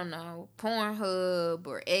fucking, I don't know, Pornhub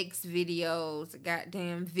or X videos, or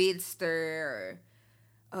goddamn Vidster,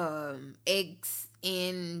 or XNX,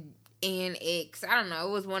 I don't know,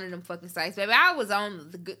 it was one of them fucking sites, baby. I was on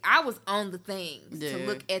the things to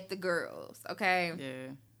look at the girls, okay? Yeah.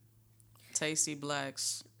 Tasty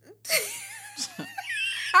Blacks.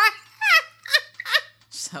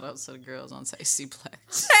 Shout out to the girls on Tasty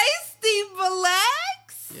Blacks. Tasty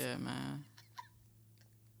Blacks? Yeah, man.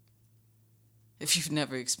 If you've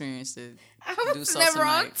never experienced it, I was never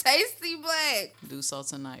on Tasty Blacks. Do so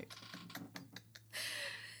tonight.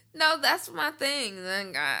 No, that's my thing.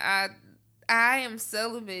 Like, I am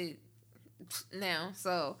celibate now,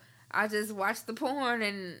 so I just watch the porn,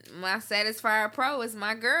 and my Satisfier Pro is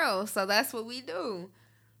my girl, so that's what we do.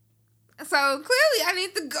 So clearly, I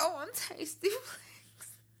need to go on Tasty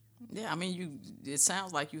Flex. Yeah, I mean, it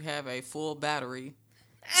sounds like you have a full battery,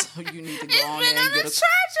 so you need to go on there and get a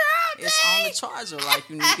charger all day. It's on the charger. Like,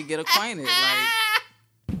 you need to get acquainted.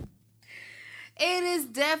 Like, it is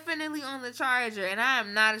definitely on the charger, and I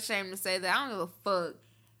am not ashamed to say that. I don't give a fuck.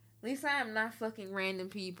 At least I am not fucking random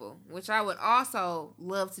people, which I would also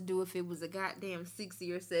love to do if it was a goddamn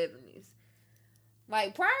 60s or 70s.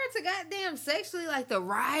 Like, prior to goddamn sexually, like, the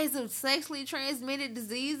rise of sexually transmitted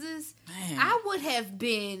diseases, man. I would have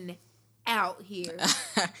been out here.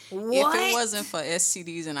 If it wasn't for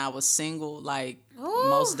STDs and I was single, like,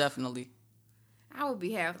 most definitely. I would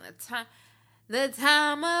be having the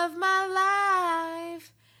time of my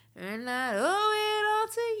life, and I owe it all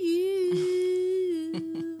to you.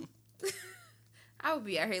 I would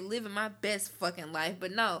be out here living my best fucking life,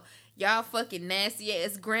 but no, y'all fucking nasty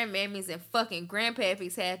ass grandmammies and fucking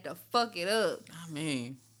grandpappies had to fuck it up. I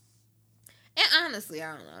mean, and honestly,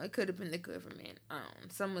 I don't know. It could have been the government.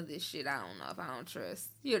 Some of this shit, I don't know if I don't trust.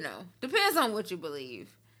 You know, depends on what you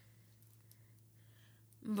believe.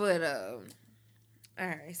 But all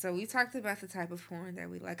right. So we talked about the type of porn that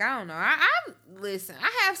we like. I don't know. Listen.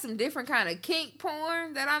 I have some different kind of kink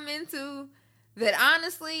porn that I'm into. That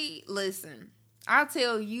honestly, listen. I'll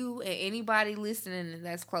tell you and anybody listening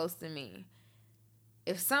that's close to me,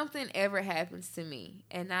 if something ever happens to me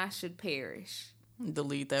and I should perish,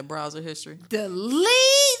 delete that browser history.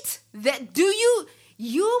 Delete that.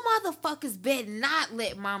 You motherfuckers better not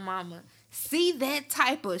let my mama see that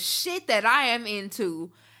type of shit that I am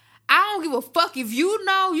into. I don't give a fuck if you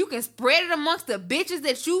know. You can spread it amongst the bitches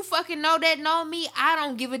that you fucking know that know me. I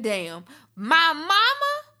don't give a damn. My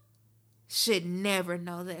mama should never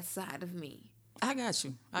know that side of me. I got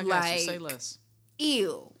you. Like, say less.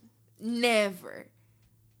 Ew. Never.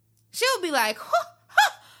 She'll be like, huh,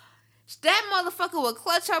 huh. That motherfucker will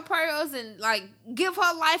clutch her pearls and, like, give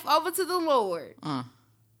her life over to the Lord.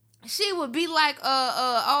 She would be like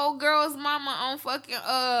old girl's mama on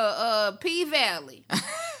fucking P Valley.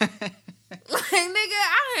 Like, nigga,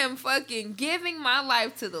 I am fucking giving my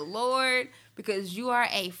life to the Lord because you are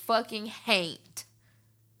a fucking haint.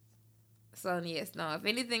 So, yes, no, if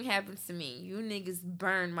anything happens to me, you niggas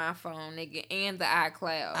burn my phone, nigga, and the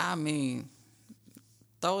iCloud. I mean,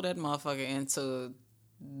 throw that motherfucker into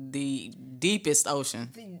the deepest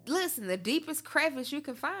ocean. Listen, the deepest crevice you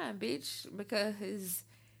can find, bitch, because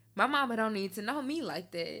my mama don't need to know me like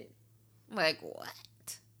that. Like,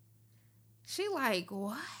 what? She like,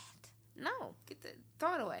 what? No,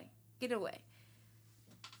 throw it away. Get it away.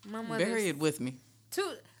 Bury it with me.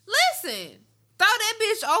 Listen. Throw that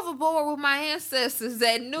bitch overboard with my ancestors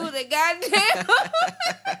that knew the goddamn...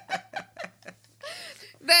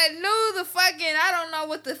 that knew the fucking... I don't know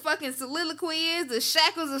what the fucking soliloquy is. The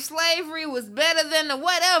shackles of slavery was better than the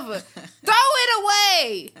whatever. Throw it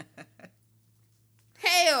away.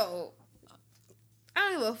 Hell. I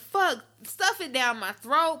don't give a fuck. Stuff it down my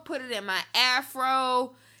throat. Put it in my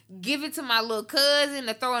afro. Give it to my little cousin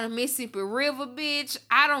to throw in the Mississippi River, bitch.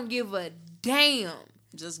 I don't give a damn.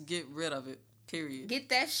 Just get rid of it. Period. Get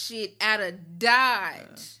that shit out of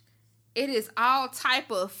Dodge. It is all type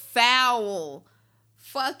of foul,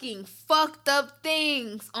 fucking fucked up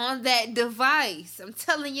things on that device. I'm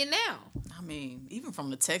telling you now. I mean, even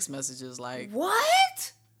from the text messages, like...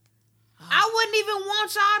 What? I wouldn't even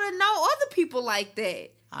want y'all to know other people like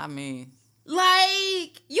that. I mean...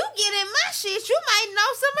 Like, you get in my shit, you might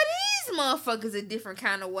know some of these motherfuckers a different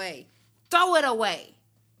kind of way. Throw it away.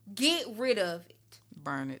 Get rid of it.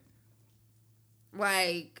 Burn it.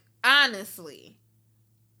 Like, honestly,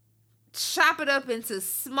 chop it up into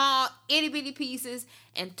small, itty-bitty pieces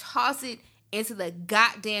and toss it into the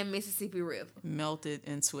goddamn Mississippi River. Melt it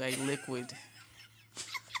into a liquid.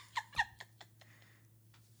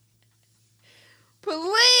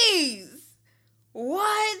 Please.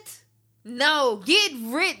 What? No, get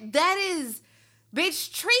rid. That is,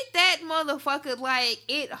 bitch, treat that motherfucker like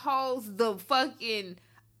it holds the fucking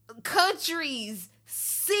country's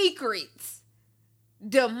secrets.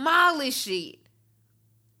 Demolish it.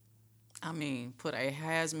 I mean, put a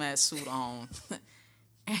hazmat suit on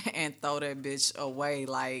and throw that bitch away.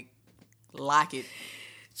 Like, lock it.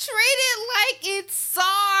 Treat it like it's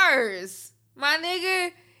SARS, my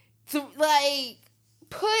nigga. Like,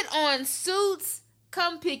 put on suits,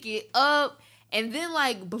 come pick it up, and then,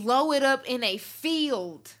 like, blow it up in a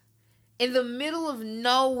field in the middle of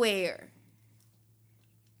nowhere.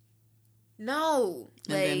 No.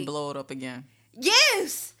 And then blow it up again.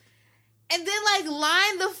 Yes. And then, like,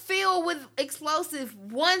 line the field with explosive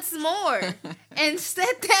once more. And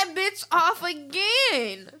set that bitch off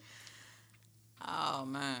again. Oh,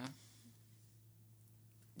 man.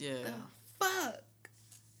 Yeah. The fuck?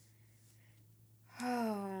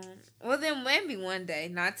 Oh. Well, then maybe one day.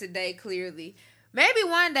 Not today, clearly. Maybe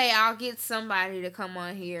one day I'll get somebody to come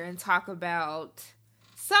on here and talk about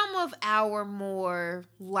some of our more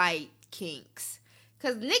light kinks.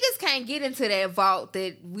 Because niggas can't get into that vault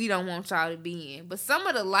that we don't want y'all to be in. But some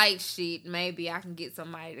of the light shit, maybe I can get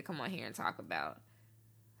somebody to come on here and talk about.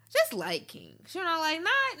 Just light kinks. You know, like, not,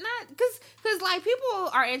 because, like, people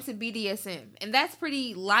are into BDSM. And that's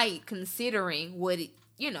pretty light considering what, it,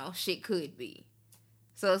 you know, shit could be.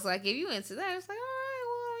 So it's like, if you into that, it's like, all right,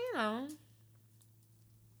 well, you know.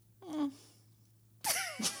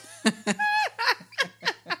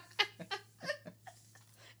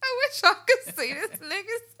 I wish y'all could see this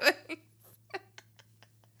nigga's face.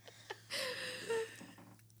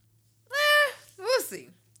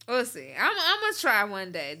 We'll see. I'm gonna try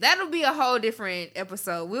one day. That'll be a whole different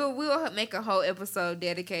episode. We'll make a whole episode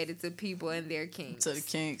dedicated to people and their kinks. To the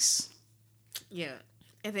kinks. Yeah.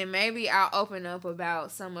 And then maybe I'll open up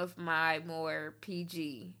about some of my more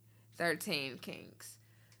PG-13 kinks.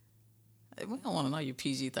 We don't want to know your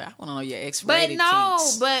PG-13. I want to know your But X-rated no,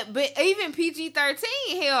 kinks. but even PG-13,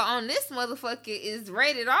 hell, on this motherfucker is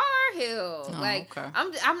rated R, hell. Oh, like, okay. I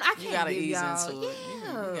can't You gotta give ease y'all. into it.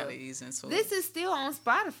 Yeah. You gotta ease into it. This is still on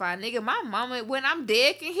Spotify, nigga. My mama, when I'm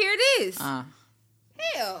dead, can hear this. Hell.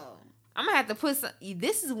 I'm going to have to put some...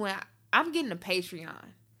 This is when I'm getting a Patreon.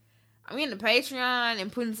 I'm getting a Patreon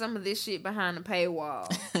and putting some of this shit behind the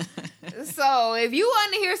paywall. So if you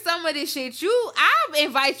want to hear some of this shit, I'll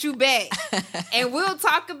invite you back and we'll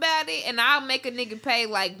talk about it. And I'll make a nigga pay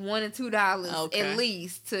like $1 or $2 at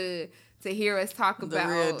least to hear us talk about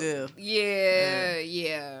the real deal.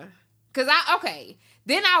 Yeah. Cause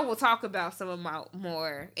then I will talk about some of my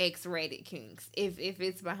more X-rated kinks if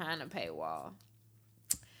it's behind a paywall.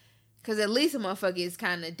 Because at least a motherfucker is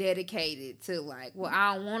kind of dedicated to, like, well,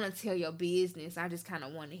 I don't want to tell your business. I just kind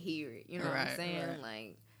of want to hear it. You know what I'm saying? Right.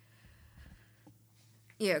 Like,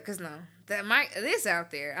 yeah, because no. This out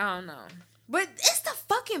there, I don't know. But it's the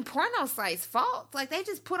fucking porno site's fault. Like, they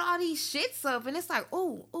just put all these shits up, and it's like,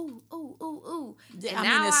 ooh. Yeah, and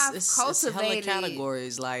now it's hella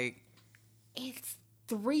categories. Like, it's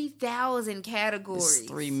 3,000 categories. It's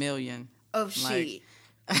 3 million. Of shit.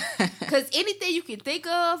 Because anything you can think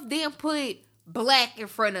of, then put black in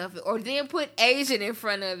front of it, or then put Asian in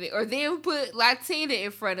front of it, or then put Latina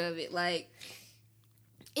in front of it. Like,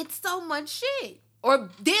 it's so much shit. Or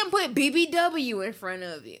then put BBW in front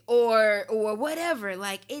of it, or whatever.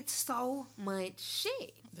 Like, it's so much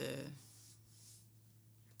shit. Yeah.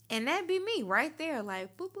 And that'd be me right there.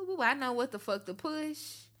 Like, boop, boop, boop. I know what the fuck to push.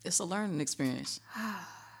 It's a learning experience.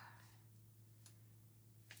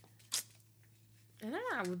 And then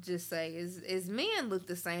I would just say, is men look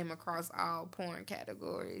the same across all porn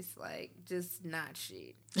categories? Like, just not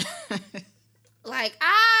shit. Like,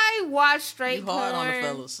 I watch straight porn. You hard on the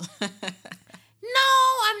fellas. No,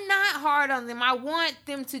 I'm not hard on them. I want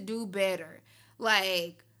them to do better.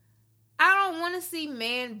 Like, I don't want to see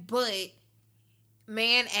man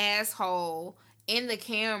asshole in the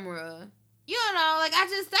camera. You know, like,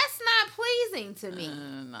 that's not pleasing to me.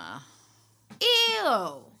 Nah.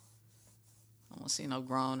 Ew. I don't see no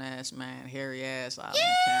grown ass man, hairy ass out on the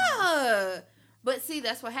camera. But see,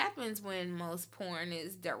 that's what happens when most porn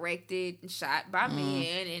is directed and shot by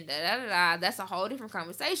men and da-da-da-da. That's a whole different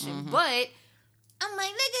conversation. But I'm like,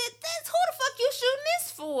 nigga, that's who the fuck you shooting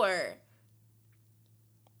this for?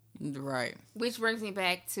 Right. Which brings me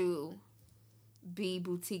back to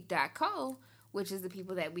bboutique.co, which is the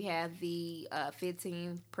people that we have the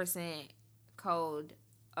 15% code,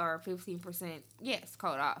 or 15%,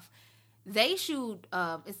 code off. They shoot,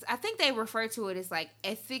 I think they refer to it as like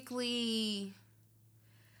ethically,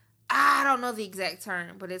 I don't know the exact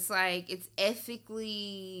term, but it's like it's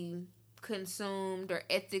ethically consumed or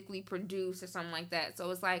ethically produced or something like that.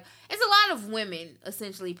 So it's like, it's a lot of women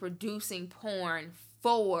essentially producing porn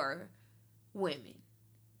for women.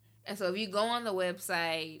 And so if you go on the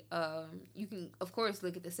website, you can, of course,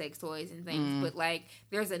 look at the sex toys and things, but like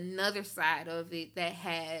there's another side of it that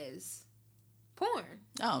has porn.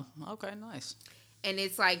 Oh, okay, nice. And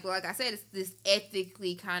it's like I said, it's this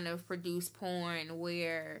ethically kind of produced porn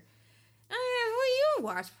where, you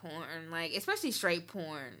watch porn, like, especially straight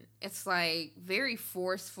porn, it's like very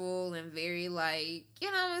forceful and very like,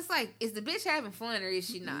 it's like, is the bitch having fun or is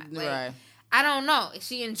she not? Like, right. I don't know. Is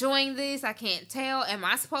she enjoying this? I can't tell. Am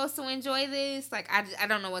I supposed to enjoy this? Like, I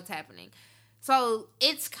don't know what's happening. So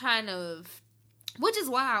it's kind of Which is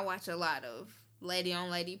why I watch a lot of lady on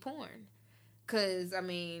lady porn. Because, I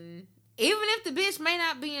mean, even if the bitch may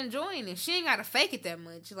not be enjoying it, she ain't got to fake it that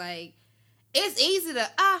much. Like, it's easy to,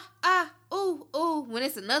 ooh, when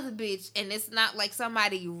it's another bitch and it's not like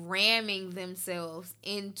somebody ramming themselves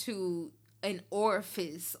into an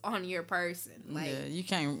orifice on your person. Like, yeah, you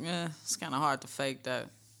can't, it's kind of hard to fake that.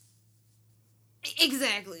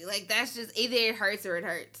 Exactly. Like, that's just, either it hurts or it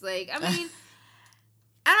hurts. Like, I mean,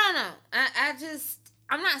 I don't know.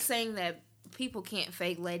 I'm not saying that people can't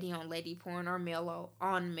fake lady on lady porn or male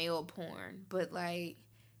on male porn, but, like,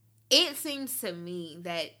 it seems to me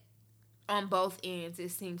that on both ends, it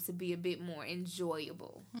seems to be a bit more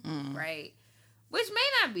enjoyable, right? Which may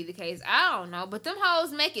not be the case. I don't know, but them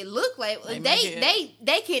hoes make it look like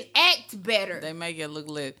they can act better. They make it look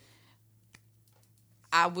lit.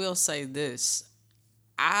 I will say this: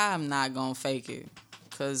 I'm not gonna fake it,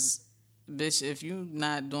 cause bitch, if you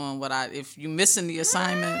not doing if you missing the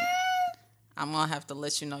assignment, I'm gonna have to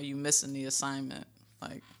let you know you missing the assignment.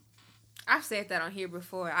 Like, I've said that on here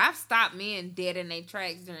before. I've stopped men dead in their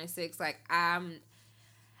tracks during sex. Like,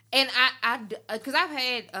 because I've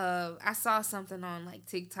had, I saw something on, like,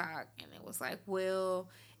 TikTok, and it was like, well,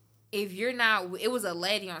 if you're not, it was a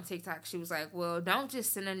lady on TikTok. She was like, well, don't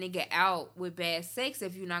just send a nigga out with bad sex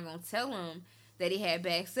if you're not going to tell him that he had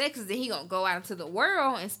bad sex, because then he going to go out into the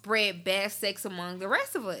world and spread bad sex among the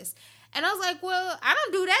rest of us. And I was like, well, I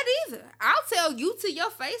don't do that either. I'll tell you to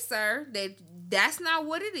your face, sir, that that's not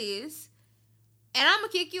what it is. And I'm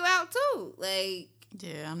going to kick you out, too. Like,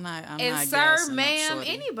 yeah, I'm not sir, ma'am,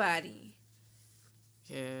 anybody.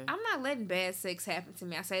 Yeah. I'm not letting bad sex happen to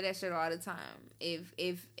me. I say that shit all the time. If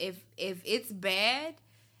it's bad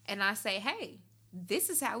and I say, hey, this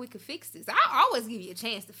is how we could fix this, I'll always give you a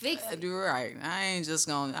chance to fix it. You're right. I ain't just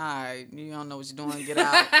going, all right, you don't know what you're doing, get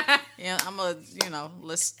out. Yeah, I'm going to,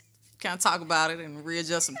 let's kind of talk about it and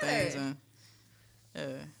readjust some things. And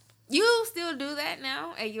You still do that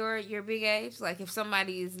now at your big age? Like, if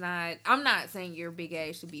somebody is not... I'm not saying your big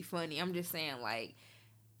age to be funny. I'm just saying, like...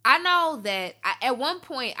 I know that at one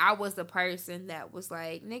point, I was the person that was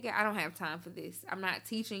like, nigga, I don't have time for this. I'm not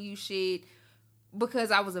teaching you shit. Because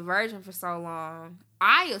I was a virgin for so long,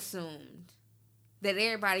 I assumed that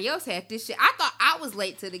everybody else had this shit. I thought I was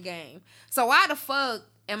late to the game. So why the fuck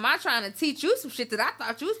am I trying to teach you some shit that I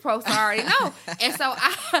thought you was supposed to already know? And so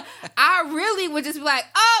I really would just be like,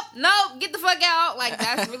 oh, no, get the fuck out. Like,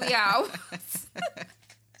 that's really how I was.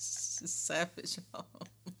 Savage.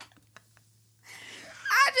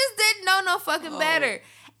 I just didn't know no fucking better.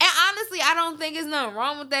 And honestly, I don't think there's nothing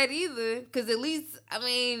wrong with that either. Because at least, I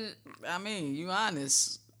mean, you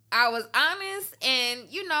honest. I was honest, and,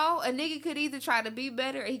 a nigga could either try to be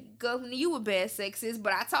better or he could go to you with bad sexes,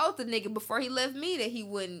 but I told the nigga before he left me that he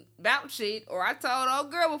wouldn't bout shit, or I told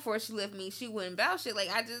old girl before she left me she wouldn't bout shit. Like,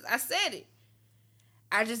 I said it.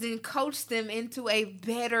 I just didn't coach them into a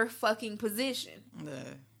better fucking position.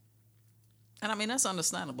 Yeah. And I mean, that's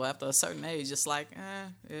understandable. After a certain age, it's like,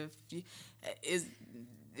 if you, is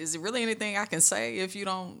it really anything I can say if you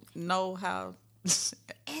don't know how...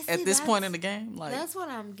 at this point in the game, like, that's what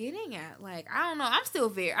I'm getting at. Like, I don't know.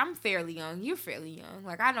 I'm fairly young. You're fairly young.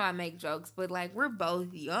 Like, I know I make jokes, but like, we're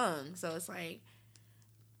both young, so it's like,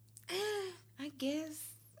 I guess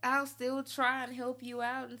I'll still try and help you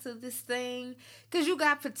out into this thing because you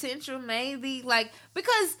got potential, maybe. Like,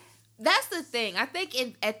 because that's the thing. I think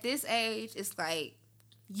at this age, it's like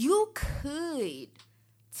you could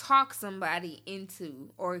talk somebody into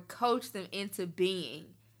or coach them into being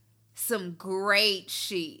some great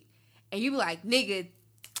shit. And you be like, nigga,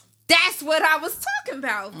 that's what I was talking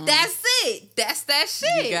about. That's it. That's that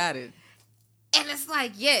shit. You got it. And it's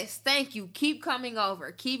like, yes, thank you. Keep coming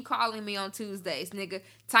over. Keep calling me on Tuesdays, nigga.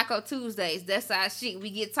 Taco Tuesdays. That's our shit. We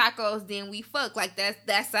get tacos, then we fuck. Like,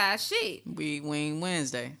 that's our shit. We wing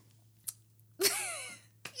Wednesday.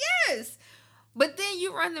 Yes. But then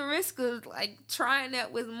you run the risk of, like, trying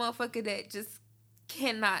that with a motherfucker that just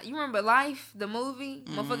cannot. You remember Life, the movie?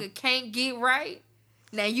 Motherfucker can't get right.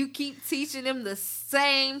 Now you keep teaching them the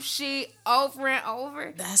same shit over and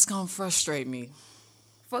over. That's gonna frustrate me.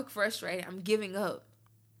 Fuck frustrated. I'm giving up.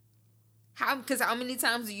 Because how many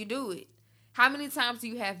times do you do it? How many times do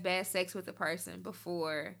you have bad sex with a person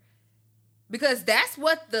before? Because that's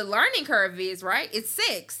what the learning curve is, right? It's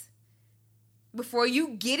sex. Before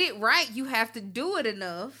you get it right, you have to do it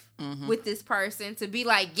enough with this person to be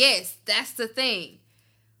like, yes, that's the thing.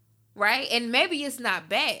 Right? And maybe it's not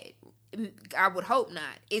bad. I would hope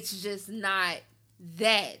not. It's just not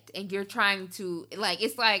that. And you're trying to, like,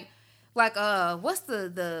 it's like Like, what's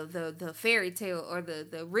the fairy tale or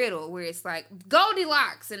the riddle where it's like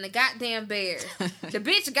Goldilocks and the goddamn bear. The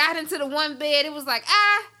bitch got into the one bed. It was like,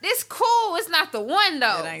 this cool. It's not the one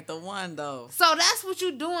though. It ain't the one though. So that's what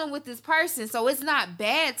you're doing with this person. So it's not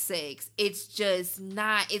bad sex. It's just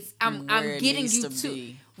not. I'm getting you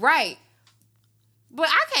to right. But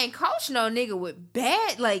I can't coach no nigga with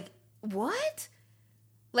bad. Like what?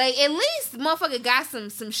 Like, at least motherfucker got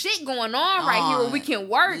some shit going on right here where we can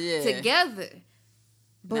work together.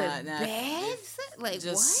 But bad? Like,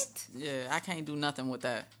 what? Yeah, I can't do nothing with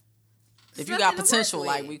that. If you got potential,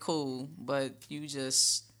 like, we cool. But you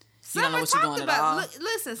just, you don't know what you're doing at all.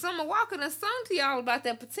 Listen, Summer Walker done sung to y'all about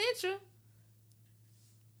that potential.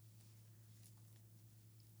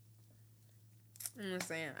 I'm just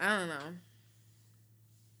saying, I don't know.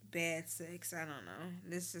 Bad sex, I don't know.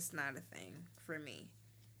 This is just not a thing for me.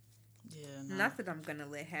 Yeah, no. Not that I'm gonna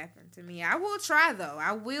let happen to me. I will try though.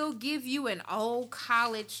 I will give you an old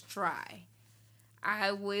college try.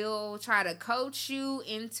 I will try to coach you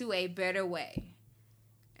into a better way.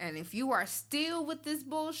 And if you are still with this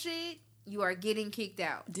bullshit, you are getting kicked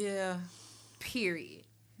out. Yeah. Period.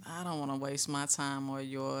 I don't want to waste my time or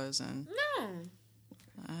yours, and no,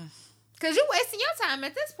 because you're wasting your time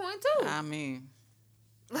at this point too. I mean,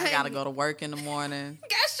 like, I gotta go to work in the morning.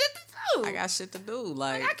 Got shit to do. I got shit to do.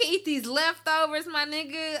 Like, I can eat these leftovers, my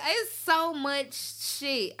nigga. It's so much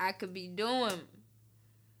shit I could be doing.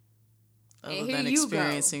 Other than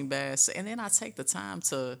experiencing bad sex. And then I take the time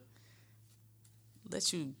to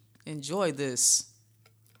let you enjoy this.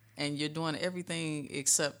 And you're doing everything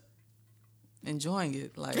except enjoying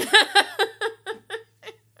it. Like, yeah,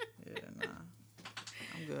 nah.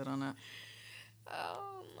 I'm good on that.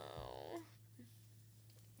 Oh, no.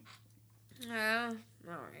 Well,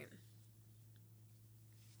 all right.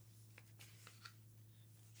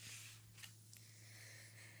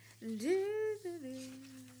 I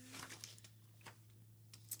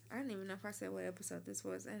don't even know if I said what episode this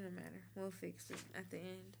was. It doesn't matter. We'll fix it at the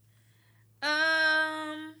end.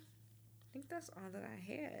 I think that's all that I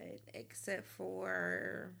had, except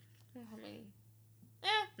for how many?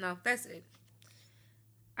 No, that's it.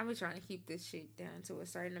 I've been trying to keep this shit down to a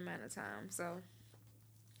certain amount of time, so I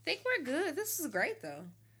think we're good. This is great though.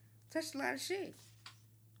 Touched a lot of shit.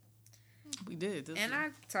 We did.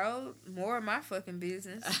 I told more of my fucking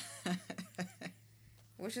business.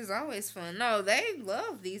 Which is always fun. No, they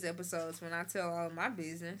love these episodes when I tell all of my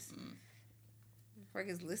business.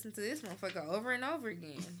 Motherfuckers listen to this motherfucker over and over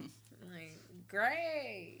again. Like,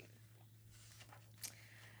 great.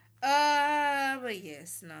 But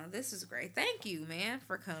yes, no, this is great. Thank you, man,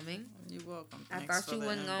 for coming. You're welcome. Thanks. I thought you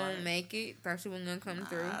wasn't gonna make it. Thought you wasn't gonna come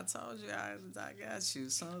through. I told you I got you.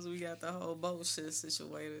 As soon as we got the whole boat shit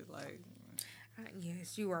situated, like.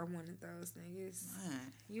 Yes, you are one of those niggas.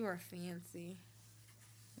 Man. You are fancy.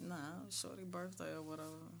 Nah, it was shorty birthday or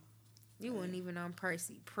whatever. You wasn't even on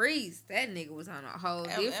Percy Priest. That nigga was on a whole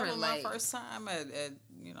different level. That was my first time at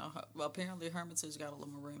apparently Hermitage got a little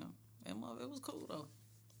marina. And it was cool, though.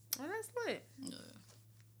 Oh, that's lit.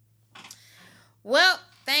 Yeah. Well,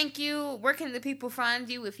 thank you. Where can the people find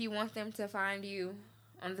you if you want them to find you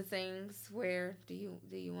on the things? Where do you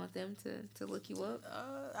want them to look you up?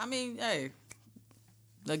 I mean, hey,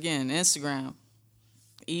 again, Instagram,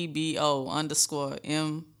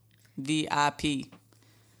 EBO_MVIP.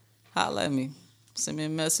 Holla at me. Send me a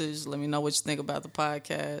message. Let me know what you think about the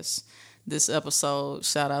podcast. This episode,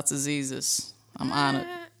 shout out to Jesus. I'm honored.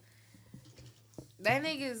 That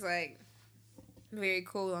nigga is like very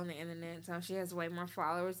cool on the internet. So she has way more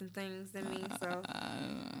followers and things than me. So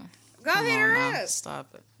go hit her up.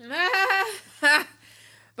 Stop it.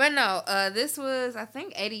 But no, this was, I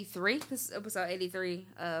think, 83. This is episode 83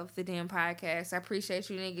 of the damn podcast. I appreciate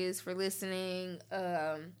you niggas for listening.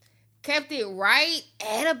 Kept it right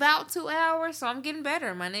at about 2 hours, so I'm getting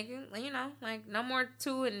better, my nigga. You know, like no more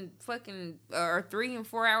 2 and fucking or 3 and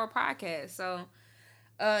 4 hour podcasts. So,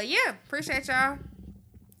 yeah, appreciate y'all.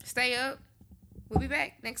 Stay up. We'll be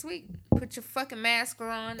back next week. Put your fucking mask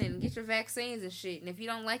on and get your vaccines and shit. And if you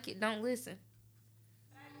don't like it, don't listen.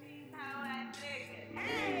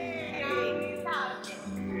 Hey.